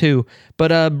very hot too,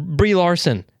 but Brie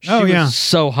Larson. She was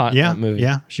so hot in that movie.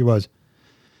 Yeah, she was.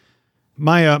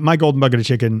 My Golden Bucket of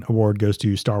Chicken award goes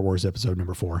to Star Wars Episode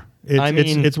number 4.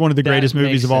 It's one of the greatest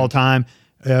movies of all time.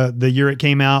 The year it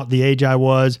came out, the age I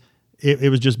was,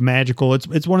 it was just magical.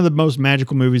 It's one of the most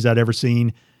magical movies I'd ever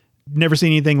seen. Never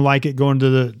seen anything like it going to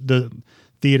the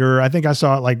theater. I think I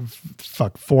saw it like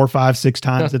 4, 5, 6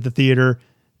 times at the theater.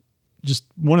 Just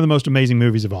one of the most amazing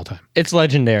movies of all time. It's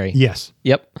legendary. Yes.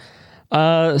 Yep.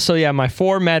 So yeah, my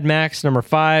 4, Mad Max. Number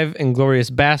 5,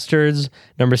 Inglourious Bastards.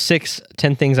 Number 6,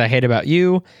 10 Things I Hate About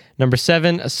You. Number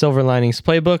 7, A Silver Linings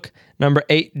Playbook. Number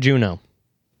 8, Juno.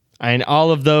 And all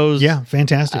of those. Yeah,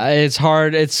 fantastic. It's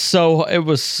hard. It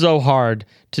was so hard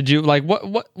to do. Like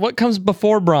what comes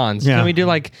before bronze? Yeah. Can we do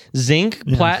like zinc,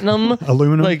 platinum,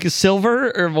 aluminum, like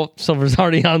silver? Or silver's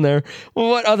already on there.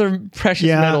 What other precious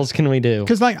metals can we do?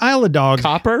 Because like Isle of Dogs,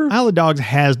 copper. Isle of Dogs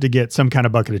has to get some kind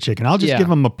of bucket of chicken. I'll just give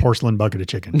them a porcelain bucket of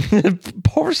chicken.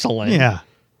 Porcelain. Yeah.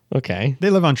 Okay. They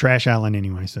live on Trash Island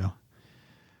anyway, so.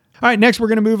 All right, next we're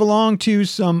going to move along to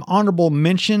some honorable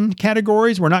mention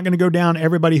categories. We're not going to go down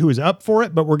everybody who is up for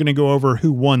it, but we're going to go over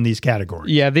who won these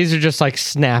categories. Yeah, these are just like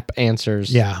snap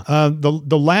answers. Yeah.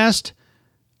 The last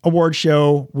award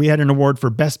show, we had an award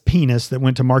for Best Penis that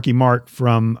went to Marky Mark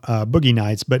from Boogie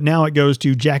Nights, but now it goes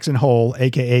to Jackson Hole,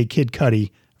 a.k.a. Kid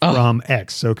Cudi from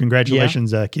X. So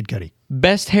congratulations, Kid Cudi.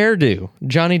 Best hairdo,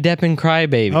 Johnny Depp and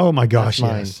Crybaby. Oh my gosh,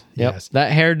 yes. Yep. Yes.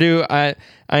 That hairdo, I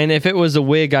mean, if it was a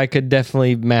wig, I could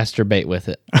definitely masturbate with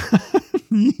it.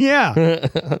 Yeah.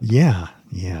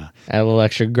 Yeah. Add a little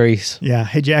extra grease. Yeah.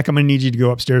 Hey, Jack, I'm going to need you to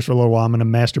go upstairs for a little while. I'm going to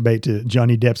masturbate to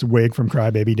Johnny Depp's wig from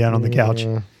Crybaby down on the couch.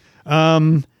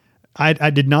 I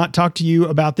did not talk to you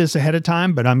about this ahead of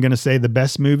time, but I'm going to say the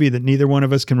best movie that neither one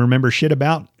of us can remember shit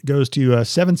about goes to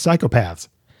Seven Psychopaths.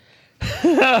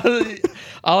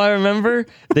 All I remember,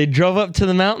 they drove up to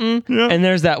the mountain, and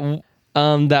there's that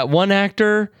one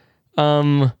actor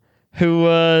who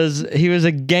was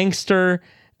a gangster,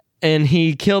 and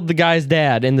he killed the guy's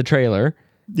dad in the trailer.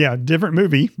 Yeah, different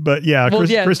movie, but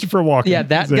Christopher Walken. Yeah,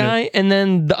 that guy, and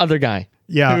then the other guy.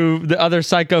 Yeah, the other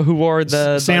psycho who wore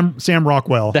the Sam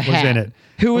Rockwell was in it.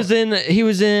 He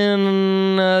was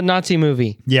in a Nazi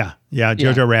movie. Yeah,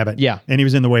 Jojo Rabbit. Yeah, and he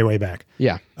was in the way back.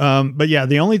 Yeah, but yeah,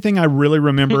 the only thing I really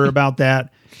remember about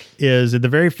that is at the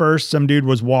very first, some dude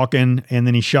was walking, and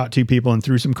then he shot 2 people and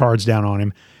threw some cards down on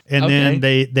him, and then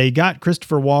they got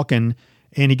Christopher Walken,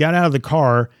 and he got out of the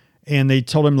car, and they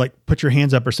told him like, put your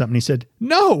hands up or something. He said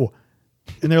no,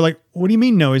 and they're like, what do you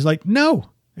mean no? He's like, no.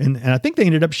 And I think they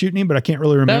ended up shooting him, but I can't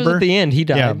really remember. That was at the end. He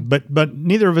died. Yeah, but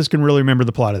neither of us can really remember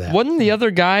the plot of that. Wasn't the other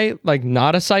guy like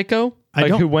not a psycho?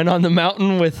 Who went on the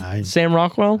mountain with Sam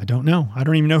Rockwell? I don't know. I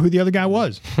don't even know who the other guy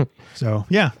was. So,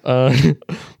 yeah.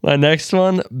 My next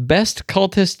one, Best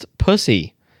Cultist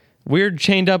Pussy. Weird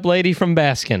chained up lady from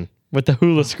Baskin with the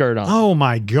hula skirt on. Oh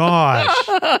my gosh.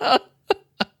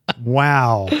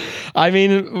 Wow. I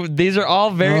mean, these are all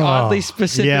very oddly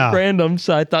specific random,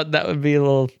 so I thought that would be a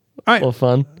little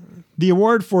fun. The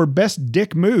award for Best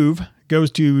Dick Move goes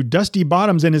to Dusty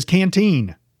Bottoms in his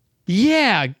canteen.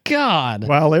 Yeah, God.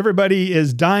 While everybody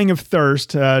is dying of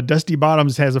thirst, Dusty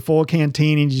Bottoms has a full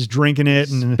canteen and he's just drinking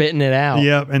it and spitting it out.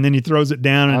 Yep, and then he throws it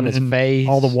down on his face.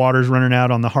 All the water's running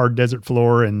out on the hard desert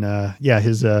floor, and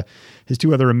his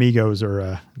two other amigos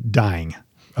are dying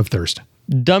of thirst.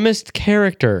 Dumbest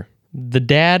character, the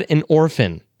dad in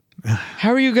Orphan. How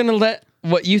are you going to let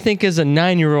what you think is a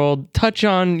 9-year-old touch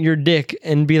on your dick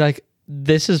and be like,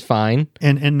 this is fine?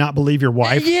 And not believe your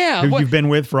wife who you've been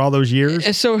with for all those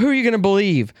years? So who are you going to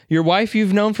believe? Your wife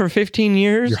you've known for 15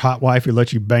 years? Your hot wife who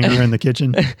lets you bang her in the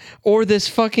kitchen? Or this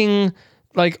fucking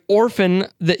like orphan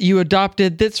that you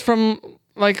adopted that's from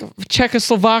like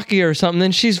Czechoslovakia or something,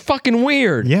 and she's fucking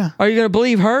weird. Yeah. Are you going to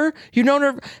believe her? You've known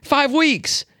her 5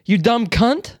 weeks. You dumb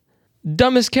cunt.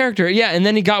 Dumbest character. Yeah, and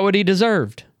then he got what he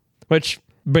deserved. Which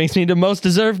brings me to most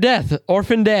deserved death.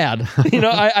 Orphan dad.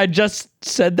 I just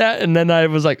said that, and then I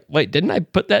was like, wait, didn't I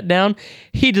put that down?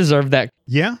 He deserved that.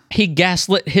 Yeah. He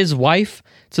gaslit his wife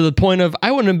to the point of,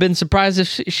 I wouldn't have been surprised if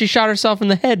she shot herself in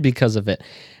the head because of it.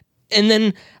 And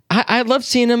then I love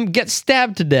seeing him get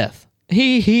stabbed to death.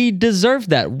 He deserved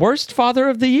that. Worst father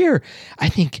of the year. I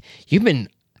think you've been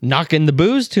knocking the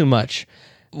booze too much.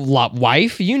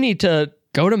 Wife, you need to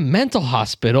go to mental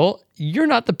hospital. You're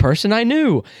not the person I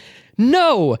knew.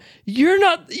 No, you're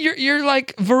not. You're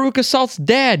like Veruca Salt's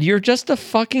dad. You're just a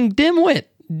fucking dimwit.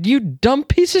 You dumb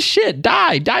piece of shit.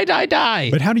 Die.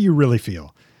 But how do you really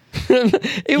feel?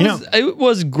 It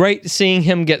was great seeing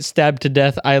him get stabbed to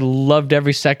death. I loved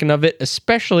every second of it,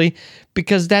 especially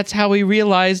because that's how he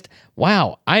realized,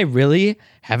 wow, I really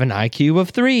have an IQ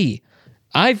of 3.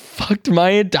 I fucked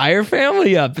my entire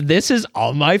family up. This is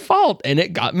all my fault, and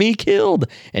it got me killed.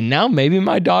 And now maybe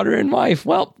my daughter and wife.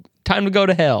 Well, time to go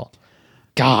to hell.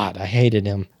 God, I hated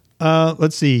him.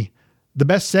 Let's see. The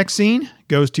best sex scene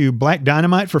goes to Black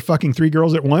Dynamite for fucking 3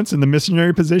 girls at once in the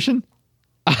missionary position.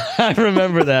 I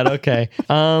remember that. Okay.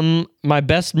 My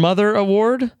best mother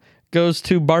award goes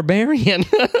to Barbarian.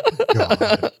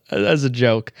 As a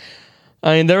joke.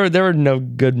 I mean, there were no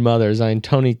good mothers. I mean,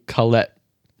 Toni Collette,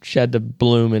 she had to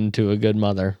bloom into a good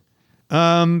mother.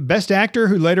 Best actor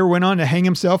who later went on to hang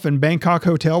himself in Bangkok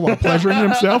Hotel while pleasuring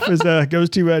himself goes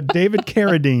to David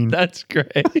Carradine. That's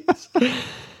great.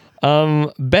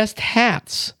 Best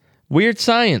hats, Weird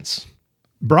Science.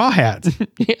 Bra hats.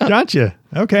 Yeah. Gotcha.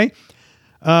 Okay.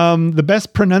 The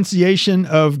best pronunciation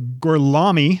of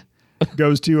Gorlami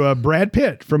goes to Brad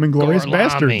Pitt from Inglourious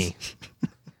Basterds.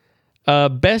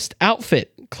 Best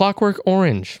outfit, Clockwork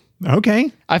Orange.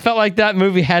 Okay. I felt like that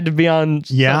movie had to be on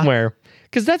somewhere.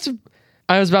 Because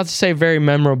I was about to say very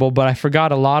memorable, but I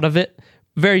forgot a lot of it.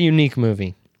 Very unique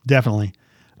movie. Definitely.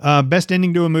 Best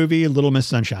ending to a movie, Little Miss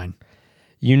Sunshine.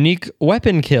 Unique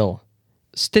weapon kill,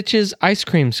 Stitch's ice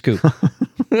cream scoop.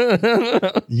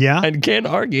 Yeah. I can't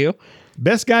argue.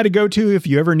 Best guy to go to if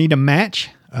you ever need a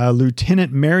match,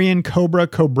 Lieutenant Marion Cobra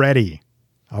Cobretti.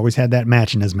 Always had that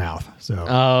match in his mouth. So.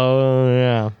 Oh,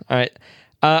 yeah. All right.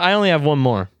 I only have one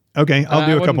more. Okay, I'll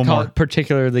do a couple more. It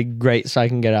particularly great, so I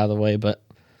can get out of the way. But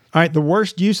all right, the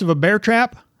worst use of a bear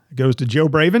trap goes to Joe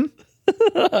Braven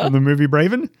from the movie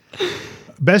Braven.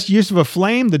 Best use of a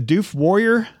flame, the Doof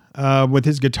Warrior with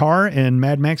his guitar in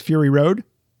Mad Max Fury Road.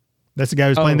 That's the guy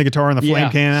who's playing the guitar and the flame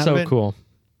came out of it. So cool.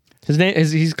 His name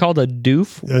he's called a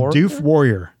Doof Warrior? A Doof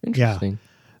Warrior. Interesting. Yeah.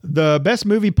 The best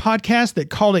movie podcast that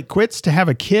called it quits to have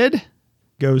a kid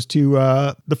goes to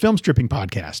the Film Stripping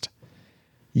Podcast.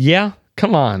 Yeah,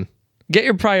 come on. Get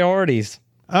your priorities.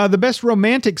 The best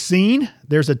romantic scene,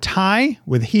 there's a tie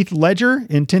with Heath Ledger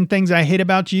in 10 Things I Hate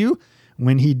About You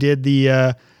when he did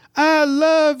the I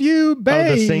love you, baby.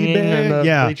 Oh, the singing and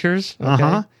the bleachers? Okay.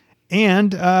 Uh-huh.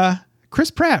 And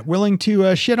Chris Pratt willing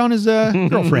to shit on his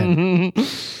girlfriend.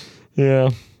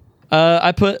 Yeah.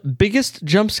 I put biggest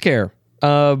jump scare.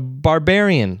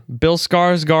 Barbarian, Bill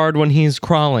Skarsgård when he's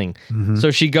crawling. Mm-hmm. So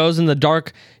she goes in the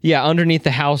dark, underneath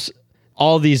the house,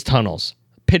 all these tunnels.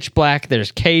 Pitch black,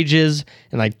 there's cages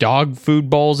and like dog food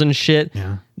bowls and shit.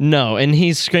 Yeah. No, and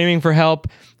he's screaming for help.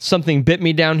 Something bit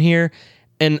me down here.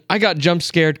 And I got jump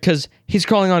scared because he's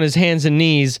crawling on his hands and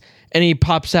knees and he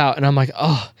pops out and I'm like,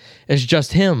 oh, it's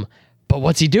just him. But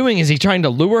what's he doing? Is he trying to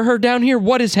lure her down here?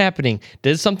 What is happening?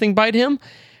 Did something bite him?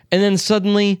 And then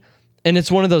suddenly, and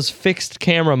it's one of those fixed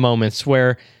camera moments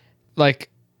where, like,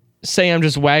 say I'm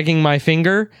just wagging my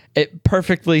finger, it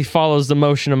perfectly follows the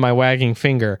motion of my wagging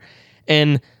finger.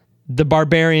 And the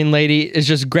barbarian lady is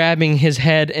just grabbing his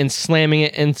head and slamming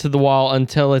it into the wall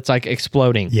until it's like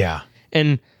exploding. Yeah.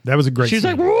 And that was a great she's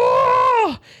scene. like,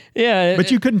 whoa! Yeah.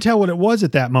 But you couldn't tell what it was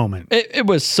at that moment. It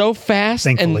was so fast.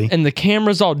 Thankfully. And the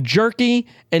camera's all jerky.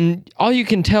 And all you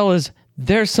can tell is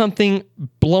there's something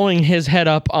blowing his head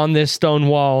up on this stone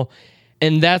wall.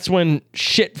 And that's when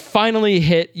shit finally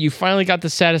hit. You finally got the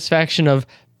satisfaction of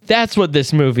that's what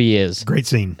this movie is. Great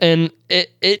scene. And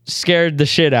it scared the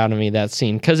shit out of me, that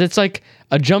scene. Because it's like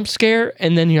a jump scare,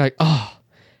 and then you're like, oh,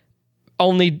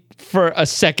 only for a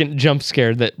second jump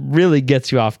scare that really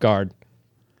gets you off guard.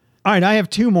 All right, I have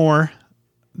two more.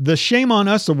 The Shame on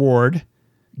Us award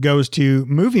goes to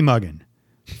Movie Muggin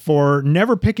for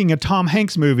never picking a Tom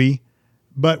Hanks movie,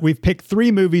 but we've picked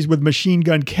 3 movies with Machine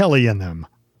Gun Kelly in them.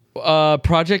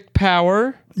 Project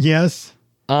Power. Yes.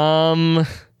 What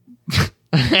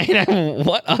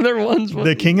other ones?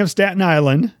 The King of Staten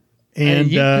Island.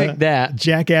 And you picked that.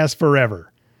 Jackass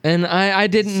Forever. And I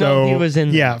didn't know he was in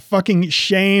there. Yeah, fucking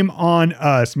shame on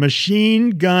us.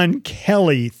 Machine Gun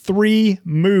Kelly, 3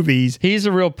 movies. He's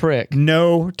a real prick.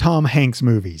 No Tom Hanks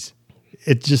movies.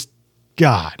 It's just,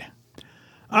 God.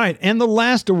 All right, and the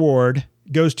last award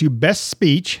goes to Best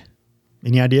Speech.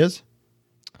 Any ideas?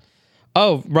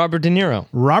 Oh, Robert De Niro.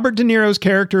 Robert De Niro's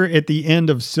character at the end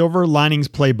of Silver Linings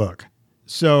Playbook.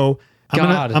 So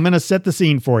I'm gonna set the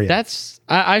scene for you.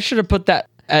 I should have put that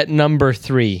at number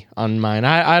 3 on mine.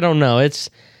 I don't know.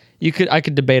 I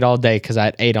could debate all day because I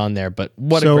had 8 on there, but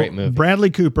what a great movie. Bradley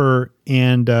Cooper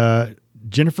and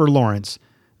Jennifer Lawrence,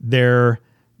 they're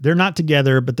not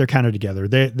together, but they're kind of together.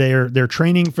 They're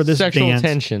training for this sexual dance.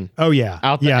 tension. Oh yeah,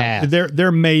 out the ass.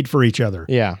 They're made for each other.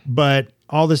 Yeah, but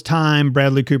all this time,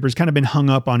 Bradley Cooper's kind of been hung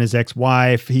up on his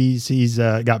ex-wife. He's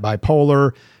got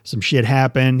bipolar. Some shit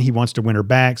happened. He wants to win her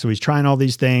back, so he's trying all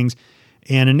these things.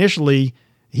 And initially,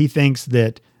 he thinks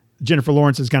that Jennifer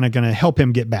Lawrence is going to help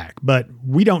him get back, but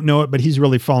we don't know it. But he's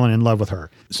really fallen in love with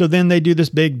her. So then they do this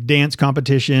big dance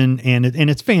competition, and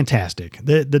it's fantastic.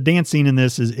 The dance scene in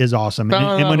this is awesome.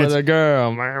 And when it's a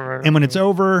girl, and when it's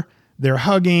over, they're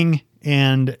hugging,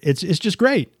 and it's just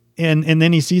great. And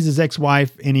then he sees his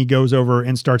ex-wife, and he goes over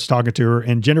and starts talking to her,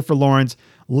 and Jennifer Lawrence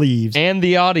leaves. And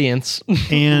the audience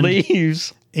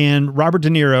leaves. And Robert De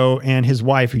Niro and his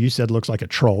wife, who you said looks like a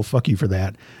troll, fuck you for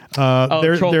that. Troll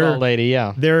doll lady,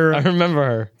 yeah. I remember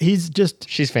her.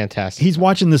 She's fantastic. He's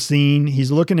watching the scene. He's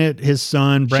looking at his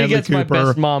son, Bradley Cooper. She gets my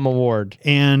best mom award.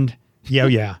 And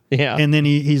yeah. And then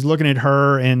he's looking at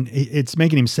her, and it's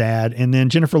making him sad. And then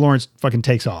Jennifer Lawrence fucking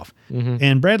takes off. Mm-hmm.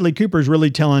 And Bradley Cooper's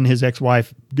really telling his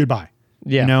ex-wife goodbye.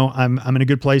 Yeah. You know, I'm in a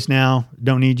good place now.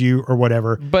 Don't need you or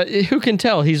whatever. But who can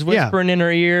tell? He's whispering in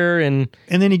her ear. And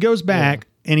then he goes back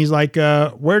and he's like,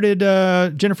 where did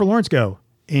Jennifer Lawrence go?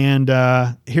 And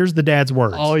here's the dad's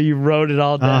words. Oh, you wrote it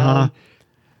all down. Uh-huh.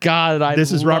 God,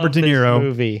 this is Robert De Niro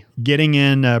movie getting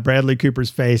in Bradley Cooper's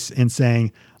face and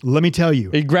saying, let me tell you.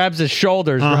 He grabs his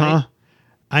shoulders, right?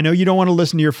 I know you don't want to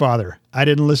listen to your father. I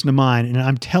didn't listen to mine. And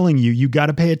I'm telling you, you got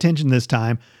to pay attention this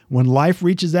time. When life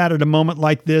reaches out at a moment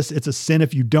like this, it's a sin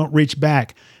if you don't reach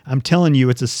back. I'm telling you,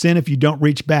 it's a sin if you don't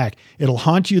reach back. It'll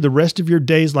haunt you the rest of your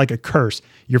days like a curse.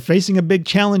 You're facing a big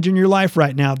challenge in your life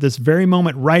right now, at this very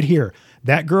moment right here.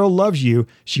 That girl loves you.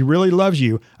 She really loves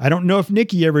you. I don't know if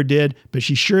Nikki ever did, but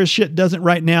she sure as shit doesn't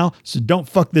right now, so don't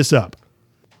fuck this up.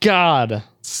 God.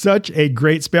 Such a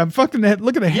great spin. I'm fucking that.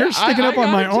 Look at the hair sticking up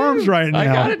on my arms right now. I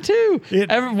got it too.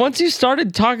 Once you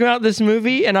started talking about this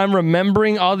movie and I'm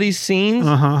remembering all these scenes,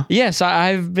 yes,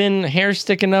 I've been hair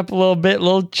sticking up a little bit, a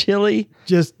little chilly.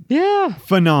 Just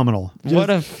phenomenal. What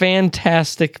a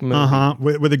fantastic movie.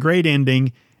 With a great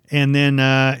ending. And then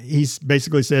he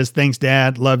basically says, thanks,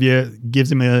 Dad. Love you.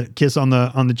 Gives him a kiss on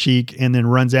the cheek and then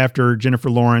runs after Jennifer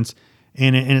Lawrence.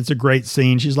 And it's a great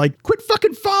scene. She's like, quit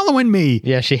fucking following me.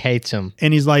 Yeah, she hates him.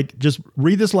 And he's like, just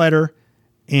read this letter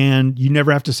and you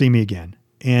never have to see me again.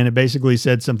 And it basically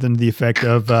said something to the effect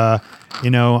of, I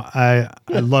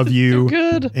love you.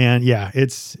 Good. And yeah,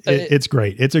 it's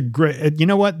great. It's a great, you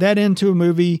know what? That end to a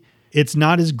movie, it's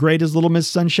not as great as Little Miss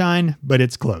Sunshine, but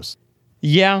it's close.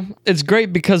 Yeah, it's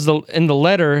great because in the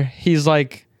letter, he's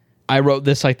like, I wrote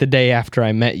this like the day after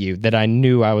I met you, that I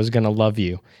knew I was going to love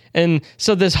you. And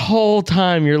so this whole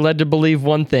time you're led to believe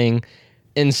one thing,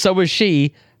 and so is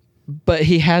she, but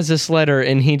he has this letter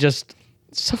and he just,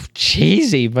 so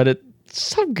cheesy, but it's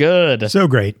so good. So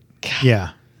great. God.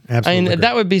 Yeah, absolutely. I mean,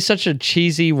 that would be such a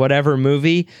cheesy whatever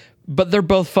movie, but they're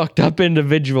both fucked up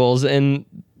individuals and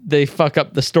they fuck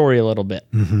up the story a little bit.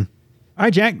 Mm-hmm. All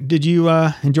right, Jack, did you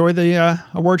enjoy the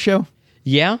award show?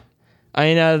 Yeah.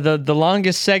 I mean, the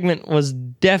longest segment was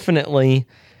definitely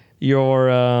your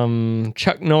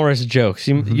Chuck Norris jokes.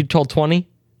 You told 20?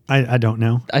 I don't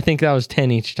know. I think that was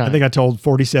 10 each time. I think I told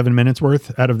 47 minutes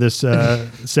worth out of this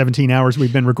 17 hours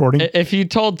we've been recording. If you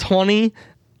told 20,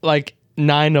 like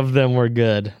 9 of them were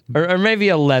good. Or maybe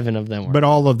 11 of them were. But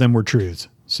all of them were truths.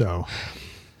 So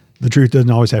the truth doesn't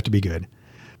always have to be good.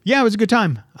 Yeah, it was a good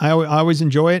time. I always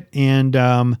enjoy it.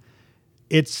 And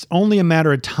it's only a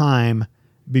matter of time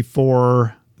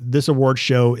before this award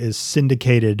show is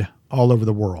syndicated all over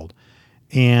the world.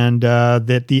 And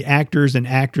that the actors and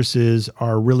actresses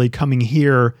are really coming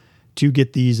here to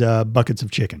get these buckets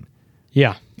of chicken.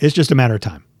 Yeah. It's just a matter of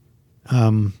time.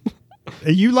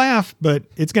 You laugh, but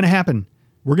it's going to happen.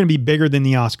 We're going to be bigger than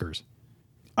the Oscars.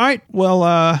 All right.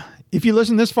 Well, if you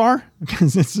listen this far,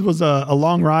 because this was a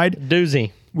long ride.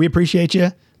 Doozy. We appreciate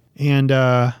you. And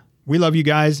we love you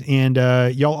guys. And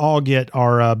y'all all get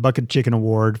our Bucket Chicken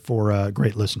Award for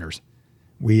great listeners.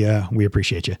 We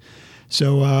appreciate you.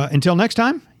 So until next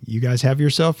time, you guys have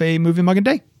yourself a movie mugging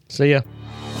day. See ya.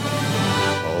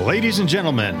 Ladies and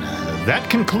gentlemen, that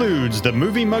concludes the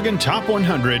Movie Muggin' Top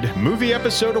 100 Movie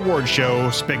Episode Award Show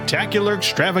Spectacular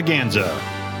Extravaganza.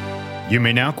 You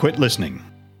may now quit listening.